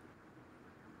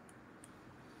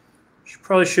 She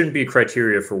probably shouldn't be a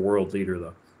criteria for world leader,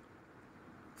 though.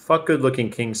 Fuck good-looking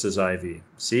king, says Ivy.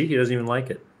 See? He doesn't even like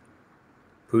it.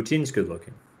 Putin's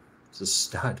good-looking. He's a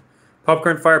stud.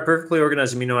 Popcorn Fire, perfectly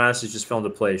organized amino acids just fell into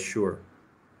place. Sure.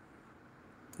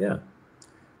 Yeah.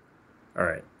 All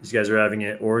right. These guys are having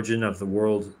an origin of the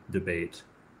world debate.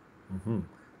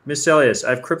 Miss Elias, I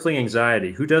have crippling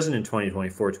anxiety. Who doesn't in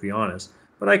 2024, to be honest?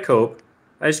 But I cope.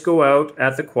 I just go out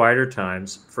at the quieter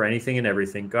times for anything and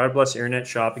everything. God bless internet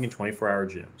shopping and 24-hour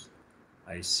gyms.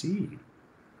 I see.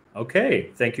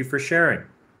 Okay. Thank you for sharing.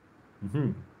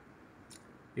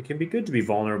 It can be good to be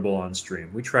vulnerable on stream.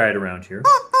 We try it around here.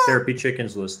 Therapy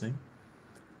Chicken's listening.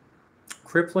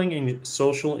 Crippling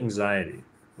social anxiety.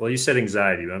 Well, you said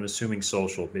anxiety, but I'm assuming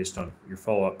social based on your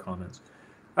follow-up comments.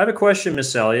 I have a question,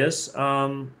 Miss Elias.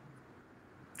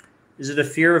 Is it a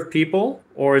fear of people,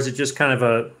 or is it just kind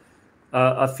of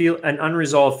an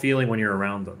unresolved feeling when you're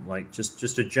around them, like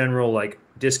just a general like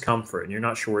discomfort, and you're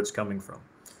not sure where it's coming from?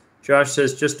 Josh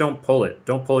says, just don't pull it.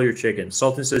 Don't pull your chicken.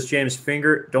 Sultan says, James,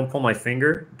 finger. Don't pull my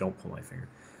finger. Don't pull my finger.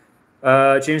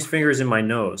 James' finger is in my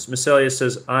nose. Miss Elias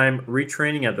says, I'm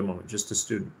retraining at the moment. Just a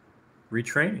student.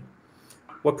 Retraining.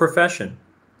 What profession?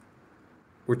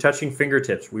 We're touching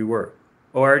fingertips. We were.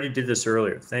 Oh, I already did this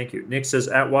earlier. Thank you. Nick says,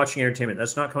 at watching entertainment.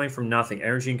 That's not coming from nothing.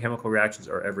 Energy and chemical reactions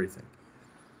are everything.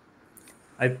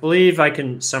 I believe I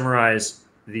can summarize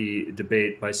the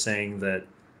debate by saying that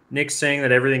Nick's saying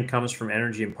that everything comes from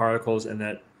energy and particles, and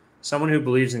that someone who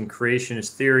believes in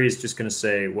creationist theory is just going to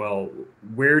say, well,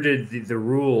 where did the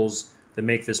rules that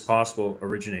make this possible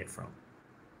originate from?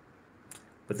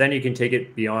 But then you can take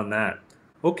it beyond that.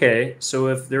 Okay, so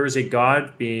if there is a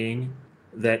God being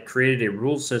that created a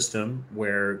rule system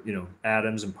where,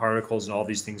 atoms and particles and all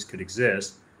these things could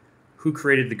exist, who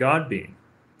created the God being?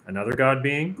 Another God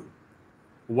being?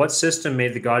 What system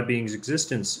made the God being's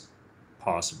existence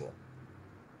possible?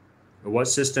 But what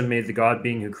system made the God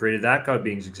being who created that God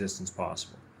being's existence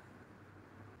possible?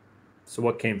 So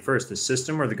what came first, the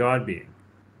system or the God being?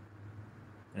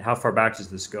 And how far back does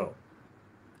this go?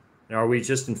 And are we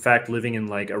just in fact living in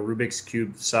like a Rubik's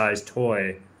Cube sized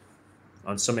toy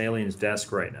on some alien's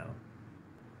desk right now?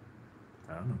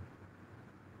 I don't know.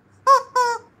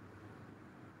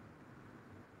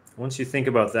 Once you think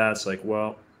about that, it's like,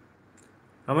 well,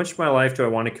 how much of my life do I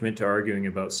want to commit to arguing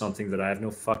about something that I have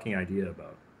no fucking idea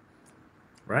about?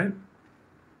 Right?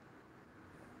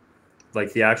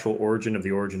 Like the actual origin of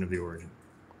the origin of the origin.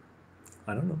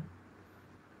 I don't know.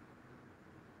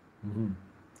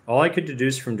 All I could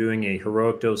deduce from doing a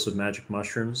heroic dose of magic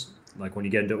mushrooms, like when you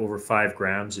get into over 5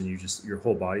 grams and your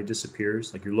whole body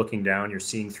disappears, like you're looking down, you're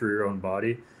seeing through your own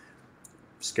body.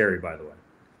 Scary, by the way.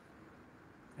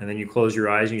 And then you close your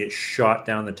eyes and you get shot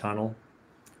down the tunnel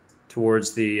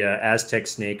towards the Aztec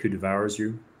snake who devours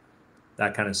you.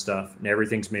 That kind of stuff. And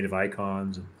everything's made of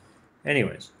icons. And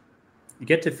anyways, you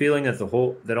get to feeling that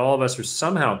that all of us are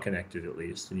somehow connected at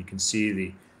least. And you can see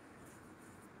the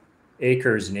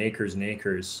acres and acres and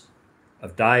acres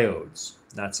of diodes.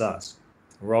 That's us.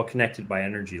 We're all connected by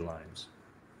energy lines.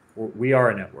 We are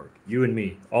a network. You and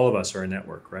me, all of us are a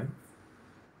network, right?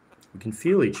 We can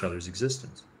feel each other's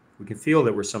existence. We can feel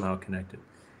that we're somehow connected.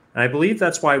 And I believe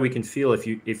that's why we can feel if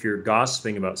you're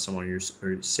gossiping about someone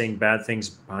or saying bad things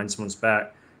behind someone's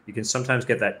back, you can sometimes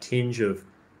get that tinge of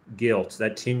guilt,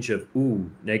 that tinge of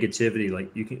negativity. Like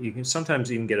you can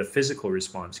sometimes even get a physical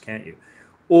response, can't you?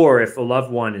 Or if a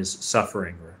loved one is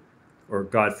suffering or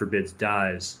God forbid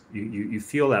dies, you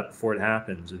feel that before it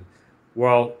happens. And we're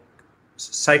all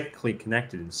psychically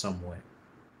connected in some way.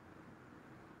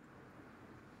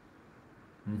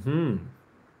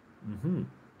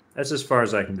 That's as far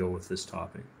as I can go with this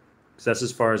topic, because that's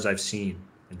as far as I've seen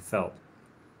and felt.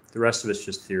 The rest of it's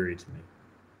just theory to me.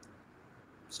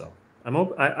 So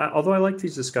although I like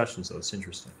these discussions, though, it's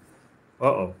interesting.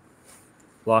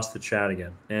 Lost the chat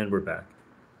again, and we're back.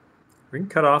 We're getting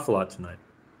cut off a lot tonight.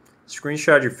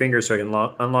 Screenshot your finger so I can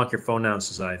unlock your phone now,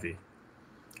 says Ivy.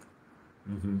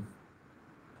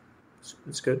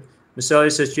 That's good. Miss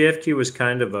Elliott says JFK was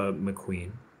kind of a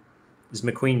McQueen. Is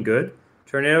McQueen good?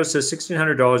 Tornado says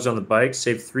 $1,600 on the bike,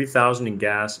 saved $3,000 in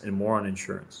gas and more on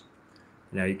insurance.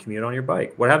 Now you commute on your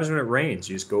bike. What happens when it rains?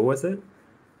 You just go with it?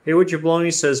 Hey, Would You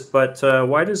Baloney says, but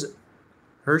why does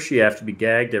Hershey have to be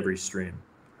gagged every stream?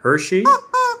 Hershey?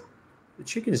 The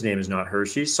chicken's name is not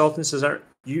Hershey. Sultan says,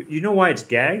 you know why it's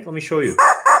gagged? Let me show you. You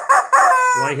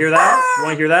want to hear that? You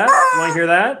want to hear that? You want to hear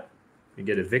that? You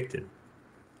get evicted.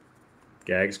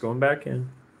 Gag's going back in.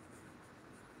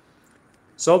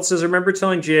 Salt says, I remember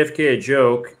telling JFK a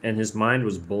joke, and his mind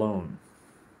was blown.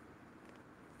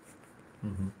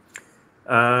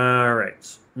 All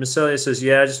right. Miss Celia says,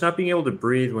 yeah, just not being able to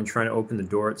breathe when trying to open the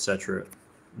door, etc.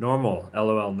 Normal.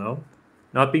 LOL, no.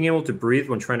 Not being able to breathe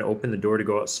when trying to open the door to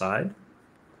go outside.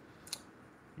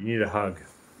 You need a hug.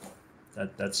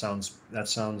 That sounds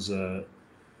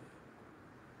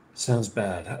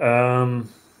bad.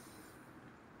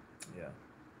 Yeah.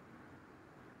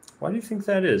 Why do you think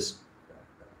that is?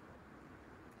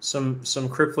 Some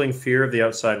crippling fear of the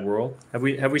outside world. Have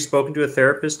we spoken to a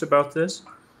therapist about this?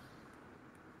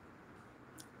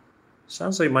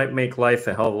 Sounds like it might make life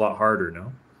a hell of a lot harder,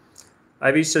 no?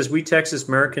 Ivy says, we Texas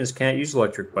Americans can't use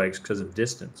electric bikes because of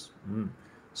distance.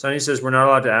 Sonny says, we're not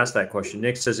allowed to ask that question.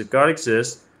 Nick says, if God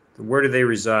exists, then where do they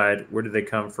reside? Where do they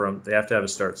come from? They have to have a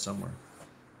start somewhere.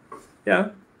 Yeah,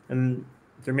 and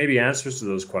there may be answers to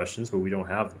those questions, but we don't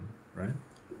have them, right?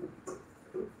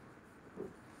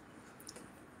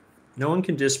 No one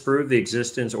can disprove the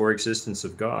existence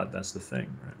of God. That's the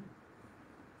thing, right?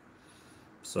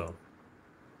 So,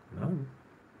 no.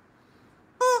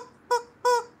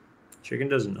 Chicken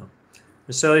doesn't know.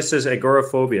 Miss Sally says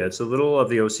agoraphobia. It's a little of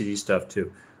the OCD stuff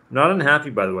too. I'm not unhappy,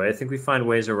 by the way. I think we find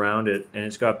ways around it, and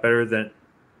it's got better than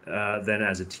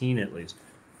as a teen at least.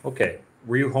 Okay,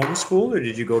 were you homeschooled or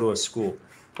did you go to a school?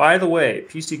 By the way,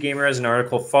 PC Gamer has an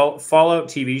article, Fallout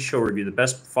TV show review, the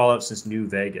best Fallout since New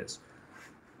Vegas.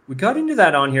 We got into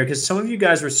that on here because some of you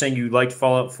guys were saying you liked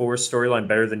Fallout 4's storyline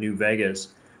better than New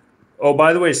Vegas. Oh,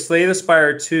 by the way, Slay the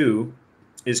Spire 2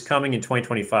 is coming in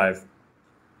 2025.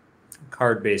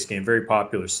 Card-based game, very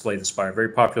popular. Slay the Spire, very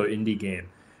popular indie game.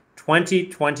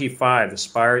 2025, the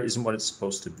Spire isn't what it's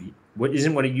supposed to be.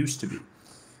 Isn't what it used to be.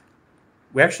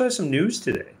 We actually have some news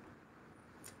today.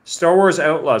 Star Wars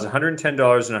Outlaws, $110 and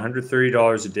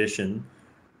 $130 edition,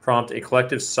 prompt a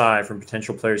collective sigh from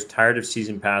potential players tired of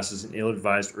season passes and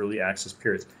ill-advised early access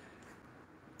periods.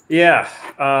 Yeah,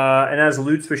 and as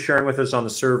Lutz was sharing with us on the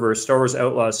server, Star Wars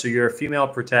Outlaws, so you're a female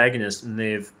protagonist, and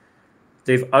they've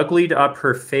They've uglied up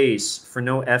her face for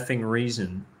no effing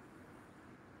reason.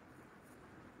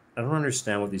 I don't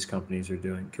understand what these companies are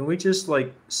doing. Can we just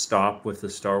like stop with the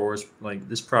Star Wars? Like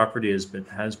this property has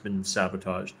been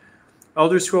sabotaged.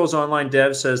 Elder Scrolls Online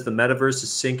dev says the metaverse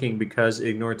is sinking because it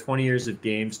ignored 20 years of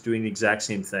games doing the exact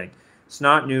same thing. It's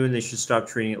not new and they should stop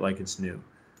treating it like it's new.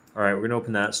 All right, we're going to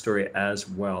open that story as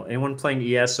well. Anyone playing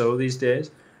ESO these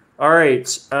days? All right,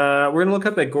 we're going to look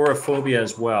up agoraphobia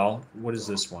as well. What is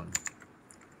this one?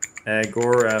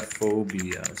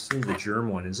 Agoraphobia. This is the germ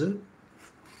one, is it?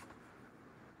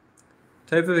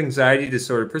 Type of anxiety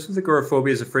disorder. A person with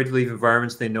agoraphobia is afraid to leave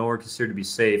environments they know are considered to be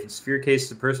safe. In severe cases,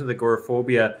 the person with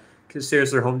agoraphobia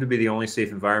considers their home to be the only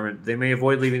safe environment. They may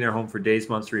avoid leaving their home for days,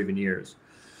 months, or even years.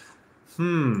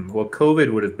 Well,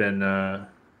 COVID would have been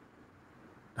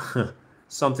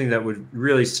something that would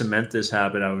really cement this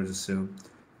habit, I would assume.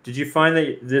 Did you find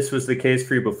that this was the case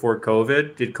for you before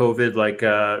COVID? Did COVID like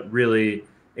really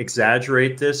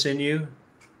exaggerate this in you?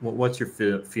 What's your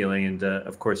feeling? And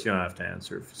of course, you don't have to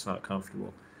answer if it's not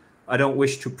comfortable. I don't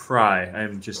wish to pry.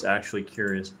 I'm just actually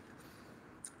curious.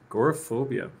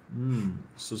 Agoraphobia.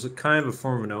 So it's a kind of a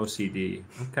form of an OCD.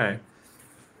 Okay.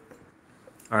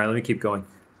 All right, let me keep going.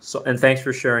 So, and thanks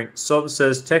for sharing. Sultan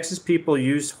says, Texas people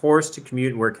use horse to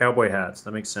commute and wear cowboy hats.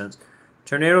 That makes sense.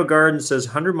 Tornado Garden says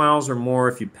 100 miles or more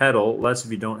if you pedal, less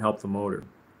if you don't help the motor.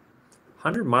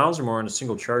 100 miles or more on a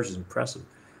single charge is impressive.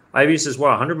 Ivy says,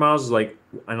 wow, 100 miles is like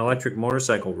an electric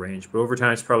motorcycle range, but over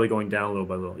time it's probably going down little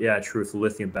by little. Yeah, true, with the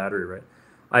lithium battery, right?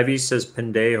 Ivy says,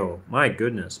 pendejo. My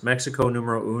goodness. Mexico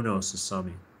numero uno, says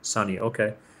Sunny.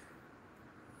 Okay.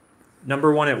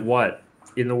 Number one at what?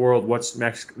 In the world, what's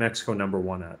Mexico number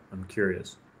one at? I'm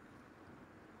curious.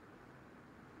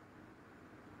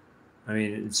 I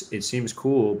mean, it seems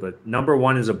cool, but number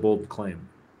one is a bold claim.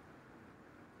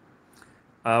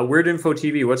 Weird Info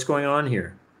TV, what's going on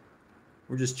here?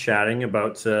 We're just chatting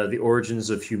about the origins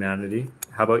of humanity.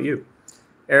 How about you?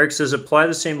 Eric says, apply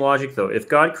the same logic, though. If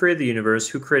God created the universe,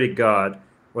 who created God?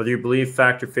 Whether you believe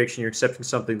fact or fiction, you're accepting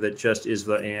something that just is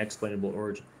the inexplainable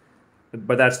origin.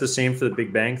 But that's the same for the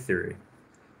Big Bang Theory.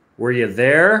 Were you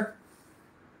there?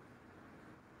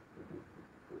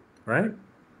 Right?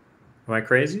 Am I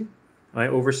crazy? Am I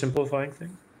oversimplifying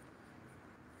things?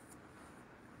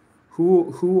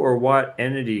 Who or what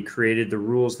entity created the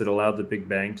rules that allowed the Big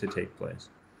Bang to take place?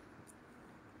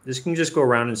 This can just go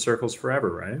around in circles forever,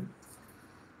 right?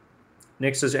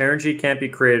 Nick says, energy can't be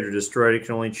created or destroyed. It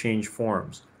can only change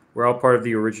forms. We're all part of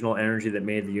the original energy that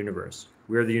made the universe.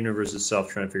 We are the universe itself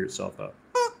trying to figure itself out.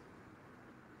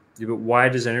 Yeah, but why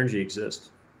does energy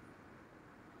exist?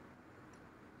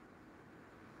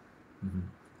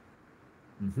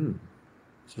 So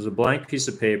there's a blank piece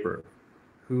of paper.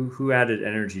 Who added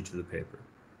energy to the paper?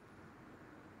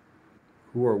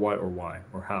 Who or what or why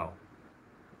or how?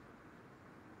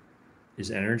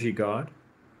 Is energy God?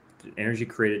 Did energy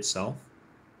create itself?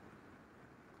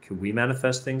 Can we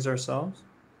manifest things ourselves?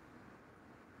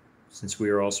 Since we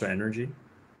are also energy?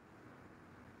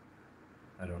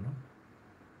 I don't know.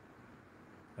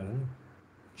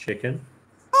 Chicken?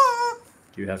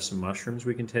 Do you have some mushrooms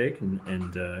we can take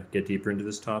and get deeper into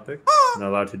this topic? I'm not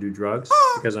allowed to do drugs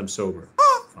because I'm sober.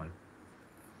 Fine.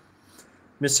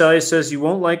 Miss Sally says, you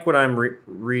won't like what I'm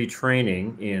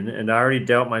retraining in, and I already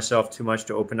doubt myself too much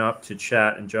to open up to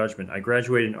chat and judgment. I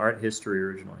graduated in art history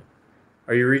originally.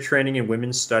 Are you retraining in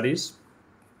women's studies?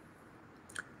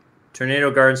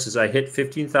 Tornado Garden says, I hit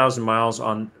 15,000 miles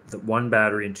on the one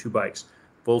battery and 2 bikes.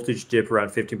 Voltage dip around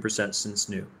 15% since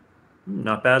new.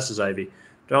 Not bad, says Ivy.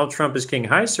 Donald Trump is king.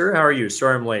 Hi, sir. How are you?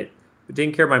 Sorry I'm late. But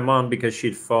didn't care my mom because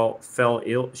she fell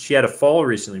ill. She had a fall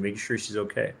recently, making sure she's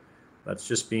okay. That's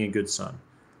just being a good son.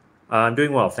 I'm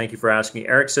doing well. Thank you for asking.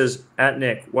 Eric says, at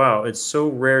Nick, wow, it's so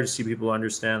rare to see people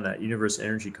understand that universe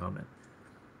energy comment.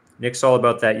 Nick's all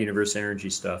about that universe energy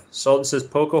stuff. Sultan says,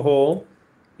 poke a hole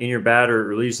in your battery,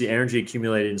 relieves the energy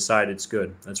accumulated inside. It's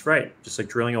good. That's right. Just like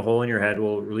drilling a hole in your head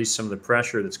will release some of the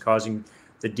pressure that's causing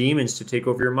the demons to take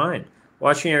over your mind.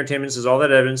 Watching entertainment says all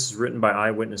that evidence is written by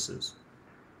eyewitnesses.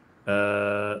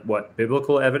 What?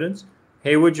 Biblical evidence?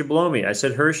 Hey, would you blow me? I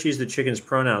said Hershey's the chicken's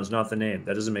pronouns, not the name.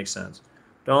 That doesn't make sense.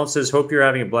 Donald says, hope you're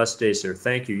having a blessed day, sir.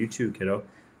 Thank you. You too, kiddo.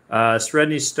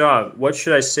 Sredny Staub, what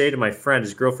should I say to my friend?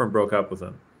 His girlfriend broke up with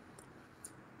him.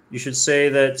 You should say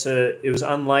that it was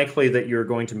unlikely that you're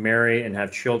going to marry and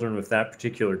have children with that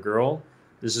particular girl.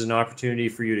 This is an opportunity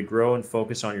for you to grow and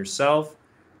focus on yourself.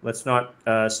 Let's not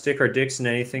stick our dicks in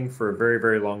anything for a very,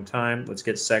 very long time. Let's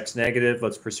get sex negative.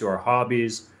 Let's pursue our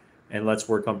hobbies. And let's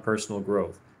work on personal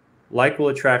growth. Like will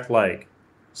attract like.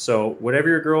 So whatever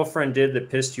your girlfriend did that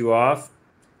pissed you off,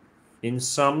 in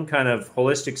some kind of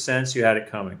holistic sense, you had it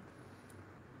coming.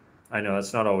 I know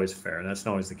that's not always fair, and that's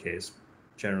not always the case,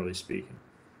 generally speaking.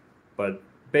 But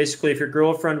basically, if your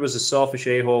girlfriend was a selfish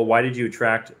a-hole, why did you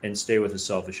attract and stay with a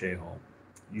selfish a-hole?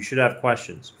 You should have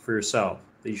questions for yourself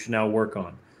that you should now work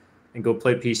on, and go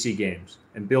play PC games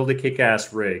and build a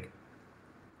kick-ass rig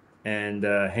and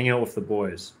hang out with the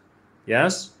boys.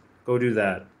 Yes? Go do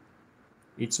that.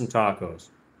 Eat some tacos.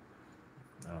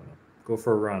 I don't know. Go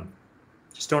for a run.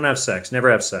 Just don't have sex. Never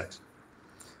have sex.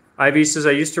 Ivy says,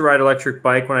 I used to ride electric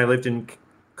bike when I lived in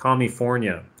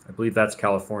California. I believe that's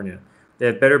California. They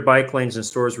had better bike lanes and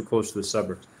stores were close to the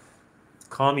suburbs.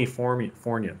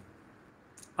 California.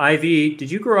 Ivy,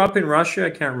 did you grow up in Russia? I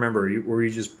can't remember. Were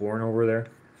you just born over there?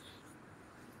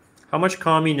 How much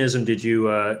communism did you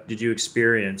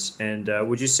experience? And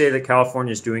would you say that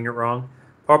California is doing it wrong?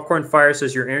 Popcorn Fire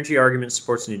says your energy argument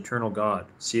supports an eternal God.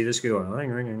 See this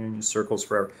going circles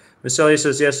forever. Miscelia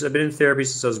says, yes, I've been in therapy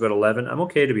since I was about 11. I'm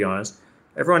okay, to be honest.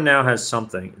 Everyone now has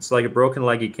something. It's like a broken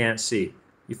leg you can't see.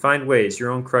 You find ways,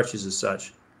 your own crutches as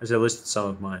such, as I listed some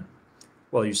of mine.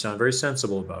 Well, you sound very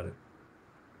sensible about it.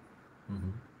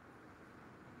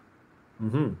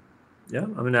 Yeah,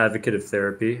 I'm an advocate of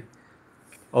therapy.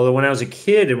 Although when I was a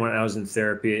kid and when I was in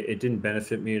therapy, it didn't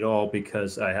benefit me at all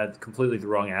because I had completely the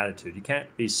wrong attitude. You can't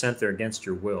be sent there against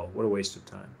your will. What a waste of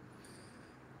time.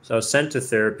 So I was sent to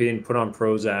therapy and put on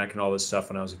Prozac and all this stuff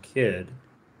when I was a kid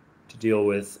to deal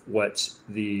with what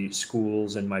the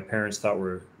schools and my parents thought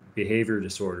were behavior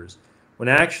disorders. When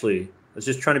actually, I was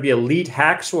just trying to be elite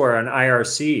hacksaw on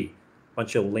IRC.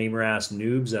 Bunch of lamer-ass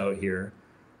noobs out here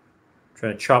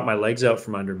trying to chop my legs out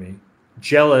from under me.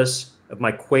 Jealous of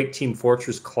my Quake Team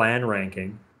Fortress clan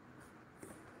ranking.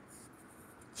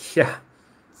 Yeah.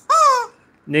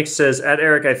 Nick says, at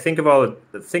Eric, I think of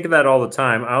that all the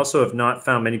time. I also have not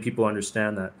found many people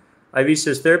understand that. Ivy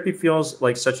says, therapy feels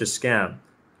like such a scam.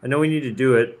 I know we need to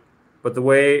do it, but the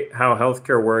way how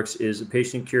healthcare works is a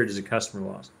patient cured is a customer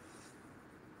lost.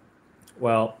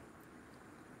 Well,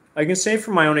 I can say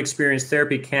from my own experience,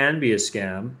 therapy can be a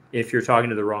scam if you're talking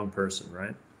to the wrong person,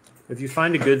 right? If you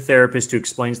find a good therapist who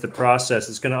explains the process,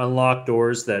 it's going to unlock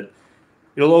doors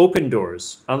it'll open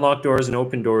doors, unlock doors and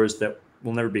open doors that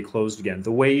will never be closed again.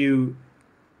 The way you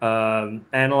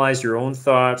analyze your own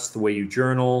thoughts, the way you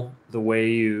journal, the way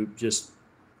you just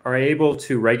are able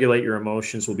to regulate your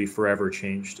emotions will be forever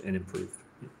changed and improved.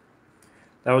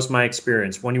 That was my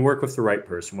experience. When you work with the right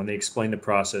person, when they explain the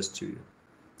process to you.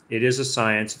 It is a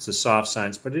science. It's a soft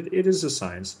science, but it is a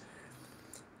science.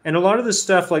 And a lot of the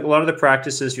stuff, like a lot of the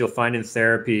practices you'll find in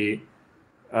therapy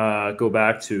go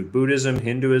back to Buddhism,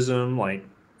 Hinduism, like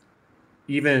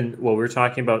even, well, we're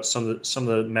talking about some of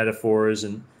the metaphors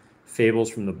and fables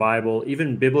from the Bible,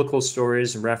 even biblical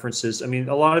stories and references. I mean,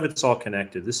 a lot of it's all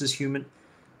connected. This is human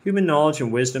knowledge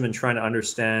and wisdom and trying to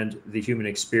understand the human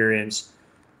experience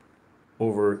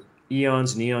over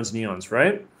eons and eons and eons,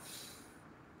 right?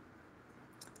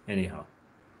 Anyhow,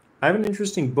 I have an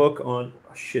interesting book on,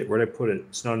 oh shit, where'd I put it?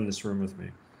 It's not in this room with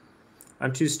me.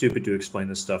 I'm too stupid to explain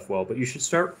this stuff well, but you should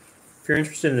start, if you're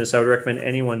interested in this, I would recommend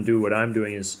anyone do what I'm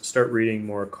doing is start reading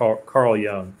more Carl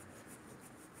Jung.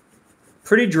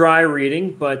 Pretty dry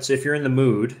reading, but if you're in the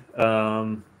mood,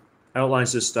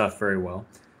 outlines this stuff very well.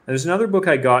 And there's another book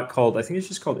I got called, I think it's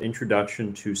just called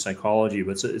Introduction to Psychology,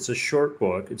 but it's a short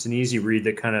book. It's an easy read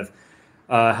that kind of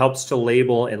helps to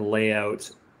label and lay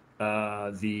out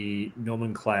the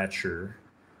nomenclature,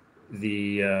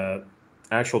 the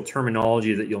actual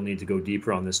terminology that you'll need to go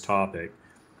deeper on this topic.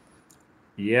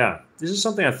 Yeah, this is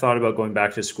something I've thought about going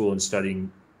back to school and studying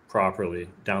properly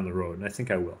down the road, and I think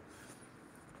I will.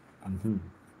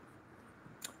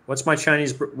 What's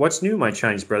new, my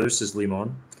Chinese brother, says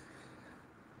Limon.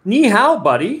 Ni hao,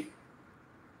 buddy.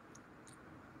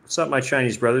 What's up, my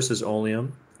Chinese brother, says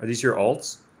Oleum. Are these your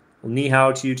alts? Well, ni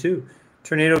hao to you too.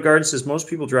 Tornado Garden says most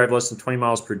people drive less than 20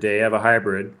 miles per day. I have a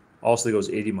hybrid, also that goes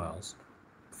 80 miles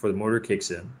before the motor kicks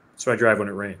in. So I drive when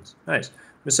it rains. Nice.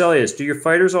 Miss Elias, do your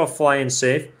fighters all fly in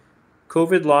safe?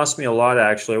 COVID lost me a lot,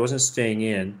 actually. I wasn't staying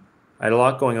in. I had a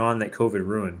lot going on that COVID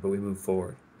ruined, but we moved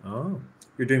forward. Oh,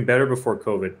 you're doing better before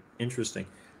COVID. Interesting.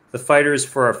 The fighters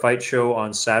for our fight show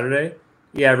on Saturday,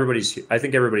 yeah, I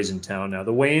think everybody's in town now.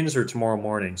 The weigh-ins are tomorrow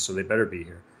morning, so they better be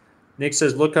here. Nick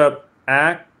says, look up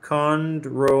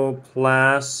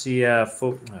achondroplasia.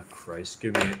 Oh, Christ,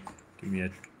 give me a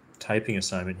typing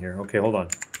assignment here. Okay, hold on.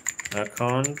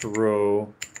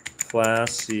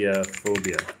 Achondroplasia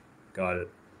phobia. Got it.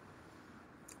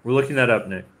 We're looking that up,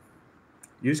 Nick.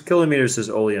 Use kilometers, says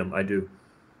Oleum. I do.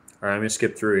 All right, I'm going to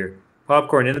skip through here.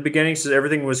 Popcorn, in the beginning, says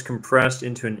everything was compressed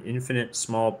into an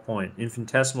infinitesimal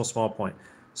small point.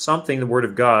 Something, the word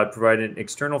of God, provided an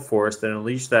external force that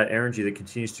unleashed that energy that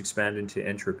continues to expand into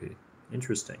entropy.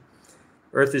 Interesting.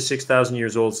 Earth is 6,000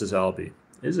 years old, says Albie.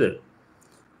 Is it?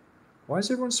 Why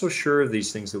is everyone so sure of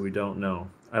these things that we don't know?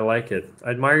 I like it.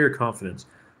 I admire your confidence.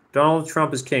 Donald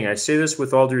Trump is king. I say this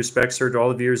with all due respect, sir, to all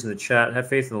the viewers in the chat. Have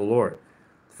faith in the Lord.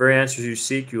 The very answers you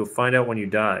seek, you will find out when you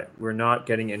die. We're not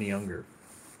getting any younger.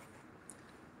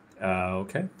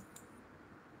 Okay.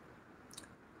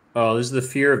 Oh, this is the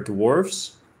fear of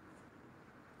dwarfs.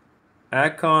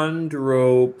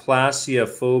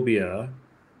 Achondroplasiophobia.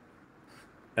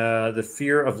 The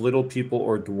fear of little people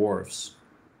or dwarfs.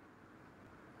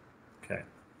 Okay.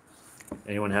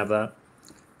 Anyone have that?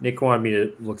 Nick wanted me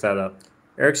to look that up.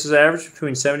 Eric says, I average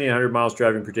between 70 and 100 miles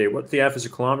driving per day. What the F is a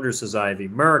kilometer, says Ivy.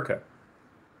 America.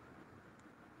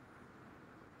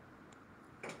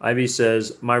 Ivy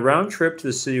says, my round trip to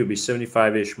the city would be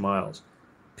 75-ish miles.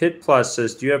 Pit Plus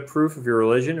says, do you have proof of your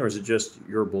religion, or is it just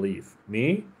your belief?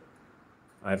 Me?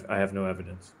 I have no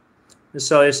evidence. Miss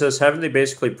Celia says, haven't they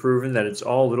basically proven that it's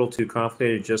all a little too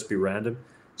complicated to just be random?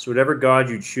 So whatever God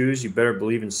you choose, you better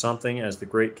believe in something, as the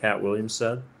great Cat Williams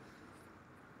said.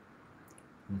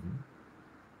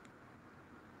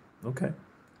 Okay.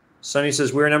 Sunny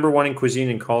says, we're #1 in cuisine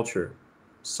and culture.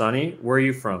 Sunny, where are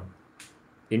you from?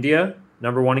 India?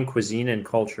 #1 in cuisine and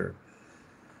culture.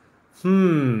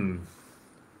 Okay.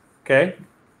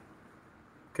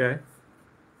 Okay.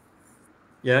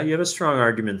 Yeah, you have a strong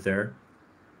argument there.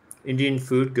 Indian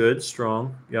food, good,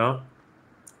 strong. Yeah.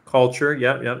 Culture,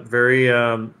 yeah. Very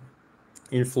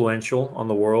influential on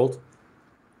the world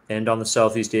and on the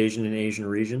Southeast Asian and Asian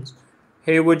regions.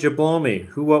 Hey, would you blow me?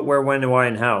 Who, what, where, when, why,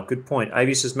 and how? Good point.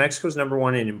 Ivy says Mexico's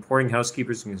 #1 in importing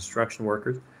housekeepers and construction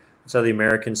workers. That's how the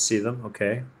Americans see them.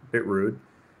 Okay, a bit rude.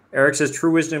 Eric says true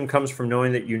wisdom comes from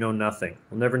knowing that you know nothing.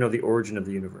 We'll never know the origin of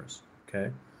the universe.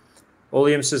 Okay.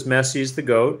 Oleum says Messi's the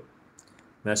GOAT.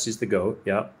 Messi's the GOAT,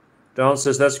 yeah. Donald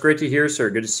says, that's great to hear, sir.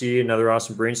 Good to see you. Another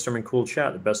awesome brainstorming, cool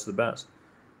chat. The best of the best.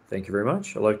 Thank you very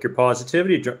much. I like your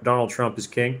positivity. Donald Trump is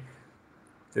king.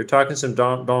 They were talking some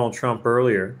Donald Trump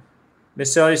earlier.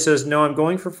 Miss Sally says, no, I'm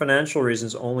going for financial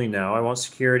reasons only now. I want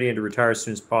security and to retire as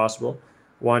soon as possible.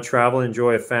 I want to travel,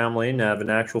 enjoy a family, and have an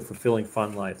actual fulfilling,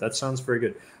 fun life. That sounds very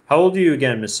good. How old are you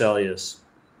again, Miss Elias?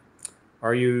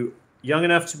 Are you young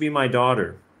enough to be my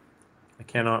daughter? I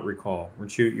cannot recall.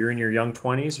 Weren't you? You're in your young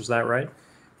 20s, was that right?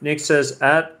 Nick says,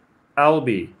 at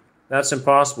Albie, that's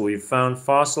impossible. We've found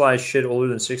fossilized shit older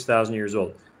than 6,000 years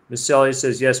old. Miss Sally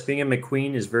says, yes, being a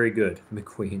McQueen is very good.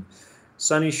 McQueen.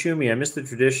 Sunny Shumi, I miss the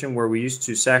tradition where we used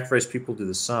to sacrifice people to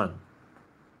the sun.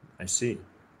 I see.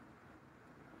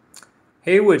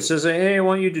 Haywood says, hey, I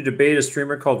want you to debate a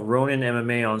streamer called Ronin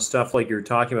MMA on stuff like you were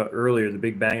talking about earlier, the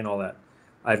Big Bang and all that.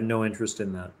 I have no interest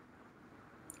in that.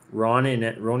 Ronin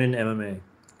MMA.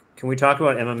 Can we talk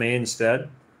about MMA instead?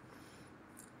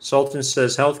 Sultan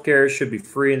says, healthcare should be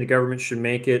free and the government should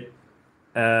make it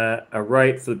a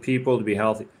right for the people to be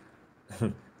healthy.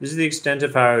 This is the extent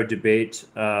of how I would debate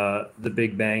the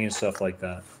Big Bang and stuff like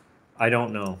that. I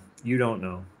don't know. You don't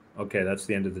know. Okay, that's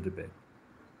the end of the debate.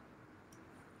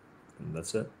 And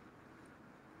that's it.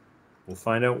 We'll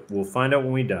find out. We'll find out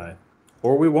when we die.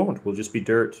 Or we won't. We'll just be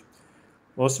dirt.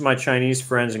 Most of my Chinese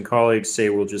friends and colleagues say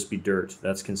we'll just be dirt.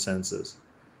 That's consensus.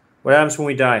 What happens when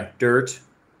we die? Dirt.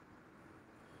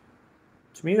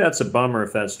 To me, that's a bummer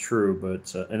if that's true,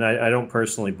 but and I don't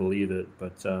personally believe it,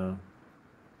 but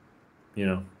you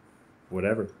know,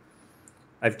 whatever.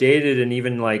 I've dated and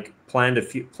even like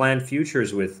planned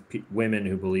futures with women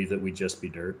who believe that we just be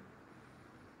dirt.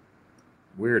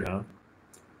 Weird, huh?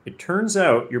 It turns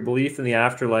out your belief in the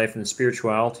afterlife and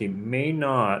spirituality may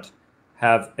not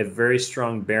have a very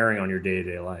strong bearing on your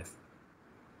day-to-day life.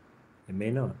 It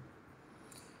may not.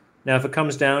 Now, if it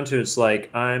comes down to it's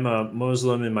like I'm a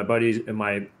Muslim and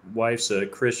my wife's a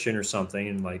Christian or something,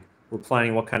 and like we're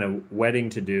planning what kind of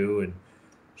wedding to do and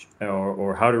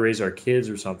or how to raise our kids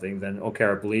or something, then okay,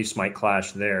 our beliefs might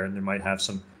clash there, and there might have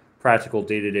some practical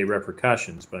day-to-day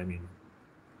repercussions. But I mean,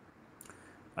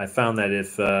 I found that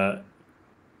if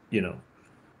you know,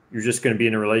 you're just going to be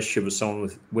in a relationship with someone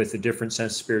with a different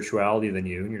sense of spirituality than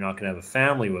you, and you're not going to have a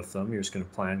family with them, you're just going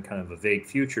to plan kind of a vague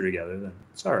future together, then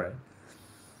it's all right.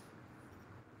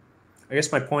 I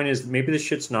guess my point is maybe this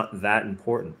shit's not that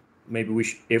important. Maybe we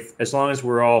should, if as long as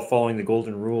we're all following the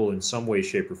golden rule in some way,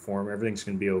 shape, or form, everything's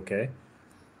going to be okay.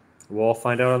 We'll all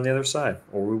find out on the other side,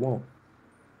 or we won't.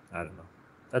 I don't know.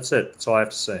 That's it. That's all I have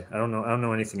to say. I don't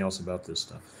know anything else about this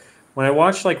stuff. When I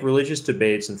watch like religious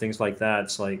debates and things like that,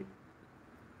 it's like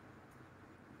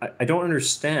I don't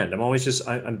understand.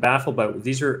 I'm baffled by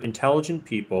these are intelligent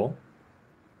people,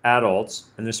 adults,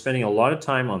 and they're spending a lot of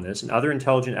time on this, and other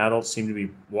intelligent adults seem to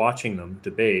be watching them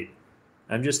debate.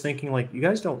 I'm just thinking, like, you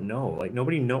guys don't know. Like,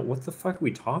 nobody know what the fuck are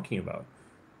we talking about?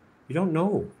 You don't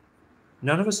know.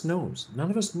 None of us knows.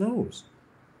 None of us knows.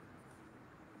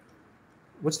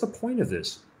 What's the point of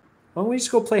this? Why don't we just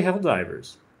go play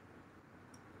Helldivers?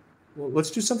 Well,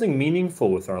 let's do something meaningful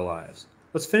with our lives.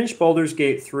 Let's finish Baldur's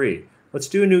Gate 3. Let's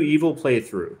do a new Evil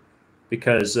playthrough,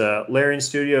 because Larian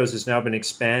Studios has now been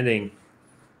expanding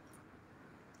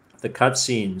the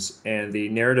cutscenes and the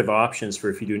narrative options for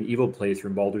if you do an Evil playthrough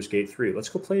in Baldur's Gate 3. Let's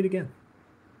go play it again.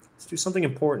 Let's do something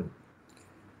important.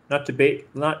 Not debate,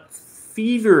 not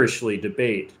feverishly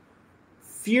debate,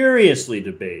 furiously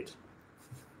debate,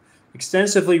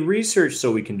 extensively research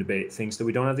so we can debate things that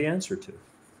we don't have the answer to.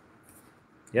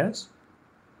 Yes?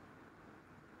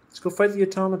 Let's go fight the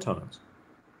automatons.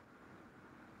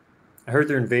 I heard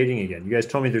they're invading again. You guys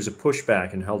told me there's a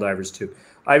pushback in Helldivers 2.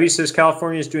 Ivy says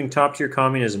California is doing top-tier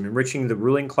communism, enriching the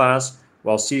ruling class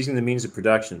while seizing the means of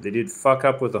production. They did fuck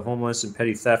up with the homeless and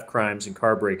petty theft crimes and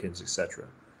car break-ins, etc.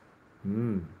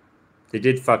 They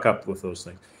did fuck up with those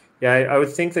things. Yeah, I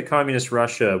would think that communist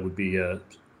Russia would be,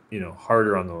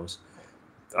 harder on those.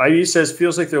 Ivy says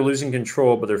feels like they're losing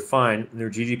control, but they're fine. And their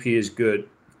GDP is good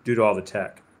due to all the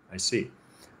tech. I see.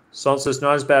 Salt says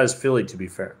not as bad as Philly, to be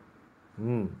fair.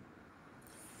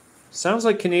 Sounds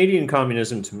like Canadian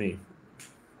communism to me.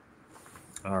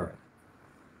 All right.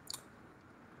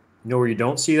 You know where you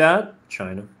don't see that?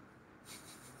 China.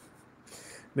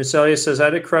 Miss Elliott says, I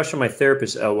had a crush on my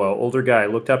therapist, LOL. Older guy.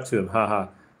 Looked up to him. Haha.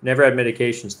 Never had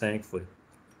medications, thankfully.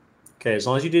 Okay, as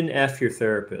long as you didn't F your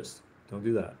therapist, don't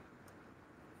do that.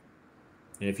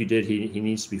 And if you did, he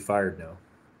needs to be fired now.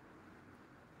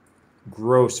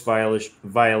 Gross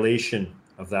violation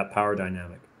of that power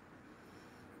dynamic.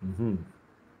 All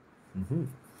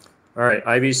right,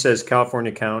 Ivy says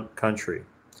California country.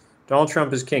 Donald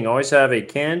Trump is king. Always have a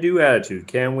can-do attitude,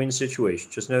 can-win situation.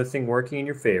 Just another thing working in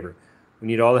your favor. We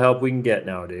need all the help we can get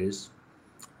nowadays.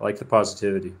 I like the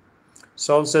positivity.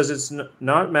 Sultan says it's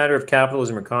not a matter of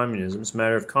capitalism or communism. It's a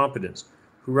matter of competence.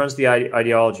 Who runs the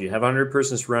ideology? Have 100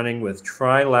 persons running with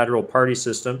trilateral party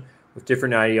system with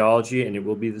different ideology, and it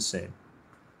will be the same.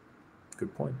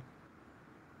 Good point.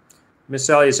 Miss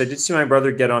Elias, I did see my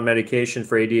brother get on medication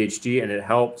for ADHD, and it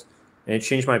helped, and it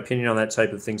changed my opinion on that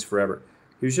type of things forever.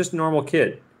 He was just a normal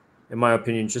kid, in my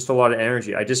opinion, just a lot of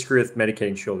energy. I disagree with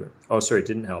medicating children. Oh, sorry, it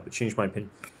didn't help. It changed my opinion.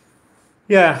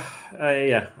 Yeah,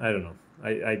 I don't know.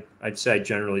 I'd say I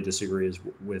generally disagree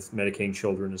with medicating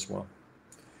children as well.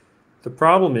 The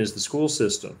problem is the school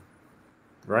system,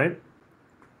 right?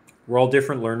 We're all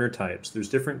different learner types. There's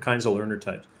different kinds of learner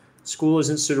types. School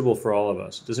isn't suitable for all of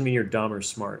us. It doesn't mean you're dumb or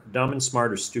smart. Dumb and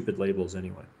smart are stupid labels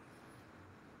anyway.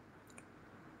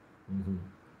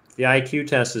 The IQ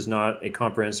test is not a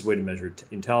comprehensive way to measure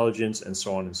intelligence and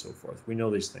so on and so forth. We know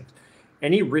these things.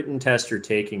 Any written test you're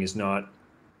taking is not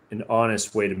an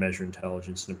honest way to measure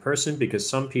intelligence in a person, because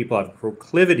some people have a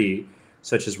proclivity,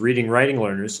 such as reading, writing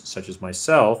learners, such as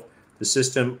myself. The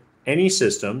system, any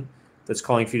system that's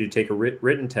calling for you to take a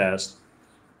written test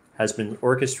has been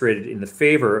orchestrated in the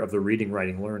favor of the reading,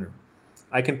 writing learner.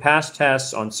 I can pass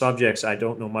tests on subjects I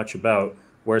don't know much about,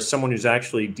 whereas someone who's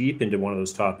actually deep into one of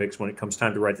those topics, when it comes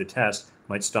time to write the test,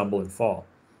 might stumble and fall.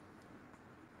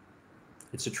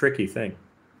 It's a tricky thing.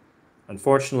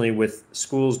 Unfortunately, with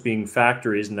schools being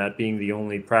factories and that being the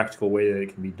only practical way that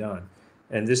it can be done,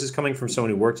 and this is coming from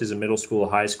someone who worked as a middle school,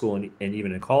 high school, and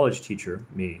even a college teacher,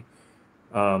 me,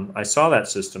 I saw that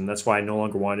system. That's why I no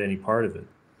longer wanted any part of it.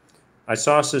 I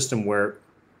saw a system where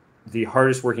the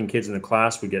hardest working kids in the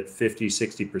class would get 50,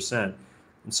 60%.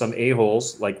 And some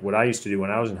a-holes, like what I used to do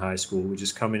when I was in high school, would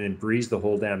just come in and breeze the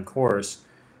whole damn course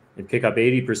and pick up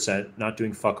 80%, not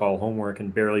doing fuck all homework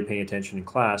and barely paying attention in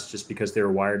class just because they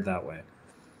were wired that way.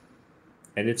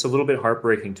 And it's a little bit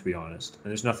heartbreaking, to be honest. And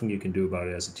there's nothing you can do about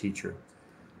it as a teacher.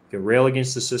 You can rail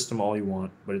against the system all you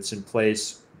want, but it's in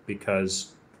place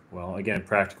because, well, again,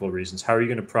 practical reasons. How are you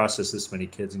going to process this many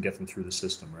kids and get them through the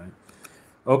system, right?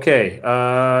 Okay,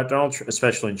 Donald,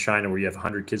 especially in China where you have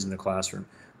 100 kids in the classroom.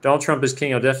 Donald Trump is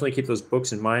king. I'll definitely keep those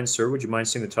books in mind, sir. Would you mind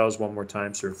seeing the titles one more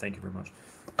time, sir? Thank you very much.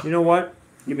 You know what?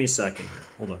 Give me a second.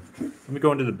 Hold on. Let me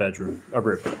go into the bedroom. Let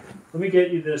me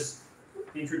get you this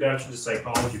Introduction to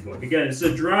Psychology book. Again, it's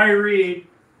a dry read.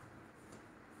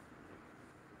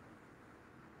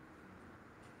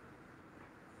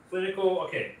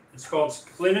 It's called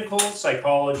Clinical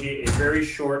Psychology, a very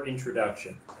short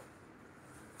introduction.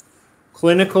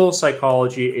 Clinical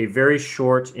Psychology, a very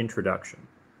short introduction.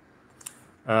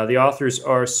 The authors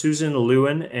are Susan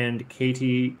Lewin and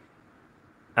Katie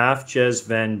Afjes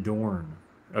van Doorn.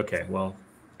 Okay, well,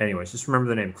 anyways, just remember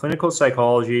the name. Clinical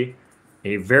Psychology,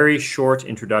 a very short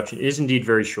introduction. It is indeed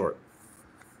very short.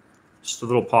 Just a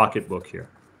little pocket book here.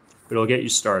 But it'll get you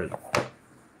started.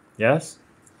 Yes?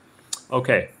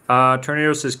 Okay.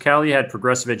 Tornado says Cali had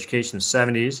progressive education in the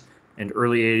 70s and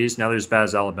early 80s. Now they're as bad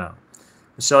as Alabama.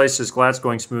 Maselli says Glad's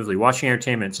going smoothly. Watching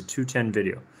entertainment. It's a 210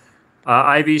 video.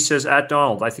 Ivy says, at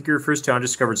Donald, I think he refers to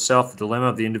undiscovered self, the dilemma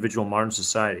of the individual in modern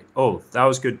society. Oh, that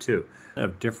was good too.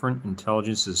 Of different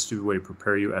intelligence is a stupid way to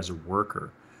prepare you as a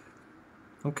worker.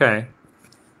 Okay.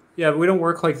 Yeah, but we don't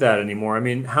work like that anymore. I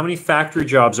mean, how many factory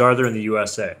jobs are there in the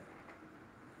USA?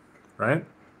 Right?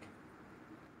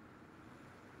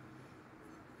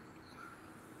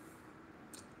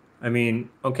 I mean,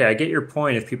 okay, I get your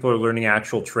point. If people are learning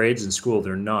actual trades in school,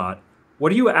 they're not.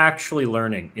 What are you actually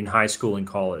learning in high school and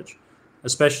college?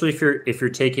 Especially if you're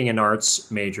taking an arts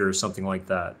major or something like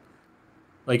that.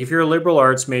 Like if you're a liberal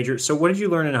arts major, so what did you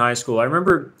learn in high school? I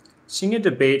remember seeing a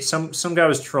debate. Some guy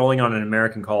was trolling on an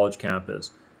American college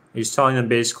campus. He was telling them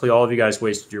basically, all of you guys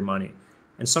wasted your money.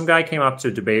 And some guy came up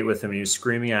to debate with him and he was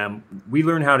screaming at him, we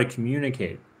learn how to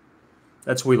communicate.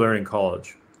 That's what we learn in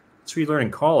college. That's what you learn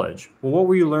in college. Well, what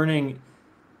were you learning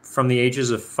from the ages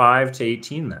of 5 to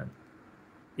 18 then?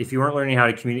 If you weren't learning how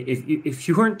to communicate, if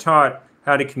you weren't taught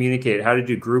how to communicate, how to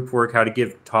do group work, how to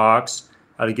give talks,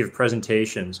 how to give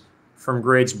presentations from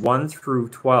grades 1 through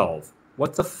 12,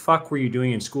 what the fuck were you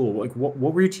doing in school? Like, what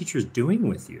were your teachers doing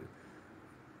with you?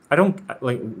 I don't,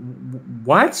 like,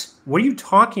 what? What are you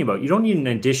talking about? You don't need an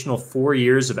additional 4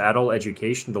 years of adult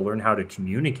education to learn how to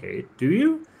communicate, do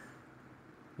you?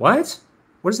 What?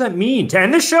 What does that mean? To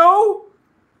end the show?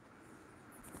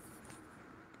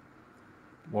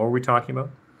 What were we talking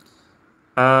about?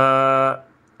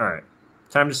 All right.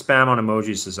 Time to spam on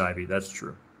emojis, says Ivy. That's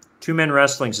true. Two Men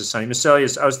Wrestling, says Sonny.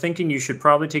 Macelius, I was thinking you should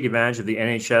probably take advantage of the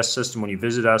NHS system when you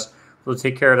visit us. We'll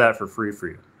take care of that for free for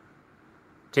you.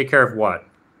 Take care of what?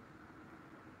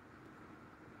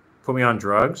 Put me on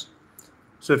drugs?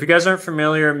 So if you guys aren't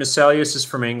familiar, Macelius is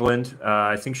from England.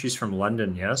 I think she's from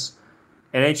London, yes.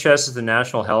 NHS is the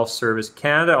National Health Service.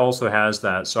 Canada also has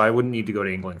that, so I wouldn't need to go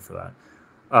to England for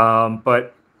that.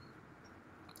 But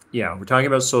yeah, we're talking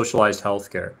about socialized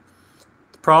healthcare.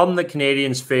 The problem that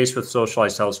Canadians face with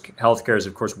socialized healthcare is,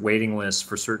 of course, waiting lists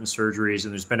for certain surgeries,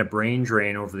 and there's been a brain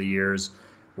drain over the years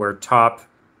where top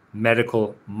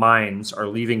medical minds are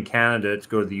leaving Canada to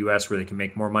go to the US where they can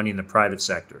make more money in the private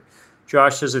sector.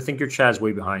 Josh says, I think your chat's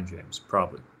way behind, James.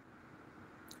 Probably.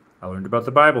 I learned about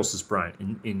the Bible, says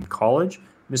Brian. In college?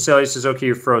 Miss Elliott says, okay,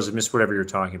 you're frozen. Missed whatever you're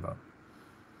talking about.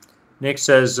 Nick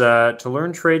says, to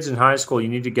learn trades in high school, you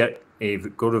need to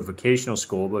go to a vocational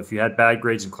school, but if you had bad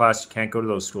grades in class, you can't go to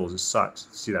those schools. It sucks.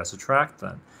 See, that's a track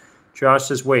then. Josh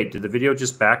says, wait, did the video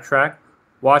just backtrack?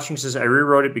 Watching says, I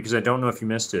rewrote it because I don't know if you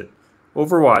missed it.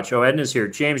 Overwatch. Oh, Edna's here.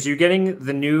 James, are you getting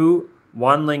the new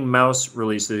Wanling mouse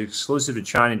release that's exclusive to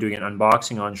China and doing an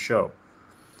unboxing on show?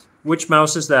 Which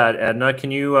mouse is that, Edna?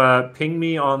 Can you ping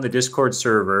me on the Discord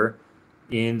server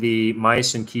in the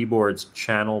mice and keyboards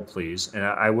channel, please? And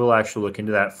I will actually look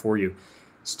into that for you.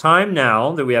 It's time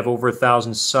now that we have over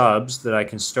 1,000 subs that I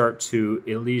can start to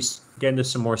at least get into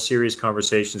some more serious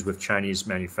conversations with Chinese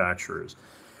manufacturers.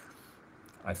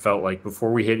 I felt like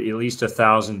before we hit at least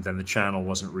 1,000, then the channel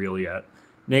wasn't real yet.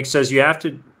 Nick says you have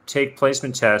to take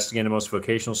placement tests to get into most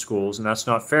vocational schools, and that's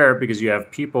not fair because you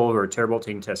have people who are terrible at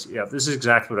taking tests. Yeah, this is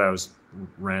exactly what I was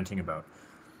ranting about.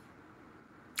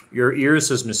 Your ear,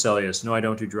 says Macelius. No, I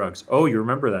don't do drugs. Oh, you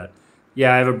remember that?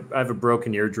 Yeah, I have a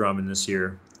broken eardrum in this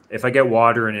ear. If I get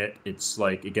water in it, it's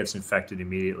like it gets infected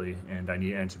immediately, and I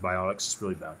need antibiotics. It's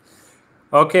really bad.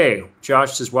 Okay,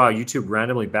 Josh says, wow, YouTube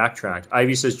randomly backtracked.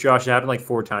 Ivy says, Josh, it happened like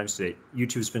 4 times today.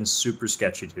 YouTube's been super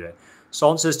sketchy today.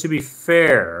 Sultan says, to be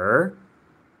fair,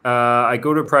 I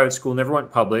go to a private school, never went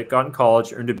public, got in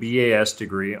college, earned a BAS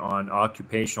degree on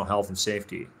occupational health and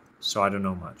safety. So I don't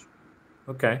know much.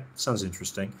 Okay, sounds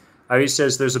interesting. Ivy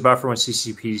says there's a buffer when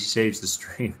CCP saves the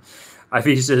stream.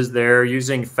 Ivy says they're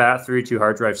using FAT32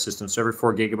 hard drive systems, so every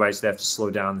 4 gigabytes they have to slow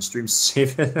down the stream to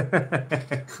save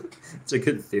it. It's a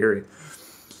good theory.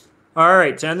 All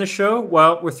right, to end the show,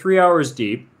 well, we're 3 hours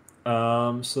deep,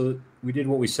 so we did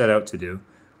what we set out to do.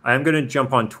 I am going to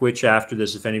jump on Twitch after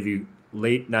this if any of you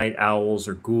late night owls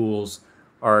or ghouls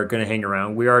are going to hang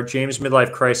around. We are James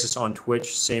Midlife Crisis on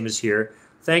Twitch, same as here.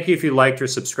 Thank you if you liked or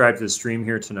subscribed to the stream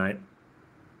here tonight.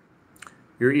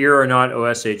 Your ear are not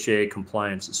OSHA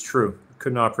compliance. It's true.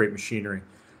 Couldn't operate machinery.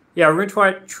 Yeah, we're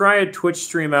going to try a Twitch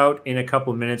stream out in a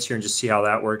couple of minutes here and just see how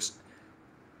that works.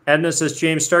 Edna says,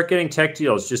 James, start getting tech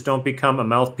deals. Just don't become a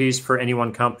mouthpiece for any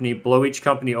one company. Blow each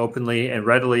company openly and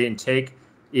readily and take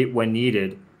it when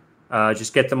needed.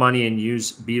 Just get the money and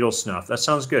use beetle snuff. That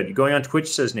sounds good. You going on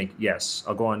Twitch, says Nick? Yes,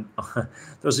 I'll go on.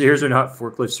 Those ears are not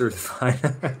forklift certified.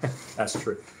 That's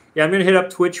true. Yeah, I'm going to hit up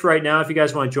Twitch right now if you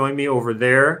guys want to join me over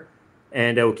there.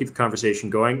 and we'll keep the conversation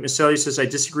going. Miss Ellie says, I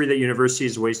disagree that university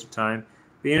is a waste of time.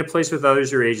 Being in a place with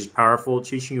others your age is powerful,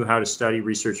 teaching you how to study,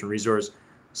 research, and resource.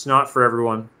 It's not for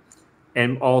everyone.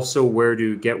 And also where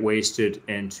to get wasted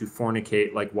and to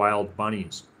fornicate like wild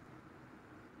bunnies.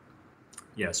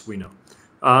 Yes, we know.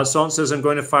 Sultan says, I'm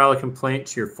going to file a complaint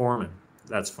to your foreman.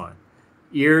 That's fine.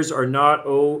 Ears are not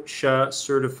OSHA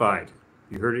certified.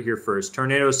 You heard it here first.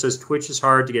 Tornado says, Twitch is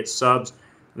hard to get subs,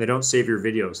 and they don't save your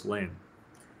videos. Lame.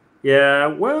 Yeah,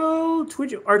 well,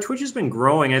 our Twitch has been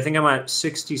growing. I think I'm at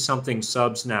 60-something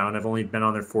subs now, and I've only been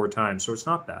on there 4 times, so it's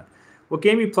not bad. What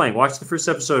game are you playing? Watch the first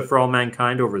episode of For All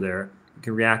Mankind over there. You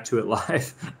can react to it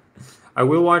live. I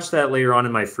will watch that later on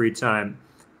in my free time.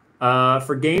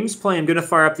 For games play, I'm going to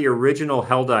fire up the original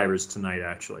Helldivers tonight,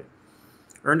 actually.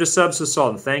 Earned a sub to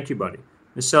Sultan. Thank you, buddy.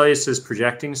 Miss Celia says,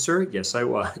 projecting, sir? Yes, I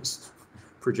was.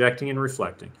 Projecting and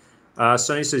reflecting.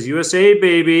 Sonny says, USA,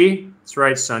 baby. That's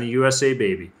right, Sonny, USA,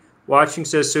 baby. Watching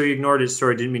says, so you ignored it.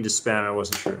 Sorry, I didn't mean to spam. I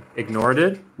wasn't sure. Ignored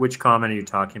it? Which comment are you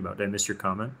talking about? Did I miss your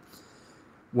comment?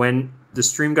 When the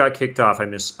stream got kicked off,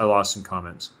 I lost some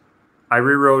comments. I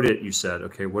rewrote it, you said.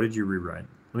 Okay, what did you rewrite?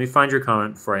 Let me find your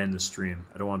comment before I end the stream.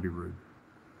 I don't want to be rude.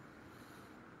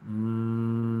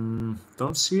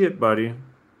 Don't see it, buddy.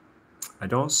 I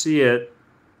don't see it.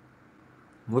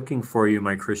 I'm looking for you,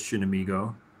 my Christian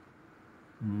amigo.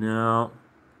 No.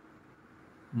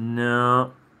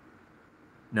 No.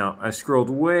 No, I scrolled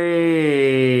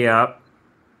way up.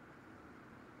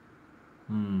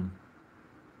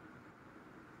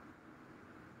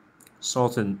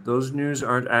 Sultan, those news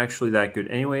aren't actually that good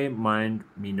anyway. Mind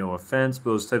me no offense,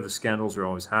 but those type of scandals are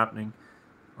always happening.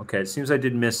 Okay, it seems I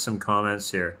did miss some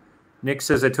comments here. Nick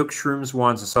says, I took shrooms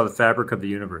once and saw the fabric of the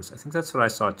universe. I think that's what I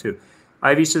saw too.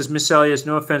 Ivy says, Miss Elias,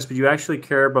 no offense, but you actually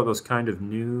care about those kind of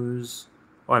news?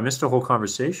 Oh, I missed a whole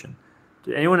conversation.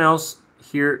 Did anyone else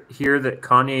hear that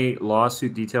Kanye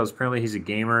lawsuit details? Apparently he's a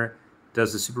gamer,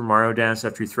 does the Super Mario dance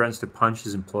after he threatens to punch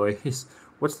his employees.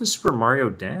 What's the Super Mario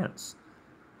dance?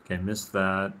 Okay, missed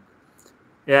that.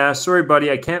 Yeah, sorry,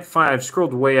 buddy. I can't find. I've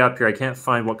scrolled way up here. I can't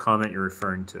find what comment you're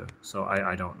referring to, so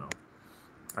I don't know.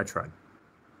 I tried.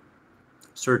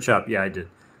 Search up. Yeah, I did.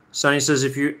 Sonny says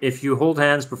if you hold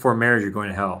hands before marriage, you're going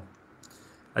to hell.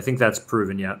 I think that's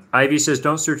proven. Yeah. Ivy says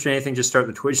don't search anything. Just start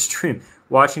the Twitch stream.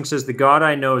 Watching says the God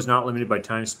I know is not limited by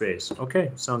time space.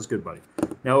 Okay, sounds good, buddy.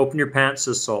 Now open your pants,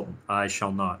 says Sultan. I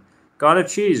shall not. God of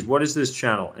Cheese. What is this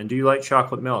channel? And do you like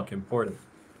chocolate milk? Important.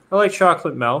 I like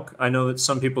chocolate milk. I know that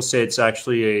some people say it's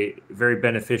actually a very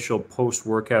beneficial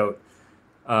post-workout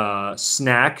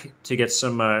snack to get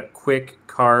some quick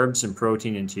carbs and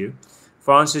protein into you.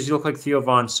 Vaughn says, you look like Theo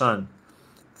Vaughn's son.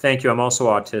 Thank you. I'm also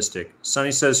autistic.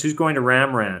 Sonny says, who's going to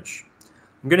Ram Ranch?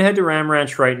 I'm going to head to Ram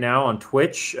Ranch right now on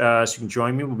Twitch, so you can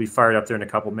join me. We'll be fired up there in a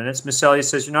couple minutes. Miss Elliott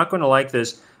says, you're not going to like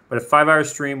this, but a 5-hour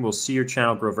stream will see your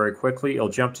channel grow very quickly. It'll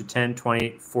jump to 10,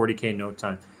 20, 40K in no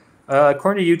time.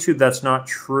 According to YouTube, that's not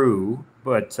true,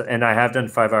 but and I have done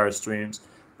 5-hour streams,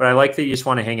 but I like that you just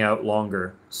want to hang out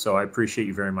longer, so I appreciate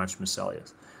you very much, Miss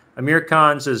Elliott. Amir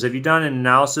Khan says, have you done an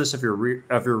analysis of your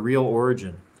real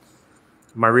origin?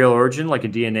 My real origin, like a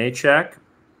DNA check?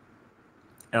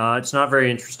 It's not very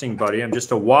interesting, buddy. I'm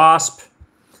just a wasp.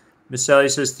 Miss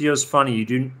Elliott says, Theo's funny.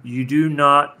 You do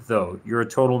not, though. You're a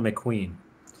total McQueen.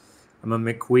 I'm a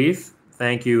McQueef.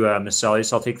 Thank you, Miss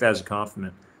Elliott. I'll take that as a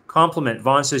compliment. Compliment.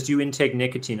 Vaughn says, do you intake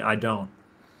nicotine? I don't.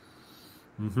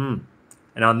 And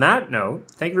on that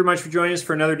note, thank you very much for joining us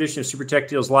for another edition of Super Tech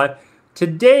Deals Live.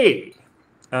 Today,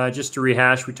 just to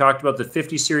rehash, we talked about the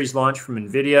 50 series launch from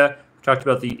NVIDIA. We talked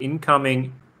about the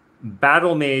incoming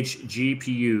Battlemage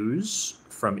GPUs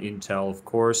from Intel, of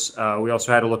course. We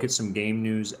also had a look at some game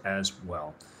news as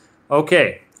well.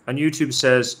 Okay, on YouTube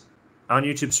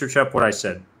search up what I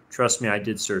said. Trust me, I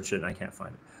did search it and I can't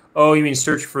find it. Oh, you mean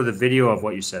search for the video of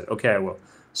what you said. Okay, I will.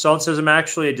 Salt says, I'm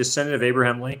actually a descendant of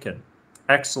Abraham Lincoln.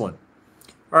 Excellent.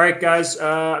 All right, guys,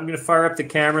 I'm going to fire up the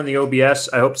camera and the OBS.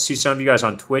 I hope to see some of you guys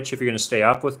on Twitch if you're going to stay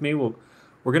up with me. We're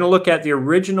going to look at the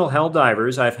original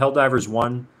Helldivers. I have Helldivers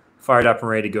 1 fired up and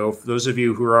ready to go. For those of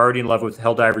you who are already in love with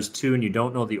Helldivers 2 and you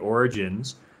don't know the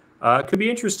origins, it could be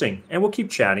interesting. And we'll keep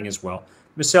chatting as well.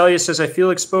 Miss Elliott says, I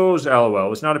feel exposed, LOL. It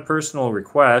was not a personal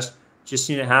request. Just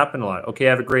seen it happen a lot. Okay,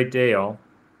 have a great day, y'all.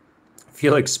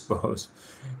 Feel exposed.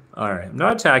 All right. I'm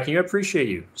not attacking you. I appreciate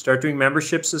you. Start doing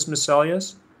memberships, says Miss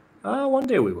Elias. One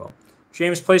day we will.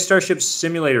 James, play Starship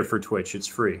Simulator for Twitch. It's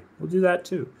free. We'll do that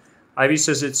too. Ivy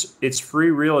says it's free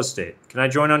real estate. Can I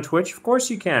join on Twitch? Of course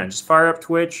you can. Just fire up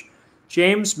Twitch.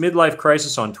 James Midlife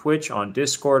Crisis on Twitch, on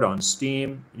Discord, on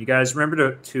Steam. You guys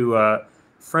remember to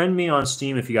friend me on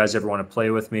Steam if you guys ever want to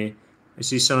play with me. I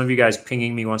see some of you guys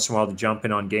pinging me once in a while to jump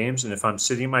in on games, and if I'm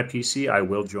sitting at my PC, I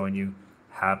will join you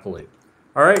happily.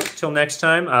 All right, till next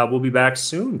time, we'll be back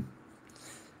soon.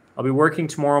 I'll be working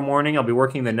tomorrow morning. I'll be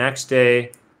working the next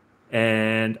day,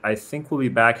 and I think we'll be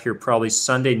back here probably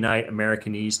Sunday night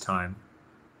Americanese time.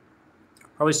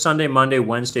 Probably Sunday, Monday,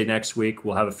 Wednesday next week.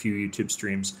 We'll have a few YouTube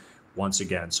streams once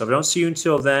again. So if I don't see you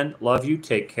until then, love you,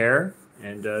 take care,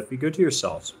 and be good to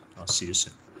yourselves. I'll see you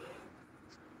soon.